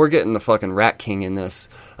 We're getting the fucking Rat King in this.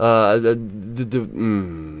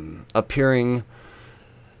 Appearing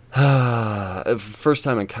first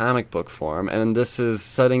time in comic book form, and this is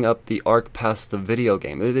setting up the arc past the video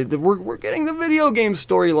game. We're getting the video game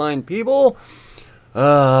storyline, people.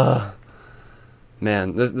 Man,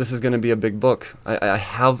 this is going to be a big book. I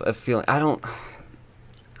have a feeling. I don't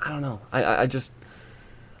know.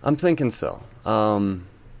 I'm thinking so. When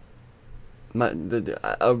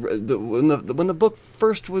the book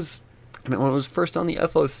first was, when it was first on the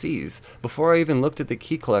FOCs, before I even looked at the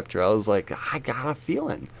key collector, I was like, I got a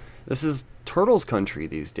feeling this is Turtles country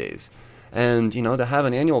these days. And, you know, to have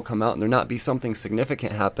an annual come out and there not be something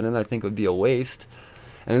significant happening, I think would be a waste.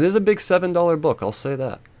 And it is a big $7 book, I'll say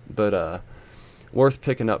that. But, worth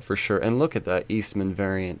picking up for sure. And look at that Eastman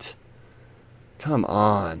variant. Come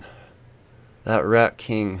on. That Rat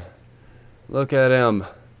King. Look at him.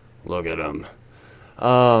 Look at him.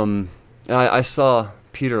 I saw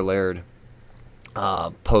Peter Laird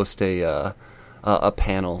post a a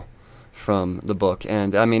panel from the book,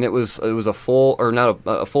 and I mean it was a full, or not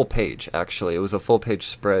a full page actually. It was a full page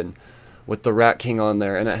spread with the Rat King on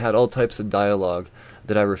there, and it had all types of dialogue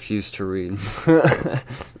that I refused to read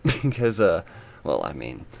because well, I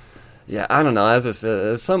mean, yeah, I don't know. As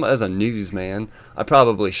a newsman, I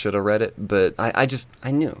probably should have read it, but I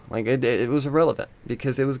knew like it was irrelevant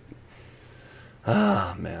because it was.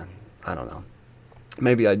 Man, I don't know.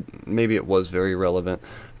 Maybe it was very relevant,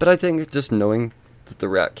 but I think just knowing that the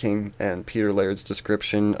Rat King and Peter Laird's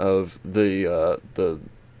description of the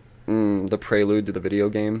prelude to the video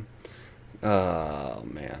game. Oh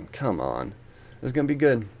man, come on, it's gonna be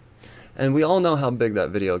good. And we all know how big that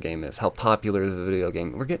video game is, how popular the video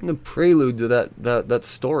game. We're getting the prelude to that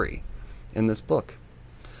story in this book.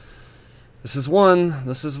 This is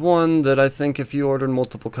one that I think if you ordered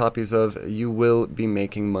multiple copies of, you will be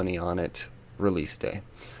making money on it release day.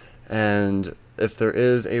 And if there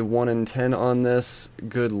is a 1 in 10 on this,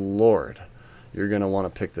 good lord, you're going to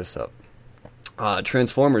want to pick this up.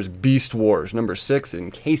 Transformers Beast Wars number 6. In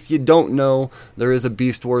case you don't know, there is a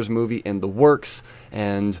Beast Wars movie in the works,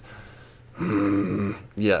 and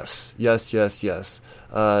yes.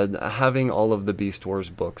 Having all of the Beast Wars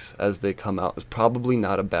books as they come out is probably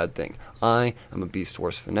not a bad thing. I am a Beast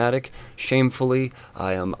Wars fanatic. Shamefully,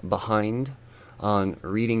 I am behind on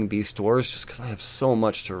reading Beast Wars just because I have so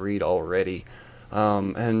much to read already.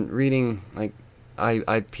 And reading like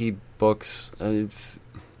IP books, really,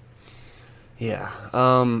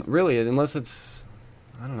 unless it's,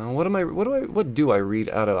 I don't know, what do I read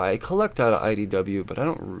out of? I collect out of IDW, but I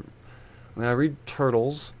don't. I read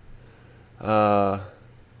Turtles. I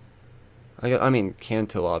mean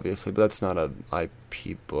Kanto, obviously, but that's not a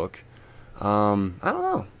IP book. I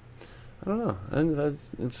don't know. And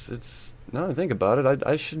it's now that I think about it,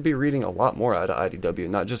 I should be reading a lot more out of IDW,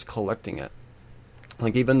 not just collecting it.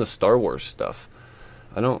 Like even the Star Wars stuff.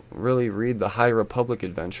 I don't really read the High Republic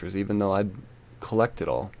adventures, even though I collect it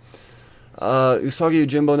all. Usagi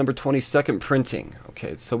Yojimbo number 20, second printing.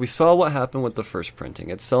 Okay, so we saw what happened with the first printing.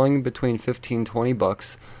 It's selling between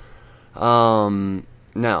 $15-$20.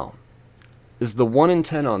 Now, is the 1 in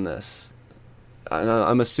 10 on this?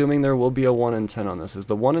 I'm assuming there will be a 1 in 10 on this. Is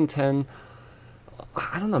the 1 in 10?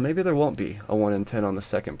 I don't know. Maybe there won't be a 1 in 10 on the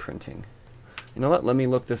second printing. You know what? Let me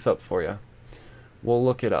look this up for you. We'll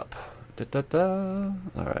look it up. All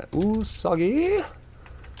right, Usagi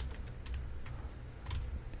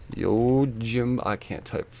Yojimbo. I can't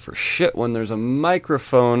type for shit when there's a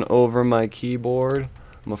microphone over my keyboard.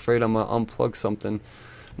 I'm afraid I'm gonna unplug something.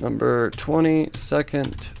 Number 20,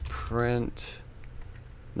 second print.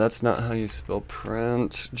 That's not how you spell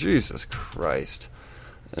print. Jesus Christ.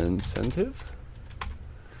 Incentive?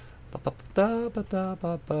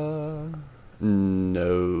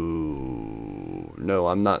 No,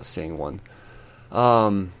 I'm not seeing one.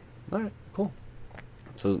 Alright, cool.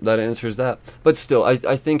 So that answers that. But still, I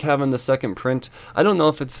think having the second print, I don't know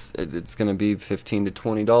if it's going to be $15 to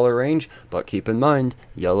 $20 range, but keep in mind,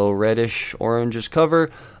 yellow, reddish, orangish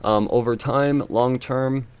cover. Over time, long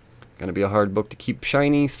term, going to be a hard book to keep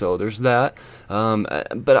shiny, so there's that.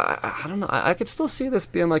 But I don't know, I could still see this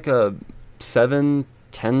being like a $7,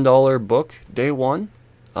 $10 book day one.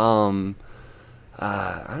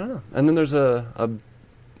 I don't know. And then there's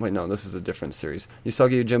wait, no, this is a different series.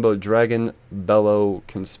 Usagi Yojimbo Dragon Bellow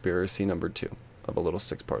Conspiracy number 2 of a little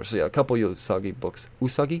 6-part. So yeah, a couple Usagi books.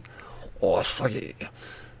 Usagi? Osagi.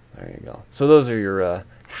 There you go. So those are your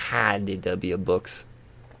HDW books.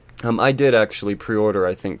 I did actually pre-order,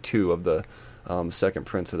 I think, 2 of the second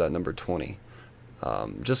prints of that number 20.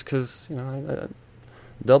 Just because, I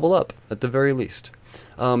double up at the very least.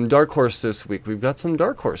 Dark Horse this week. We've got some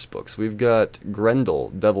Dark Horse books. We've got Grendel,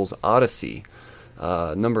 Devil's Odyssey,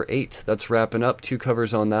 number 8. That's wrapping up. 2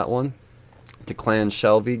 covers on that one. Declan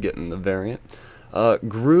Shalvey getting the variant.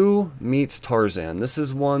 Gru meets Tarzan. This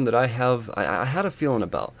is one that I had a feeling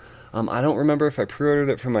about. I don't remember if I pre-ordered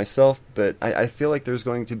it for myself, but I feel like there's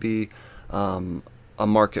going to be a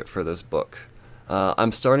market for this book.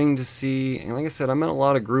 I'm starting to see, and like I said, I'm in a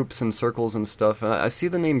lot of groups and circles and stuff, and I see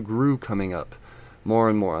the name Gru coming up more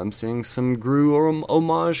and more. I'm seeing some Gru or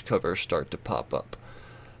homage covers start to pop up.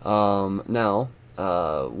 Now,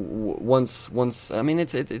 once I mean,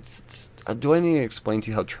 it's do I need to explain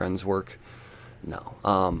to you how trends work? No.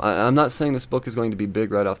 I'm not saying this book is going to be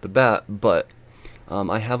big right off the bat, but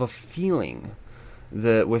I have a feeling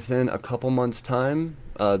that within a couple months' time,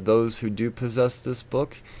 those who do possess this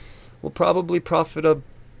book will probably profit a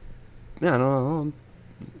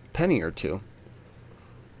penny or two.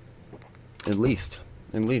 At least.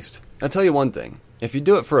 I'll tell you one thing. If you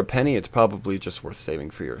do it for a penny, it's probably just worth saving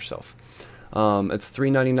for yourself. It's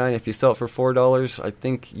 $3.99. If you sell it for $4, I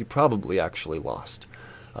think you probably actually lost.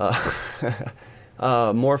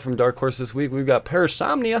 More from Dark Horse this week. We've got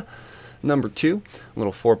Parasomnia, number 2, a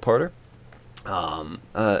little 4-parter.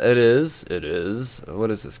 It is,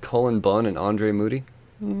 what is this, Cullen Bunn and Andre Moody?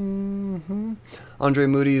 Andre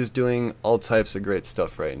Moody is doing all types of great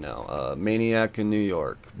stuff right now. Maniac in New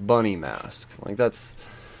York, Bunny Mask. Like, that's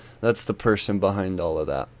the person behind all of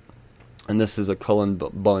that. And this is a Cullen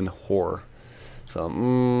Bunn horror. So,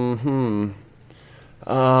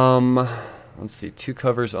 let's see, 2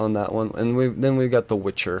 covers on that one. And then we've got The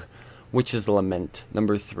Witcher, Witch's Lament,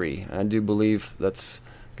 number 3. I do believe that's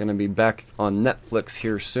going to be back on Netflix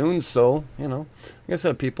here soon. So, like I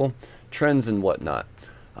said, people, trends and whatnot.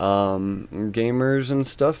 Gamers and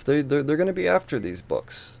stuff, they're going to be after these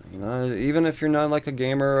books. Even if you're not like a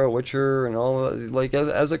gamer or a Witcher and all, like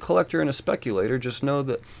as a collector and a speculator, just know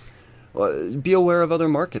that, be aware of other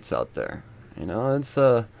markets out there. It's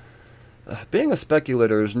being a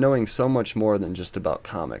speculator is knowing so much more than just about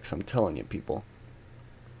comics. I'm telling you, people.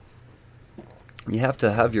 You have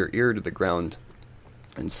to have your ear to the ground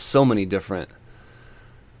in so many different,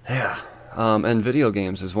 and video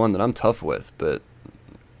games is one that I'm tough with, but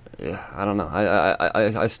yeah, I don't know.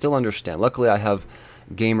 I still understand. Luckily, I have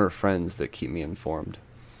gamer friends that keep me informed.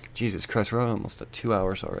 Jesus Christ, we're almost at 2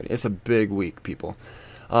 hours already. It's a big week, people.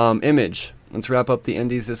 Image. Let's wrap up the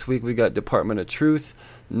indies this week. We got Department of Truth,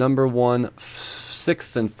 number 1,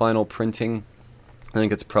 6th and final printing. I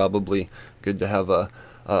think it's probably good to have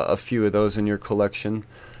a few of those in your collection.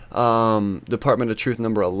 Department of Truth,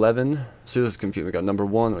 number 11. See, this is confusing. We got number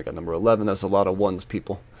 1, we got number 11. That's a lot of ones,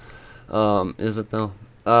 people. Is it though?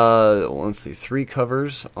 Let's see, 3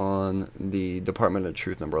 covers on the Department of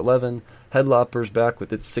Truth number 11. Headlopper's back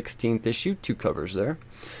with its 16th issue, 2 covers there.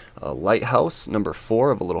 Lighthouse, number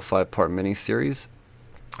 4 of a little 5-part miniseries.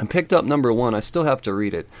 I picked up number 1. I still have to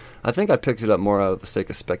read it. I think I picked it up more out of the sake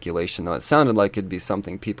of speculation, though. It sounded like it'd be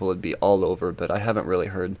something people would be all over, but I haven't really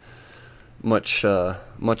heard much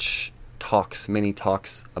mini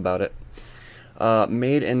talks about it.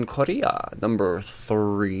 Made in Korea, number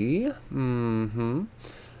 3.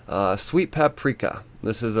 Sweet Paprika.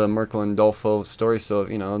 This is a Mirko Andolfo story, so,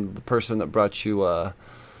 the person that brought you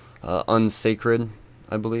Unsacred,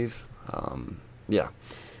 I believe.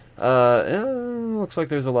 Looks like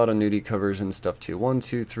there's a lot of nudie covers and stuff, too. 1,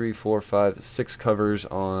 2, 3, 4, 5, 6 covers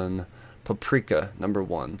on Paprika, number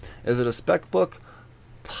 1. Is it a spec book?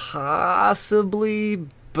 Possibly,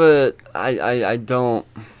 but I don't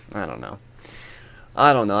know. I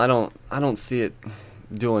don't see it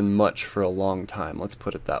doing much for a long time. Let's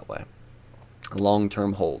put it that way. A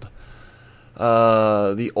long-term hold.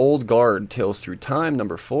 The Old Guard, Tales Through Time,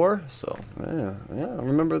 number 4. So,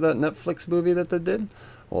 remember that Netflix movie that they did?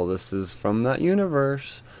 Well, this is from that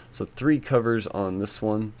universe. So 3 covers on this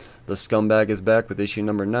one. The Scumbag is back with issue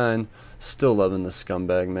number 9. Still loving the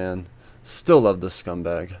Scumbag, man. Still love the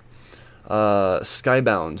Scumbag.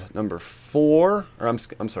 Skybound, number 4. Or I'm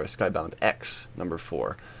sorry, Skybound X, number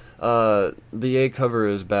 4. The A cover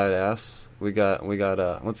is badass. We got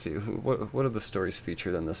let's see, what are the stories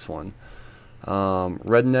featured in this one?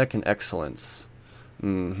 Redneck and Excellence.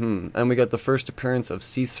 And we got the first appearance of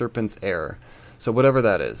Sea Serpent's Heir. So whatever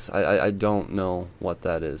that is, I don't know what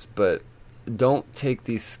that is, but don't take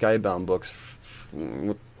these Skybound books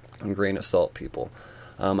with a grain of salt, people.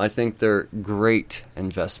 I think they're great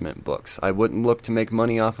investment books. I wouldn't look to make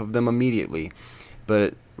money off of them immediately,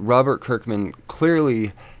 but Robert Kirkman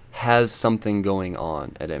clearly has something going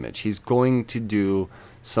on at Image. He's going to do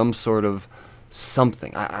some sort of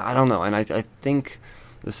something. I don't know, and I think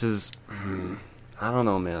this is, I don't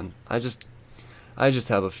know, man. I just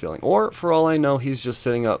have a feeling. Or for all I know, he's just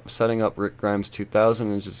setting up Rick Grimes 2000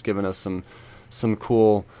 and is just giving us some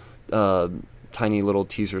cool tiny little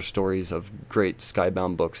teaser stories of great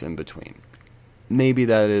Skybound books in between. Maybe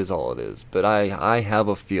that is all it is, but I have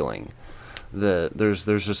a feeling that there's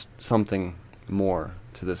just something more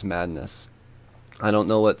to this madness. I don't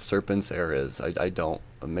know what Serpent's Heir is. I don't.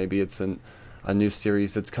 Maybe it's a new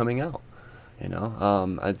series that's coming out.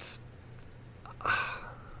 It's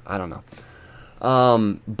I don't know.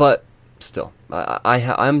 But still,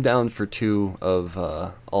 I'm down for 2 of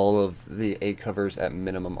all of the A covers at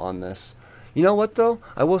minimum on this. You know what though?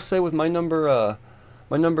 I will say with my number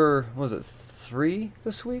what was it, 3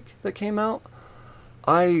 this week that came out?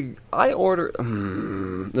 I ordered.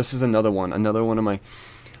 This is another one of my.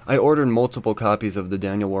 I ordered multiple copies of the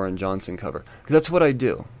Daniel Warren Johnson cover because that's what I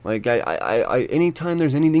do. Like I anytime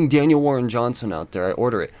there's anything Daniel Warren Johnson out there, I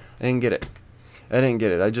order it. I didn't get it.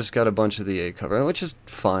 I just got a bunch of the A cover, which is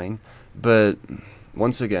fine. But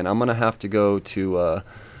once again, I'm gonna have to go to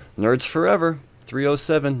Nerds Forever,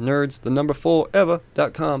 307 nerds, the number 4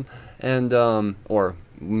 ever.com. And, or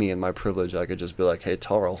me and my privilege, I could just be like, hey,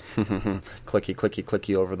 Tarl, clicky, clicky,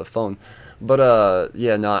 clicky over the phone. But,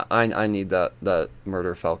 yeah, no, I need that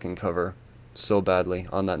Murder Falcon cover so badly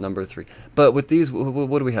on that number 3. But with these,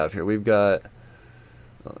 what do we have here? We've got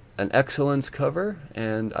an Excellence cover,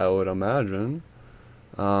 and I would imagine,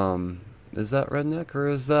 is that Redneck, or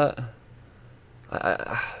is that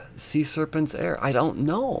Sea Serpent's Heir? I don't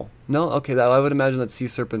know. No? Okay, I would imagine that's Sea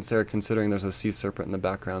Serpent's Heir, considering there's a sea serpent in the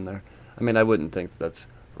background there. I mean, I wouldn't think that's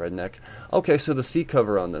Redneck. Okay, so the C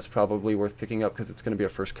cover on this, probably worth picking up, because it's going to be a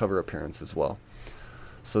first cover appearance as well.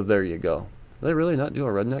 So there you go. Did they really not do a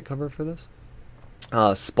Redneck cover for this?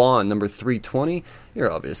 Spawn, number 320.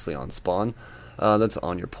 You're obviously on Spawn. That's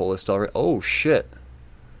on your pull list already. Oh, shit.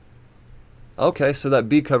 Okay, so that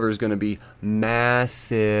B cover is going to be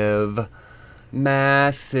massive.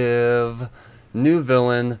 Massive. New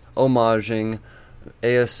villain, homaging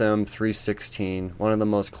ASM 316. One of the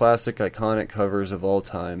most classic, iconic covers of all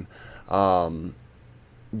time.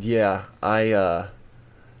 Yeah,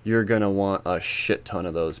 you're going to want a shit ton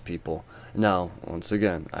of those, people. Now, once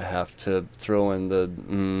again, I have to throw in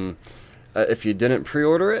the... if you didn't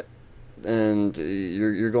pre-order it, and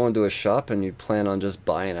you're going to a shop and you plan on just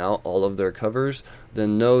buying out all of their covers,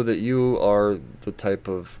 then know that you are the type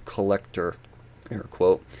of collector, air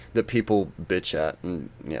quote, that people bitch at and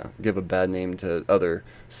give a bad name to other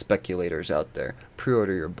speculators out there.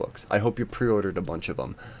 Pre-order your books. I hope you pre-ordered a bunch of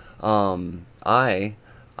them.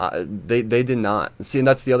 They did not. See, and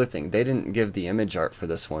that's the other thing. They didn't give the image art for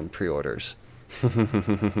this one pre-orders.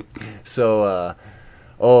 So,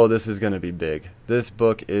 this is going to be big. This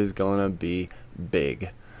book is going to be big.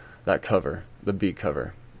 That cover, the B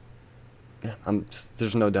cover. Yeah,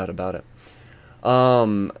 there's no doubt about it.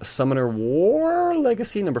 Summoner War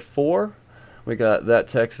Legacy, number 4. We got That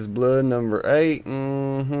Texas Blood, number 8.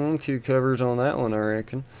 2 covers on that one, I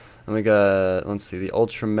reckon. And we got, let's see, the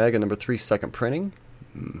Ultra Mega, number 3, second printing.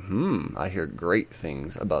 I hear great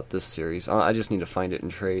things about this series. I just need to find it in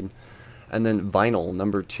trade. And then Vinyl,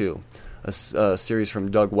 number 2. A series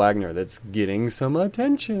from Doug Wagner that's getting some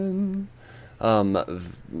attention.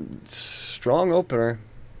 Strong opener.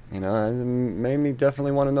 It made me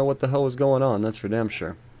definitely want to know what the hell was going on. That's for damn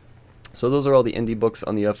sure. So those are all the indie books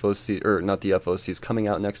on the FOC, or not the FOCs, coming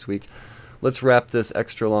out next week. Let's wrap this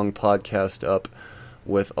extra long podcast up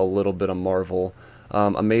with a little bit of Marvel.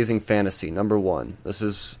 Amazing Fantasy, number 1. This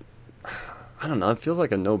is, I don't know, it feels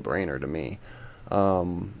like a no-brainer to me.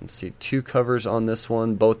 Let's see, 2 covers on this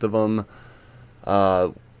one, both of them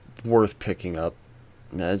worth picking up.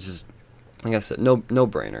 It's just, like I said,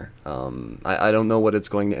 no-brainer. I don't know what it's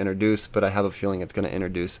going to introduce, but I have a feeling it's going to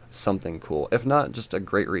introduce something cool. If not, just a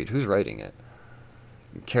great read. Who's writing it?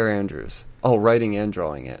 Carrie Andrews. Oh, writing and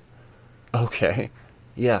drawing it. Okay.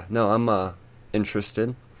 Yeah, no, I'm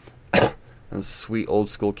interested. A sweet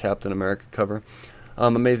old-school Captain America cover.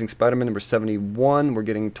 Amazing Spider-Man number 71. We're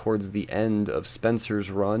getting towards the end of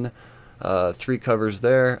Spencer's run. 3 covers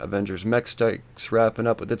there. Avengers Mech Strikes wrapping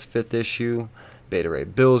up with its 5th issue. Beta Ray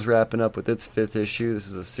Bill's wrapping up with its 5th issue. This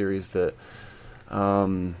is a series that, I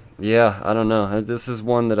don't know. This is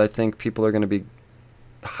one that I think people are going to be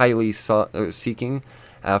highly seeking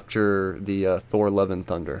after the Thor Love and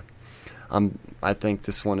Thunder. I think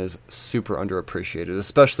this one is super underappreciated,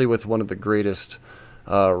 especially with one of the greatest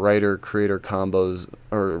writer-creator combos,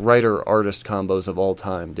 or writer-artist combos of all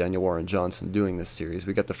time, Daniel Warren Johnson, doing this series.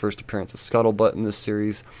 We got the first appearance of Scuttlebutt in this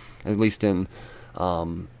series, at least in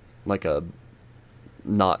like a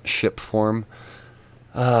not ship form.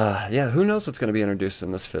 Who knows what's going to be introduced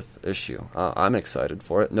in this 5th issue. I'm excited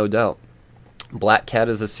for it, no doubt. Black Cat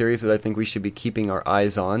is a series that I think we should be keeping our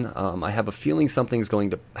eyes on. I have a feeling something's going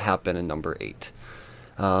to happen in number 8.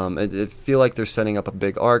 I feel like they're setting up a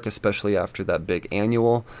big arc, especially after that big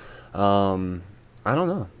annual. I don't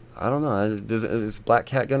know. Is Black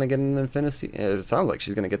Cat going to get an Infinity? It sounds like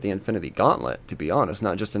she's going to get the Infinity Gauntlet, to be honest,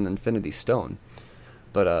 not just an Infinity Stone.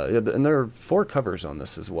 But and there are 4 covers on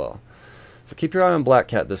this as well. So keep your eye on Black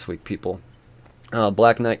Cat this week, people.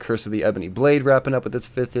 Black Knight, Curse of the Ebony Blade wrapping up with its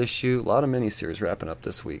 5th issue. A lot of miniseries wrapping up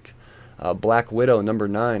this week. Black Widow, number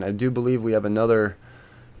 9. I do believe we have another...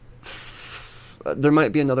 there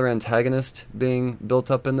might be another antagonist being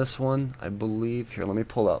built up in this one, I believe. Here, let me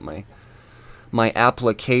pull out my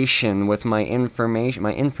application with my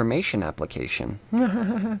information application.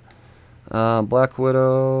 Black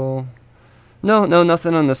Widow... No,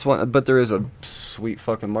 nothing on this one, but there is a sweet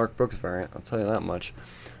fucking Mark Brooks variant, I'll tell you that much.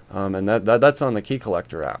 And that's on the Key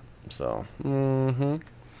Collector app, so,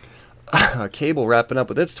 Cable wrapping up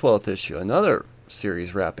with its 12th issue, another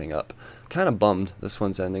series wrapping up. kind of bummed this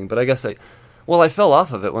one's ending, but I guess I fell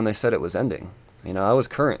off of it when they said it was ending. You know, I was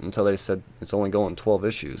current until they said it's only going 12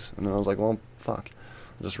 issues, and then I was like, well, fuck,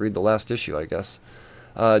 I'll just read the last issue, I guess.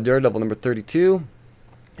 Daredevil number 32.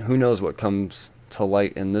 Who knows what comes to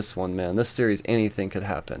light in this one, man? This series, anything could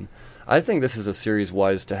happen. I think this is a series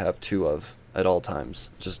wise to have 2 of at all times.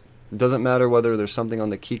 Just doesn't matter whether there's something on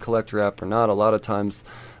the Key Collector app or not. A lot of times,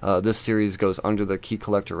 this series goes under the Key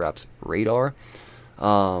Collector app's radar. It's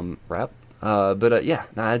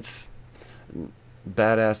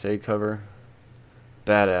badass A cover.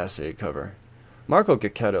 Badass A cover. Marco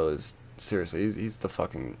Cacchetto is, seriously, he's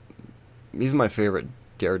my favorite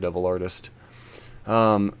Daredevil artist.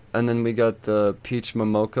 And then we got the Peach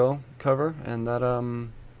Momoko cover, and that,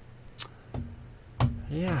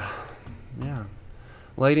 yeah.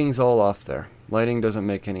 Lighting's all off there. Lighting doesn't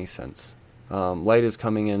make any sense. Light is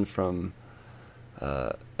coming in from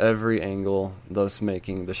every angle, thus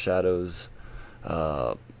making the shadows.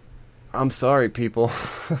 I'm sorry, people.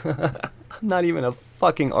 I'm not even a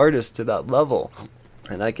fucking artist to that level,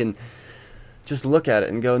 and I can just look at it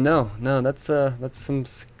and go, no, that's some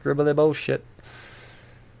scribbly bullshit.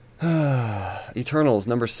 Eternals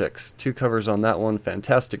number 6, 2 covers on that one.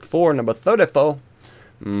 Fantastic Four number 34.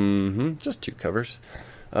 Just 2 covers.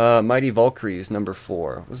 Mighty Valkyries number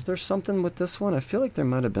 4. Was there something with this one? I feel like there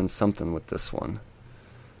might have been something with this one.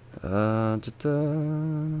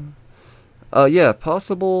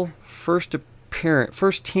 Possible first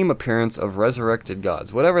team appearance of Resurrected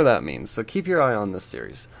Gods, whatever that means. So keep your eye on this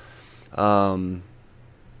series.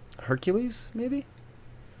 Hercules, maybe?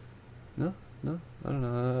 No, I don't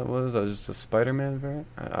know. What was that? Just a Spider-Man variant?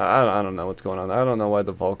 I don't know what's going on. I don't know why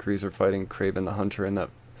the Valkyries are fighting Kraven the Hunter in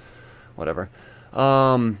that. Whatever.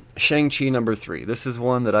 Shang-Chi number 3. This is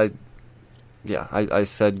one that I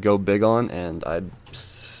said go big on, and I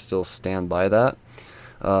still stand by that.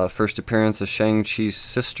 First appearance of Shang-Chi's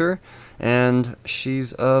sister, and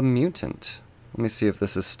she's a mutant. Let me see if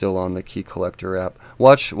this is still on the Key Collector app.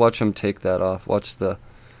 Watch him take that off. Watch the...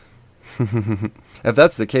 If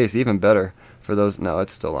that's the case, even better. For those... No,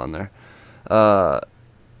 it's still on there.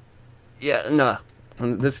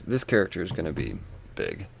 This character is going to be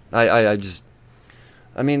big. There's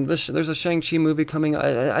a Shang-Chi movie coming.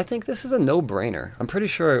 I think this is a no-brainer. I'm pretty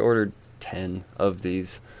sure I ordered 10 of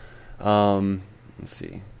these. Let's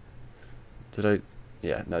see. Did I...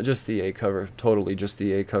 Yeah, no, just the A cover. Totally just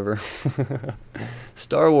the A cover.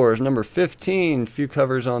 Star Wars number 15. Few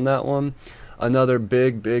covers on that one. Another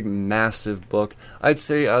big, massive book. I'd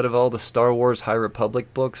say out of all the Star Wars High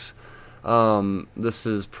Republic books, this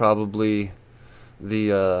is probably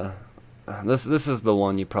the... This is the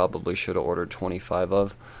one you probably should have ordered 25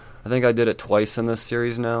 of. I think I did it twice in this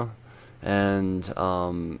series now. And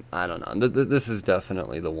I don't know. This is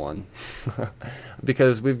definitely the one.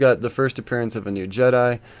 Because we've got the first appearance of a new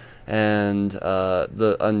Jedi and a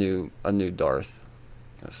new Darth.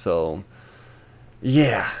 So...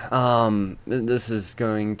 Yeah, this is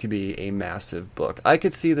going to be a massive book. I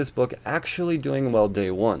could see this book actually doing well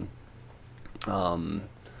day one. And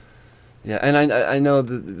I know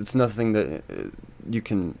that it's nothing that you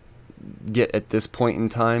can get at this point in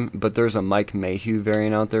time, but there's a Mike Mayhew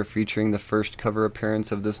variant out there featuring the first cover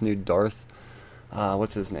appearance of this new Darth.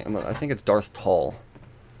 What's his name? I think it's Darth Tall,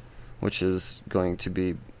 which is going to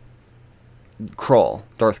be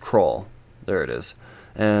Darth Krall. There it is.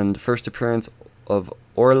 And first appearance of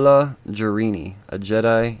Orla Jarini, a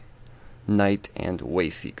Jedi Knight and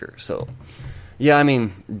Wayseeker. So, yeah, I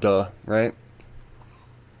mean, duh, right?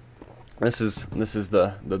 This is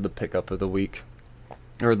the pickup of the week,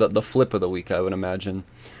 or the flip of the week, I would imagine.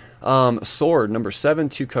 Sword number 7,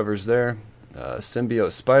 2 covers there.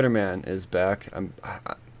 Symbiote Spider-Man is back. I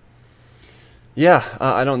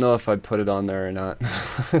don't know if I'd put it on there or not.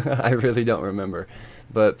 I really don't remember,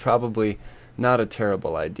 but probably not a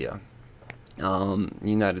terrible idea.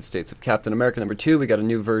 United States of Captain America number 2. We got a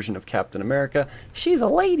new version of Captain America. She's a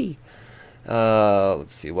lady.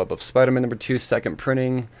 Let's see. Web of Spider-Man number 2, second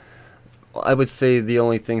printing. I would say the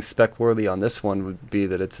only thing spec-worthy on this one would be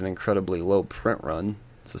that it's an incredibly low print run.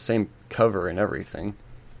 It's the same cover and everything.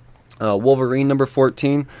 Wolverine number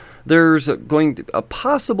 14. There's going to a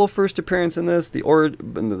possible first appearance in this. We're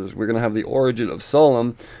going to have the origin of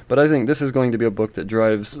Solem, but I think this is going to be a book that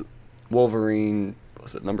drives Wolverine.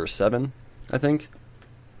 Was it number 7? I think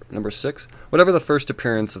number 6. Whatever the first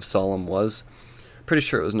appearance of Solem was, pretty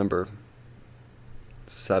sure it was number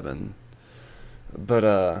 7.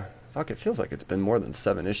 But fuck, it feels like it's been more than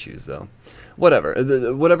 7 issues though. Whatever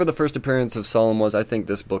the first appearance of Solem was, I think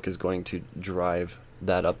this book is going to drive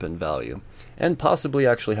that up in value, and possibly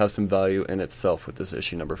actually have some value in itself with this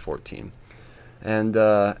issue number 14. And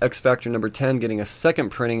X Factor number 10 getting a second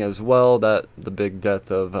printing as well. That the big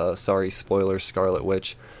death of, spoilers, Scarlet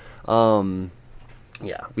Witch. Leading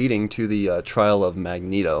to the trial of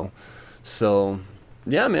Magneto. So,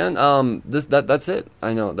 yeah, man. That's it.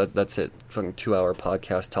 I know that's it. Fucking 2-hour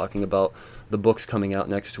podcast talking about the books coming out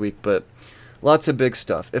next week, but lots of big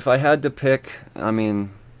stuff. If I had to pick, I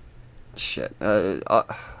mean, shit. I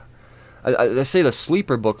say the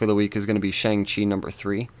sleeper book of the week is going to be Shang-Chi number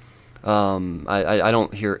 3. I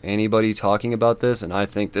don't hear anybody talking about this, and I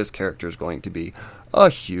think this character is going to be a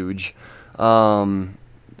huge.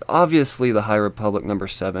 Obviously, the High Republic number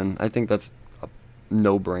 7. I think that's a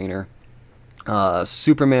no-brainer.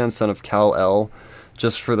 Superman, Son of Kal-El,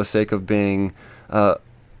 just for the sake of being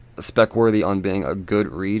spec-worthy on being a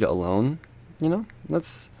good read alone. You know,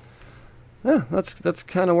 that's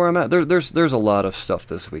kind of where I'm at. There's a lot of stuff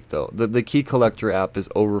this week, though. The Key Collector app is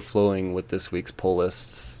overflowing with this week's pull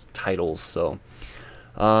lists titles, so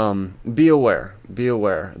be aware.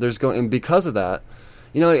 And because of that,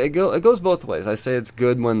 you know, it goes both ways. I say it's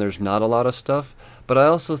good when there's not a lot of stuff, but I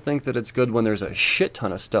also think that it's good when there's a shit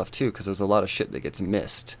ton of stuff too, because there's a lot of shit that gets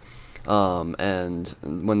missed. And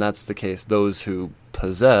when that's the case, those who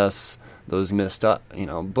possess those missed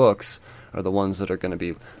books are the ones that are going to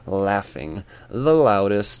be laughing the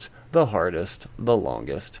loudest, the hardest, the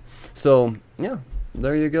longest. So yeah,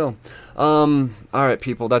 there you go. All right,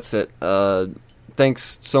 people, that's it.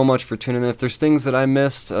 Thanks so much for tuning in. If there's things that I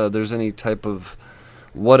missed, there's any type of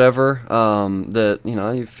whatever that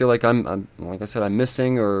you feel like I'm like I said, I'm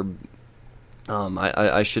missing, or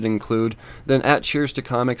I should include, then at Cheers to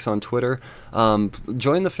Comics on Twitter.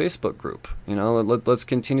 Join the Facebook group. Let's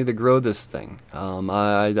continue to grow this thing.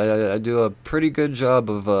 I do a pretty good job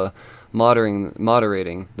of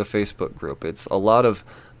moderating the Facebook group. It's a lot of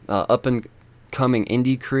up and coming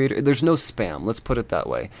indie creator. There's no spam, let's put it that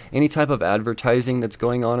way. Any type of advertising that's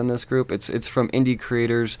going on in this group, it's from indie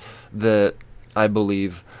creators that I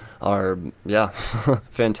believe are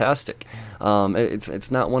fantastic.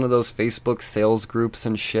 It's not one of those Facebook sales groups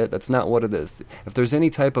and shit. That's not what it is. If there's any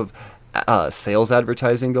type of sales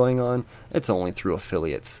advertising going on, it's only through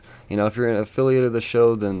affiliates. If you're an affiliate of the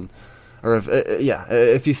show, then, or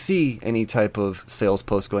if you see any type of sales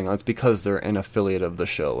post going on, it's because they're an affiliate of the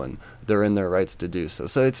show and they're in their rights to do so.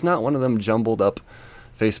 So it's not one of them jumbled up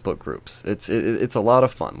Facebook groups. It's a lot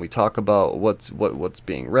of fun. We talk about what's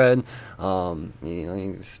being read.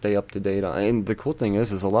 You stay up to date on. And the cool thing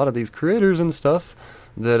is a lot of these creators and stuff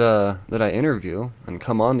that I interview and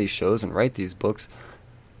come on these shows and write these books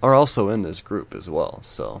are also in this group as well.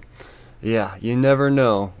 So yeah, you never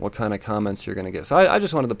know what kind of comments you're going to get. So I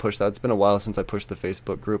just wanted to push that. It's been a while since I pushed the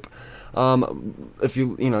Facebook group. If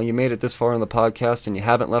you made it this far in the podcast and you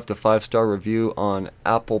haven't left a 5-star review on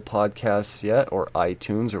Apple Podcasts yet, or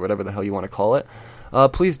iTunes, or whatever the hell you want to call it,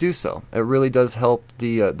 please do so. It really does help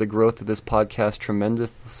the growth of this podcast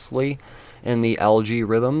tremendously in the algae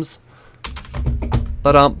rhythms.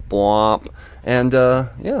 Ba-dum-bwomp. And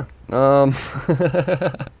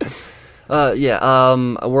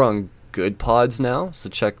we're on Good Pods now, so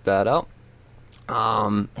check that out.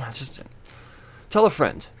 Just tell a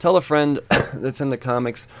friend that's into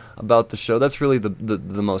comics about the show. That's really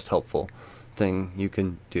the most helpful thing you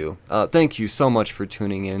can do. Thank you so much for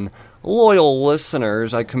tuning in, loyal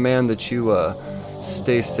listeners. I command that you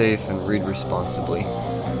stay safe and read responsibly.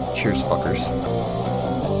 Cheers, fuckers.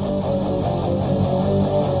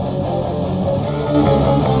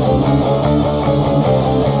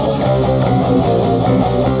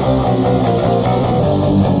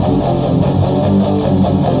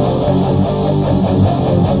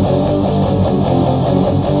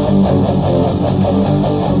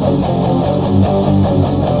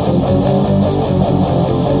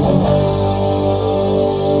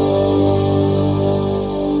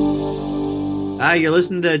 You're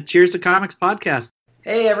listening to Cheers to Comics podcast.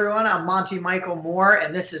 Hey everyone, I'm Monty Michael Moore,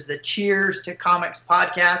 and this is the Cheers to Comics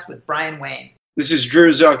podcast with Brian Wayne. This is Drew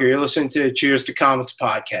Zucker. You're listening to Cheers to Comics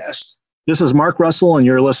podcast. This is Mark Russell, and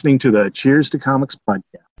you're listening to the Cheers to Comics podcast.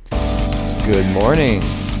 Good morning.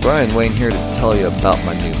 Brian Wayne here to tell you about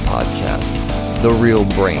my new podcast, The Real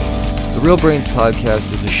Brains. The Real Brains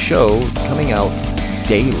podcast is a show coming out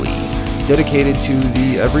daily, dedicated to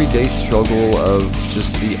the everyday struggle of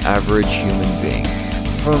just the average human being.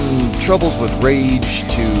 From troubles with rage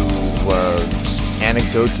to just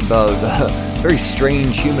anecdotes about very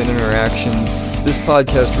strange human interactions, this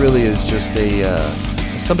podcast really is just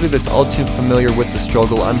somebody that's all too familiar with the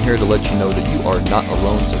struggle. I'm here to let you know that you are not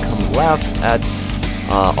alone, so come laugh at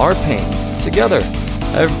our pain together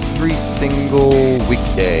every single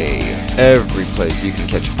weekday, every place you can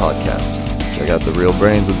catch a podcast. Check out The Real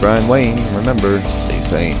Brains with Brian Wayne. Remember, stay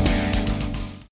sane.